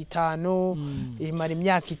myaka 5 imara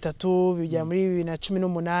imyaka 3 bijya muri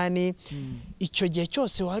 2018 icyo gihe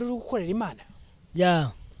cyose wari uri gukorera Imana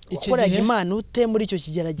ukorera Imana ute muri icyo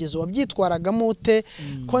kigeragezo wabyitwaragamo ute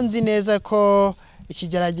ko nzi neza ko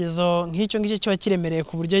ikigeragezo nk'icyo ngicyo cyo kiremereye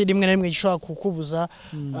ku buryo rimwe na rimwe gishobora kukubuza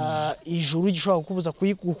ijuru gishobora kukubuza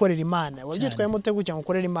gukorera Imana wabyitwayemo ute gutya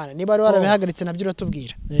gukorera Imana niba ari warabihagaritse nabyo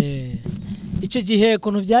uratubwira icyo gihe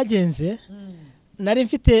kuntu byagenze nari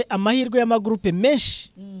mfite amahirwe y'amagroupe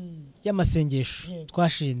menshi y'amasengesho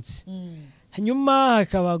twashinze hanyuma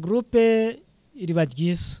hakaba groupe iriba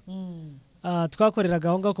ryiza twakoreraga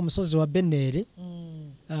aho ngaho ku musozi wa Benere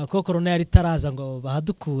ko corona yari taraza ngo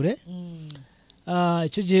bahadukure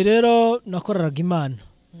icyo gihe rero nakoreraga Imana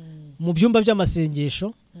mu byumba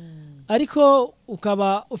by'amasengesho ariko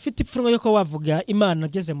ukaba ufite ipfunwe yuko wavuga Imana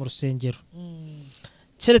ageze mu rusengero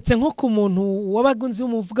keretse nko ku muntu wabagunzi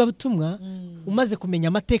w'umuvuga butumwa umaze kumenya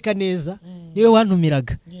amateka neza niwe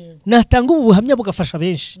wantumiraga natanga ubu buhamya bugafasha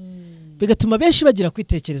benshi bigatuma benshi bagira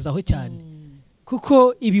kwitekerezaho cyane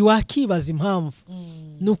kuko ibi wakibaza impamvu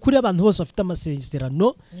nukuri abantu bose bafite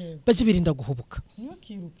amasezerano baje birinda guhubuka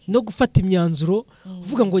no gufata imyanzuro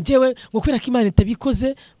uvuga ngo ngewe ngo kwera ko Imana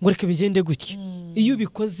itabikoze ngo reka bigende gutya iyo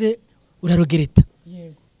ubikoze urarogereta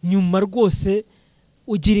nyuma rwose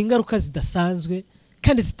ugira ingaruka zidasanzwe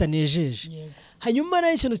kandi zitanejeje hanyuma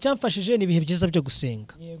nayo ikintu cyamfashije ni ibihe byiza byo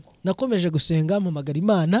gusenga nakomeje gusenga mpamagara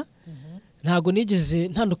Imana ntago nigeze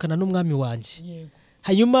ntandukana n'umwami wanjye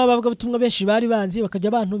hanyuma bavuga butumwa benshi bari banzi bakajya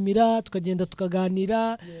bantumira tukagenda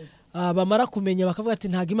tukaganira bamara kumenya bakavuga ati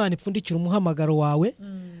ntago Imana ipfundikira umuhamagaro wawe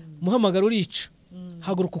umuhamagaro urica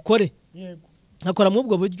haguruka ukore nakora mu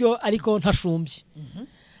ubwo buryo ariko ntashumbye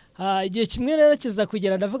igihe kimwe rero kiza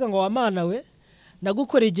kugera ndavuga ngo wa Mana we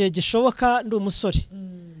nagukora igihe gishoboka ndi umusore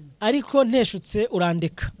ariko nteshutse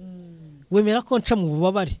urandeka wemera ko nca mu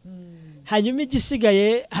bubabare hanyuma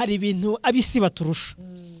igisigaye hari ibintu abisi baturusha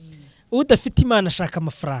udafite Imana ashaka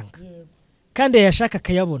amafaranga kandi yashaka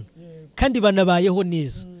akayabona kandi banabayeho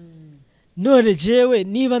neza none jewe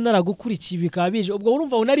niba naragukurikiye bikabije ubwo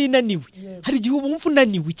urumva unari naniwe hari igihe ubumva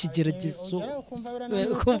unaniwe ikigeragezo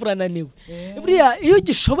ukumva urananiwe buriya iyo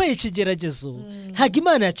gishoboye ikigeragezo ntago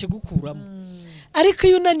Imana yakigukuramo ariko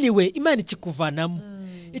iyo unaniwe Imana ikikuvanamo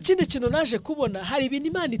ikindi kintu naje kubona hari ibintu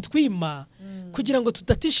Imana itwima kugira ngo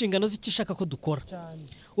tudatisha ingano z'ikishaka ko dukora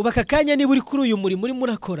ubaka kanya niba uri kuri uyu murimo uri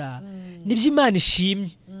murakora nibyo Imana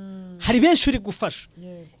ishimye hari benshi uri gufasha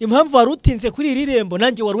impamvu wari utinze kuri iri rembo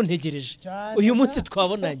nanjye wari untegereje uyu munsi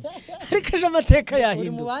twabonanye ariko aje amateka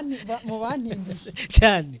yahinduka mu bantindije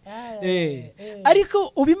cyane ariko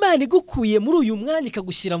ubu Imana igukuye muri uyu mwanya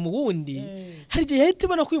ikagushyira mu wundi hari igihe yahita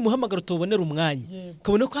ibona ko uyu muhamagaro tubonera umwanya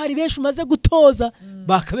ukabona ko hari benshi umaze gutoza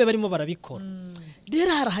bakabe barimo barabikora rero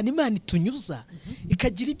harahana Imana itunyuza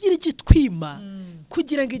ikagira ibyo igitwima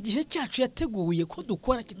kugira ngo igihe cyacu yateguye ko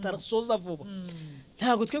dukora kitarasoza vuba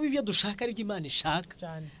ntago twebwe ibyo dushaka ari byo Imana ishaka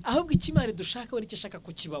ahubwo ikimana dushaka we n'ikishaka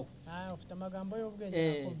ko kibaho ufite amagambo y'ubwenge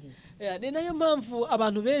nakubwiye ni nayo mpamvu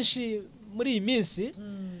abantu benshi muri iyi minsi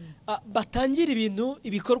batangira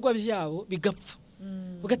ibikorwa byabo bigapfa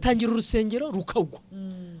ugatangira urusengero rukagwa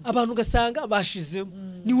abantu ugasanga bashizemo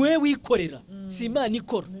ni wewe wikorera si Imana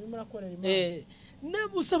ikora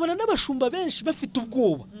usabona n'abashumba benshi bafite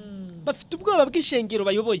ubwoba bw'ishengero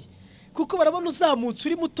bayoboye kuko barabona uzamutse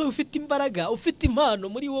uri muto ufite imbaraga ufite impano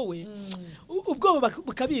muri wowe ubwoba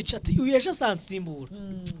bukabica ati uyu ejo asansimbura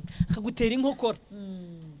akagutera inkokora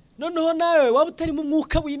noneho nawe waba utari mu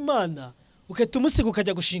mwuka w'Imana ukahita umusiga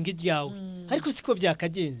ukajya gushinga iryawe ariko siko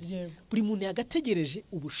byakagenze buri muntu yagategereje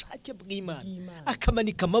ubushake bw'Imana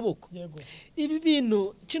akamanika amaboko ibi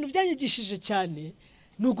bintu ikintu byanyigishije cyane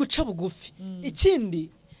ni uguca bugufi ikindi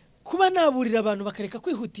kuba naburira abantu bakareka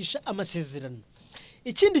kwihutisha amasezerano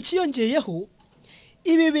ikindi kiyongeyeho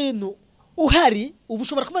ibi bintu uhari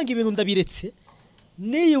ubushobora kuvanga ibintu ndabiretse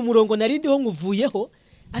niyo umurongo narindiho nguvuyeho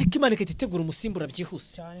ariko Imana ikatitegura umusimbura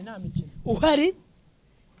byihuse cyane nta mikino uhari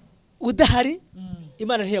udahari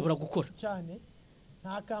Imana ntiyabura gukora cyane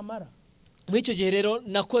nta kamara muri icyo gihe rero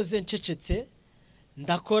nakoze ncecetse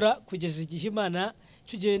ndakora kugeza igihe Imana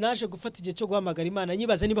tugiye naje gufata igihe cyo guhamagara Imana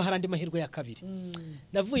nyibaza niba hari andi mahirwe ya kabiri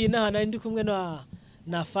navuye nahana ndi kumwe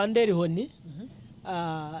na Fanderi Honi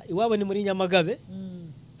iwabo ni muri Nyamagabe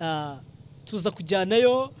tuza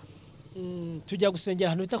kujyanayo tujya gusengera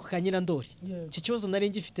ahantu bita ku Kanyirandori icyo kibazo nari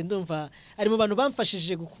ngifite ndumva ari mu bantu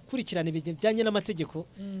bamfashije gukurikirana ibintu byanye n'amategeko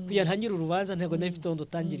kuya ntanyira urubanza ntego nari mfite ndo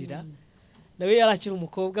tangirira nawe yarakira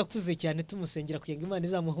umukobwa akuze cyane tumusengera kuyenga Imana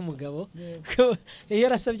izamuha umugabo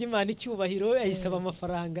yarasabye Imana icyubahiro ayisaba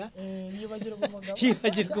amafaranga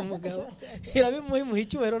yibagirwa umugabo irabimuha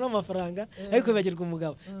icyubahiro n'amafaranga ariko yibagirwa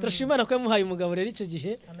umugabo turashimana ko yamuhaye umugabo rero icyo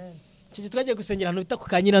gihe icyo twagiye gusengera ahantu bita ku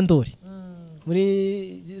Kanyirandori muri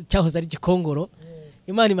cyahoze ari Gikongoro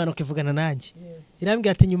Imana imanuka ivugana nanjye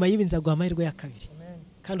irambwira ati nyuma y'ibi nzaguha amahirwe ya kabiri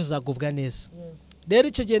kandi uzagubwa neza rero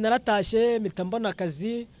icyo gihe naratashye mpita mbona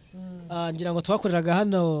akazi ngira ngo twakoreraga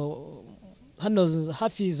hano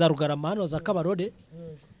hafi za Rugarama hano za Kabarore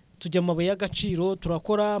tujya mu mabuye y'agaciro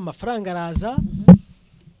turakora amafaranga araza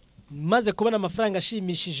maze kubona amafaranga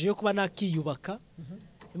ashimishije yo kuba nakiyubaka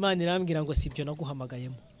Imana irambwira ngo sibyo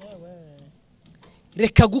naguhamagayemo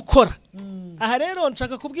reka gukora aha rero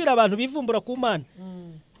nshaka kubwira abantu bivumbura ku Mana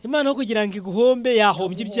Imana ho kugira ngo iguhombe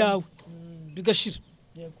yahombye ibyawe bigashira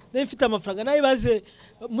nayo mfite amafaranga nayo baze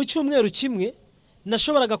mu cyumweru kimwe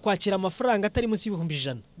nashoboraga kwakira amafaranga atari munsi y'ibihumbi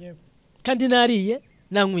 100 kandi nariye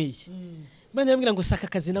nanyweye Imana yambwira ngo saka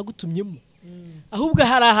akazi nagutumyemo ahubwo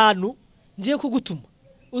hari ahantu ngiye kugutuma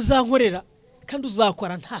uzankorera kandi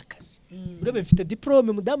uzakora nta kazi urebe mfite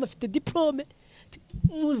diplome mudamu afite diplome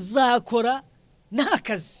muzakora nta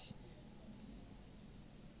kazi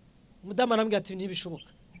mudamu arambwira ati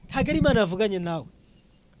ntibishoboka ntago ari Imana yavuganye nawe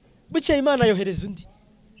bucye Imana yohereza undi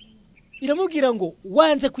iramubwira ngo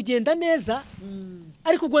wanze kugenda neza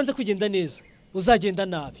ariko gwanze kugenda neza uzagenda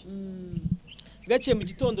nabi gaciye mu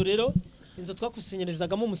gitondo rero inzo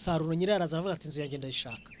twakusenyererizagamo umusaruro nyiraraza aravuga ati inzo yagenda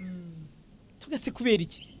ishaka tugase kubera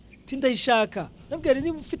iki tindayishaka nabwira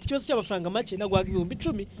niba ufite ikibazo cy'amafaranga make nagwaga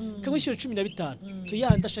 10,000 kamwishyura 15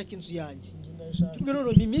 tuyanda ashaka inzu yanjye tubwo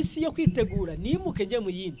none ni iminsi yo kwitegura nimuke njye mu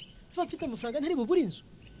yindi mfite amafaranga ntari bubura inzu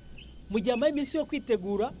mu gihe amaye iminsi yo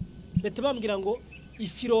kwitegura bete bambwira ngo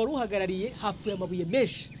ifiroro uhagarariye hapfuye amabuye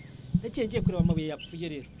menshi nagiye ngiye kureba amabuye yapfuye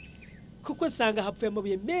rero kuko nsanga hapfuye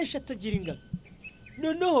amabuye menshi atagira ingano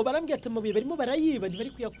noneho barambwira ati amabuye barimo barayiba ntibari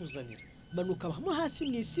kuyakuzanira manuka bahamo hasi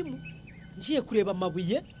mu isimu ngiye kureba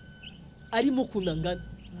amabuye arimo kunangana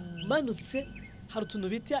manutse hari utuntu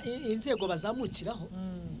bita inzego bazamukiraho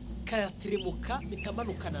karatirimuka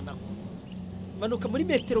bitamanukana nako manuka muri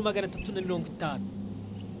metero 350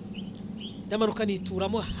 ndamanuka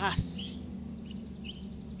nituramo hasi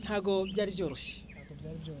ntago byari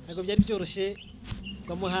byoroshye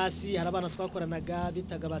gwamo hasi hari abana twakoranaga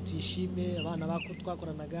bitaga batuyishime abana bakuru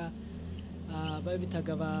twakoranaga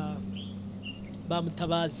bitaga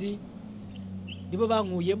Bamutabazi nibo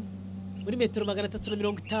bankuyemo muri metero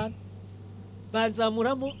 350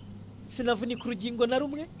 banzamuramo sinavunika urugingo na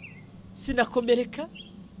rumwe sinakomereka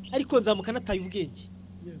ariko nzamuka nataye ubwenge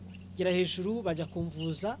gera hejuru bajya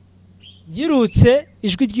kumvuza nyirutse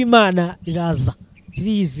ijwi ry'Imana riraza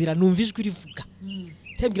rizira numva ijwi rivuga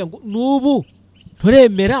tembwira ngo nubu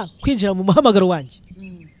nturemera kwinjira mu muhamagaro wanjye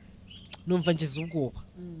numva ngize ubwoba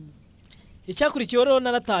icyakurikiye rero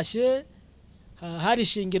naratashye hari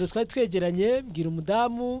shingiro twari twegeranye mbwira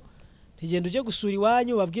umudamu ntigenda uje gusura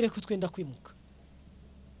iwanyu babwire ko twenda kwimuka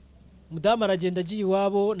umudamu aragenda agiye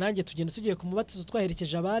iwabo nanjye tugenda tugiye ku mubatizo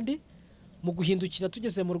twaherekeje abandi mu guhindukira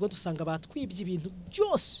tugeze mu rugo dusanga batwibye ibintu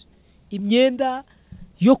byose imyenda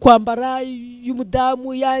yo kwambara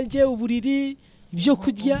y'umudamu yanjye uburiri ibyo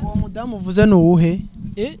kurya umudamu uvuze ni uwuhe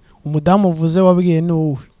umudamu uvuze wabwiye ni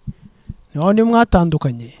uwuhe niho ni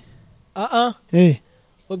mwatandukanye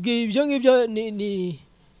ubwiye ibyo ngibyo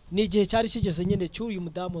ni igihe cyari kigeze nyine cy'uyu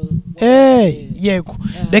mudamu yego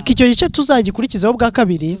reka icyo gice tuzagikurikizaho bwa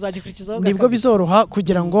kabiri nibwo bizoroha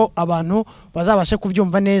kugira ngo abantu bazabashe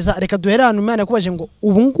kubyumva neza reka duhere hano Imana yakubaje ngo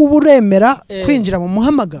ubu ngubu uremera kwinjira mu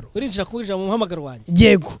muhamagaro kwinjira mu muhamagaro wanjye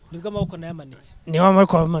yego nibwo amaboko nayamanitse niho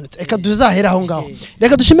amaboko yamanitse reka tuzahera aho ngaho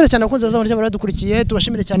reka dushimire cyane abakunzi bazabona baradukurikiye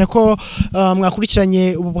tubashimire cyane ko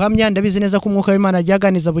mwakurikiranye ubu buhamya ndabizi neza ko umwuka w'Imana agiye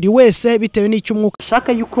buri wese bitewe n'icyo umwuka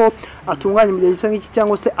ashaka yuko atunganya mu gihe gisa nk'iki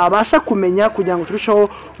cyangwa se abasha kumenya kugira ngo turusheho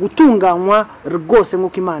gutunganywa rwose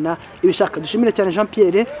nk'uko Imana ibishaka dushimire cyane Jean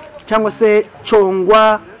Pierre cyangwa se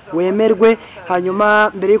Congwa wemerwe hanyuma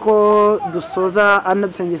mbere yuko dusoza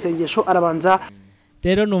anadusengesho arabanza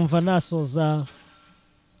rero numva nasoza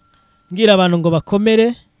ngira abantu ngo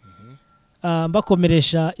bakomere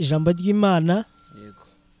mbakomeresha ijambo ry'Imana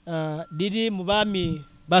riri mu bami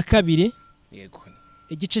ba kabiri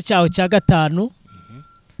igice cyaho cya 5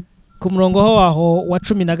 ku murongo waho wa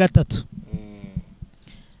 13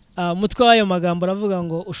 mutwe w'ayo magambo aravuga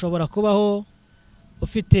ngo ushobora kubaho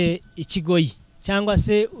ufite ikigoyi cyangwa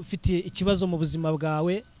se ufite ikibazo mu buzima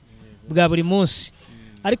bwawe bwa buri munsi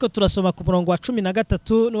ariko turasoma ku murongo wa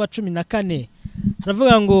 13 n'uwa 14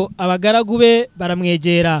 haravuga ngo abagaragu be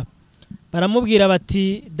baramwegera baramubwira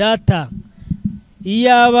bati data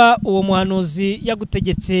iyaba uwo muhanuzi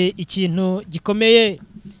yagutegetse ikintu gikomeye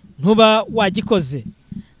ntuba wagikoze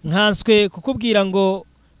nkanswe kukubwira ngo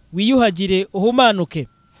wiyuhagire uhumanuke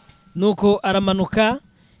nuko aramanuka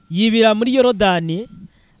yibira muri Yorodani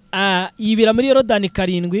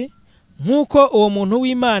karindwi nkuko uwo muntu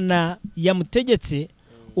w'Imana yamutegetse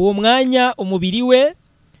uwo mwanya umubiri we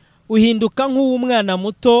uhinduka nk'uw'umwana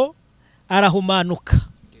muto arahumanuka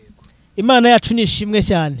Imana yacu nishimwe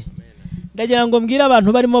cyane ndagira ngo mbwira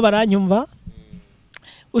abantu barimo baranyumva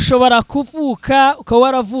ushobora kuvuka ukaba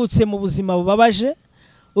waravutse mu buzima bubabaje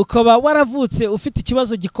ukaba waravutse ufite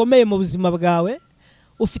ikibazo gikomeye mu buzima bwawe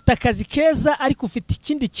ufite akazi keza ariko ufite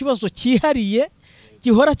ikindi kibazo cyihariye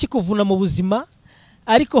gihora kikuvuna mu buzima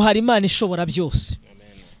ariko hari Imana ishobora byose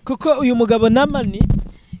kuko uyu mugabo Namani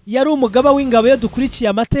yari umugaba w'ingabo yo dukurikiye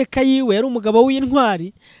amateka yiwe yari umugabo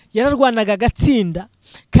w'intwari yararwanaga gatsinda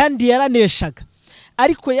kandi yaraneshaga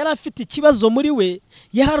ariko yari afite ikibazo muri we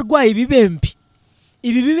yararwaye ibibembe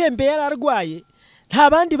ibi bibembe yararwaye nta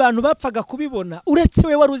bandi bantu bapfaga kubibona uretse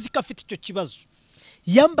we wari uzi ko afite icyo kibazo.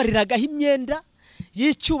 Yambariragaho imyenda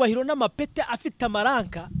y'icyubahiro n'amapete afite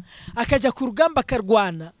amaranka, akajya ku rugamba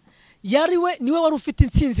akarwana. Niwe wari ufite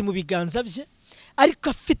intsinzi mu biganza bye, ariko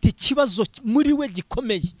afite ikibazo muri we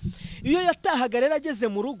gikomeye. Iyo yatahaga rero ageze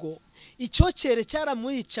mu rugo, icyokere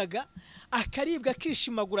cyaramwicaga, akaribwa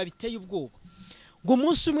akishimagura biteye ubwoba. Ngo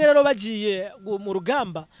umunsi umwe rero bagiye mu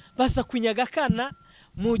rugamba, baza kunyaga akana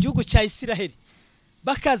mu gihugu cya Isiraheli,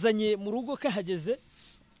 bakazanye mu rugo kahageze.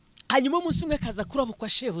 Hanyuma umunsi umwe kaza kurabukwa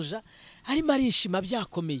shebuja, arimo arishima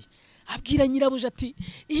byakomeye, abwira nyirabuja ati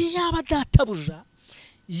iyaba databuja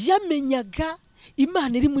yamenyaga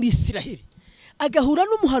Imana iri muri Isiraheli, agahura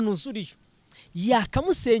n'umuhanuzi uriyo,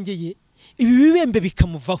 yakamusengeye ibi bibembe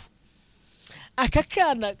bikamuvaho. Aka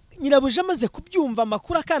kana nyirabuja amaze kubyumva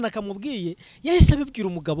amakuru akana kamubwiye, yahise abibwira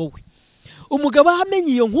umugabo we. Umugabo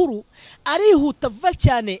amenye iyo nkuru arihuta vuba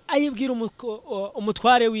cyane, ayibwira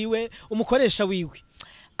umutware wiwe, umukoresha wiwe.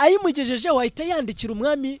 Ayimugejeje wahita yandikira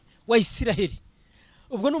umwami wa Isiraheli.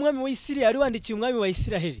 Ubwo n'umwami wa Isiraheli ari wandikiye umwami wa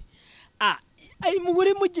Isiraheli.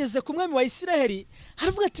 Ayimuguri mugeze ku mwami wa Isiraheli,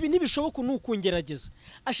 haravuga ati ibi ntibishoboka nukungerageza.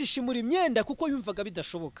 Ashishimura imyenda kuko yumvaga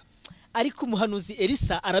bidashoboka. Ariko umuhanuzi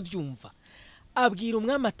Elisa arabyumva. Abwira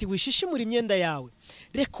umwami ati wishishimura imyenda yawe,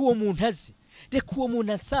 reka uwo muntu aze, reka uwo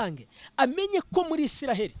muntu asange, amenye ko muri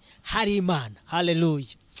Isiraheli hari Imana.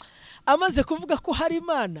 Haleluya. Amaze kuvuga ko hari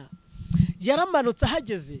Imana, yaramanutse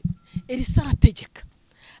ahageze. Elisa arategeka,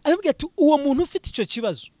 arabwira ati uwo muntu ufite icyo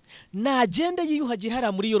kibazo nagende yiyuhagira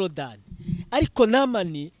hariya muri Yorodani. Ariko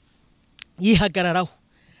Namani yihagararaho,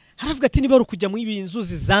 haravuga ati niba ari kujya muri ibi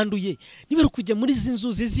inzuzi zanduye, niba ari kujya muri izi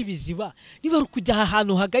nzuzi z'ibiziba, niba ari kujya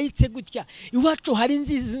ahantu hagayitse gutya, iwacu hari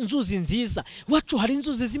inzuzi nziza, iwacu hari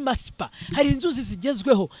inzuzi z'imasipa, hari inzuzi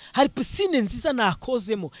zigezweho, hari pisine nziza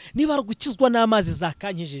nakozemo, niba ari gukizwa n'amazi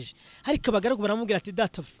zakanyijije. Ariko abagaragu baramubwira ati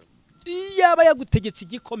data, iyaba yagutegetse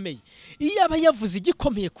igikomeye, iyaba yavuze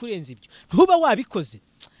igikomeye kurenza ibyo, ntuba wabikoze.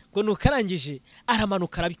 Ngo nukarangije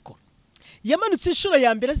aramanuka arabikora. Yamanutse inshuro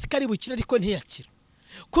ya mbere zikaribukira ariko ntiyakira.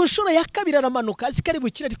 Ku nshuro ya kabiri aramanuka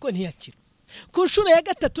zikaribukira ariko ntiyakira. Ku nshuro ya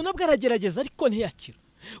gatatu nabwo aragerageza ariko ntiyakira.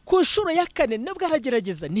 Ku nshuro ya kane nabwo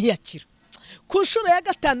aragerageza ntiyakira. Ku nshuro ya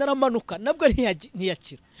gatanu aramanuka nabwo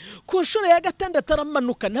ntiyakira. Ku nshuro ya gatandatu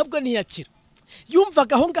aramanuka nabwo ntiyakira.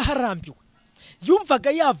 Yumvaga aho ngaho arambiwe,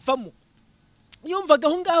 yumvaga yavamo, yumvaga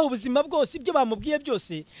aho ngaho ubuzima bwose ibyo bamubwiye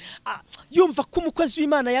byose, yumva ko umukozi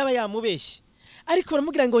w'Imana yaba yamubeshye. Ariko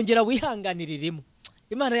baramubwira ngo ngera wihanganiriremo.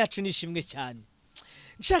 Imana yacu nishimwe cyane.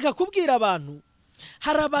 Nshaka kubwira abantu,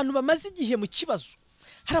 hari abantu bamaze igihe mu kibazo,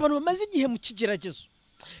 hari abantu bamaze igihe mu kigeragezo.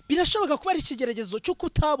 Birashoboka kuba ari ikigeragezo cyo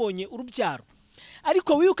kutabonye urubyaro,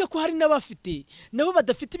 ariko wibuke ko hari n'abafite nabo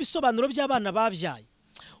badafite ibisobanuro by'abana babyaye.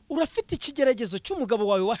 Urafite ikigeragezo cy'umugabo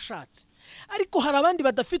wawe washatse, ariko hari abandi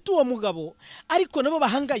badafite uwo mugabo ariko nabo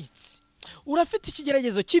bahangayitse. Urafite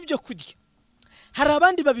ikigeragezo cy'ibyo kurya, hari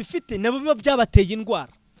abandi babifite nabo biba byabateye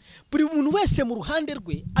indwara. Buri muntu wese mu ruhande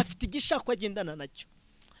rwe afite igishako agendana nacyo,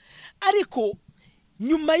 ariko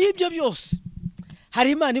nyuma y'ibyo byose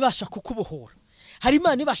hari Imana ibasha kukubohora, hari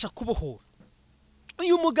Imana ibasha kubohora.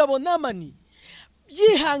 Uyu mugabo Namani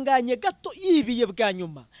yihanganye gato, yibiye bwa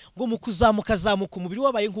nyuma, ngo mu kuzamuka umubiri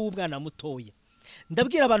wabaye nk'umwana mutoya.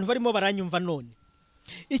 Ndabwira abantu barimo baranyumva none,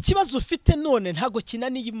 ikibazo ufite none ntago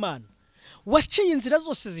kinaniye Imana. Waciye inzira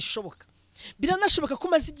zose zishoboka, biranashoboka ko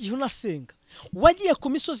umaze igihe unasenga, wagiye ku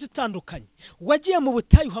misozi itandukanye, wagiye mu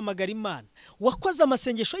butayu uhamagara Imana, wakoze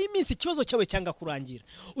amasengesho y'iminsi, ikibazo cyawe cyanga kurangira.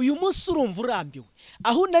 Uyu munsi urumva urambiwe,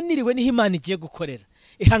 aho unaniriwe niho Imana igiye gukorera.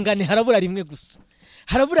 Ihangane, harabura rimwe gusa,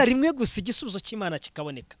 harabura rimwe gusa igisubizo cy'Imana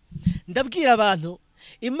kikaboneka. Ndabwira abantu,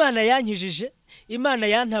 Imana yankijije, Imana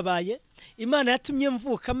yantabaye, Imana yatumye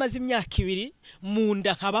mvuka maze imyaka 2 mu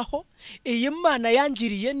nda nkabaho. Iyi Imana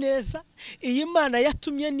yangiriye neza, iyi Imana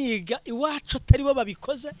yatumye niga iwacu atari bo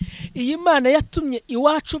babikoze, iyi Imana yatumye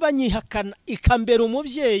iwacu banyihakana ikambera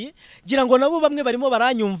umubyeyi. Gira ngo nabo bamwe barimo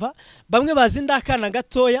baranyumva, bamwe bazi ndakana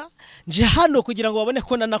gatoya, nje hano kugira ngo babone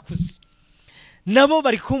ko nanakuze. Nabo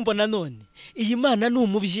bari kumbona none. Iyi Imana ni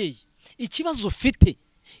umubyeyi. Ikibazo ufite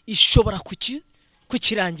ishobora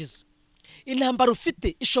kukirangiza. Intambara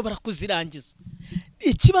ufite ishobora kuzirangiza.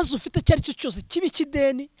 Ikibazo ufite cyari cyo cyose, kibi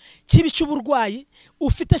kideni, kibi cy'uburwayi,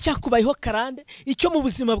 ufite cyakubayeho karande, icyo mu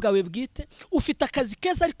buzima bwawe bwite, ufite akazi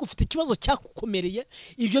keza ariko ufite ikibazo cyakukomereye,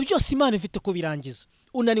 ibyo byose Imana ifite kubirangiza.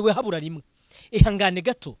 Unaniwe habura rimwe. Ihangane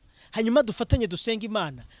gato, hanyuma dufatanye dusenga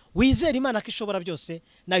Imana. Wizere Imana ko ishobora byose,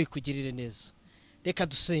 nawe kugirire neza. Reka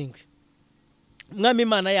dusenge. Mwami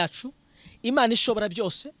Imana yacu, Imana ishobora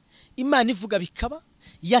byose, Imana ivuga bikaba,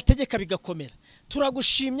 yategeka bigakomera.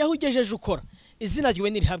 Turagushimya aho ugejeje ukora. Izina ryawe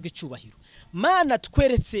nirihabwe icyubahiro. Mana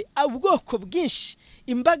tweretse ubwoko bwinshi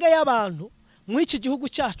imbaga y'abantu mu iki gihugu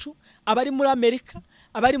cyacu, abari muri Amerika,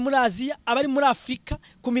 abari muri Aziya, abari muri Afrika,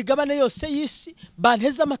 ku migabane yose y'isi,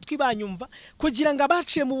 banteze amatwi banyumva kugira ngo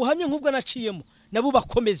abaciye mu buhamya nk'ubwo naciyemo nabo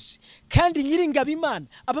bakomeze, kandi nyiringabo Imana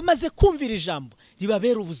abamaze kumvira ijambo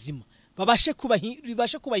ribabera ubuzima, babashe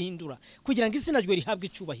kubahindura kugira ngo izina rye rihabwe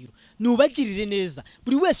icyubahiro. Nubagirire neza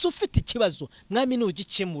buri wese ufite ikibazo, mwami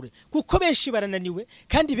nugikemure, kuko benshi barananiwe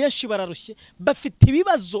kandi benshi bararushye, bafite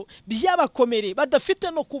ibibazo by'abakomere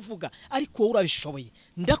badafite no kuvuga, ariko wowe urabishoboye.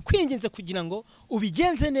 Ndakwinginze kugira ngo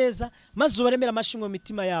ubigenze neza, maze ubaremera amashimwe mu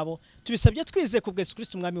mitima yabo, tubisabye twizeye ku bwa Yesu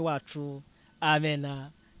Kristo umwami wacu. Amen.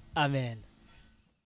 Amen.